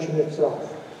intersection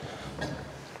itself.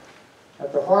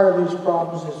 At the heart of these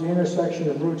problems is the intersection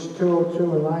of routes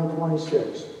 202 and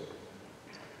 926.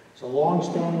 It's a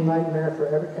long-standing nightmare for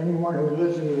anyone who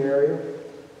lives in the area.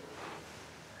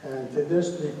 And to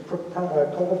this, the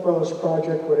Toll Brothers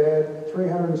project would add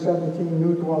 317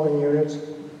 new dwelling units,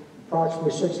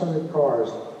 approximately 600 cars.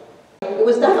 It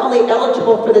was not only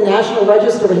eligible for the National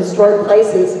Register of Historic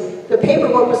Places, the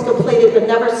paperwork was completed but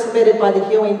never submitted by the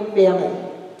Ewing family.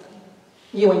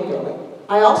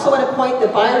 I also want to point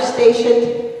that Buyer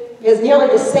Station has nearly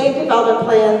the same development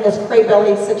plan as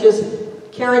Crebilly, such as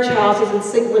carriage houses and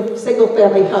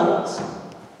single-family homes.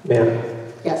 Ma'am?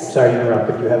 Yes. Sorry to interrupt,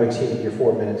 but you have exceeded your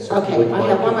 4 minutes. So Okay, I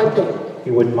have one more thing.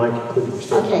 You wouldn't mind concluding your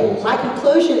statement, Okay, please? my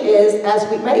conclusion is, as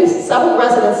several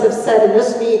residents have said in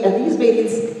these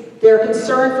meetings, they're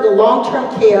concerned for the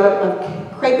long-term care of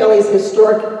Crebilly's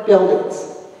historic buildings.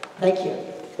 Thank you.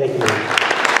 Thank you.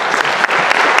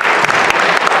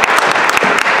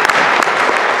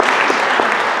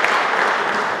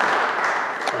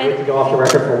 I need to go off the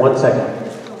record for 1 second.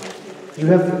 You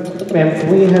have, ma'am,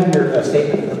 can we have your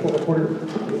statement, reporter?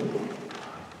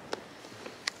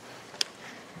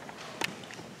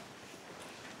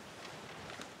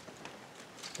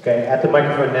 Okay, at the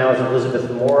microphone now is Elizabeth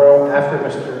Morrow. After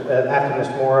Ms.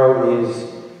 Morrow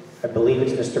is, I believe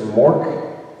it's Mr. Mork.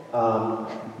 I'm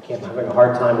having a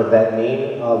hard time with that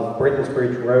name, of Britton's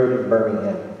Bridge Road in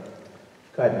Birmingham.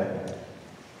 Go ahead, ma'am.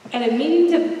 At a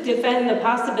meeting to defend the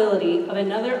possibility of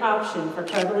another option for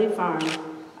Crebilly Farm,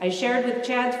 I shared with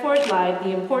Chad's Ford Live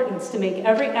the importance to make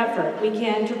every effort we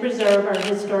can to preserve our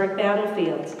historic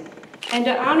battlefields and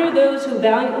to honor those who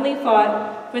valiantly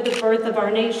fought for the birth of our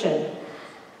nation.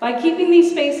 By keeping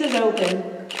these spaces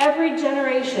open, every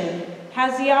generation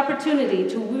has the opportunity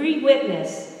to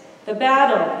re-witness the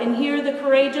battle and hear the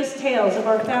courageous tales of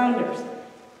our founders.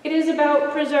 It is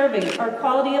about preserving our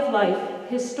quality of life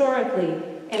historically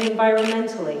and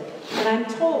environmentally. And I'm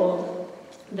told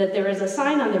that there is a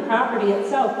sign on the property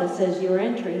itself that says you are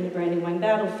entering the Brandywine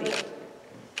battlefield.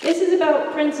 This is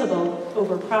about principle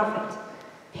over profit,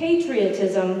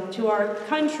 patriotism to our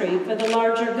country for the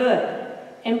larger good,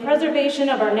 and preservation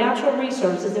of our natural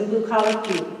resources and blue-collar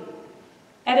people.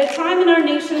 At a time in our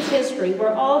nation's history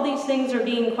where all these things are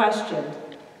being questioned,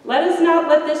 let us not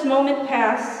let this moment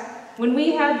pass when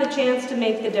we have the chance to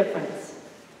make the difference.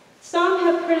 Some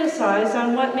have criticized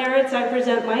on what merits I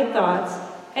present my thoughts,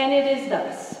 and it is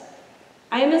thus.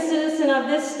 I am a citizen of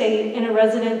this state and a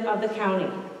resident of the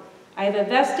county. I have a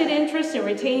vested interest in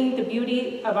retaining the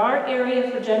beauty of our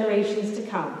area for generations to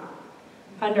come.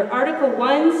 Under Article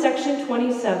 1, Section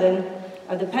 27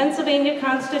 of the Pennsylvania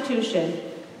Constitution,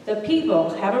 the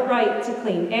people have a right to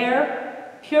clean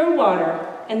air, pure water,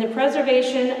 and the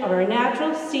preservation of our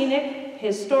natural, scenic,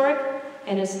 historic,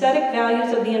 and aesthetic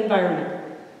values of the environment.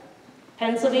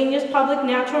 Pennsylvania's public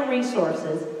natural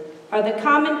resources are the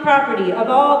common property of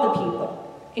all the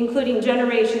people, including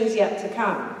generations yet to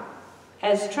come.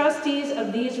 As trustees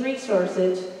of these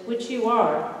resources, which you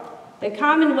are, the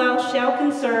Commonwealth shall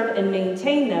conserve and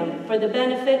maintain them for the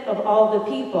benefit of all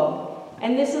the people,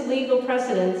 and this is legal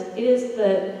precedence. It is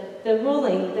the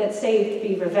ruling that saved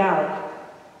Beaver Valley.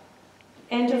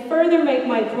 And to further make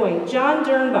my point, John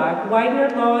Dernbach,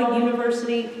 Widener Law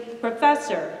University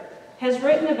professor, has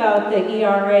written about the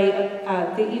ERA,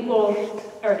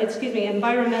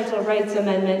 Environmental Rights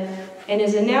Amendment, and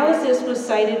his analysis was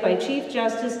cited by Chief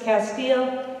Justice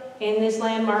Castile in this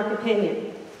landmark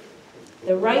opinion.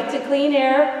 The right to clean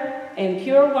air and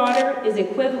pure water is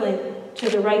equivalent to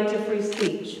the right to free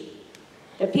speech.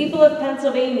 The people of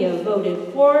Pennsylvania voted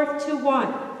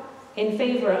 4-1 in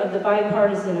favor of the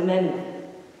bipartisan amendment.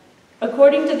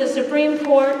 According to the Supreme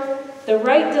Court, the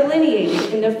right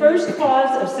delineated in the first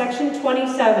clause of Section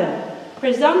 27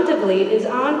 presumptively is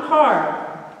on par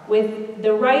with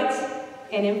the rights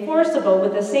and enforceable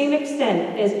with the same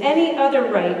extent as any other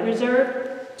right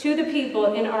reserved to the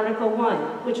people in Article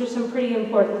 1, which are some pretty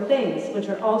important things, which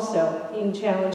are also being challenged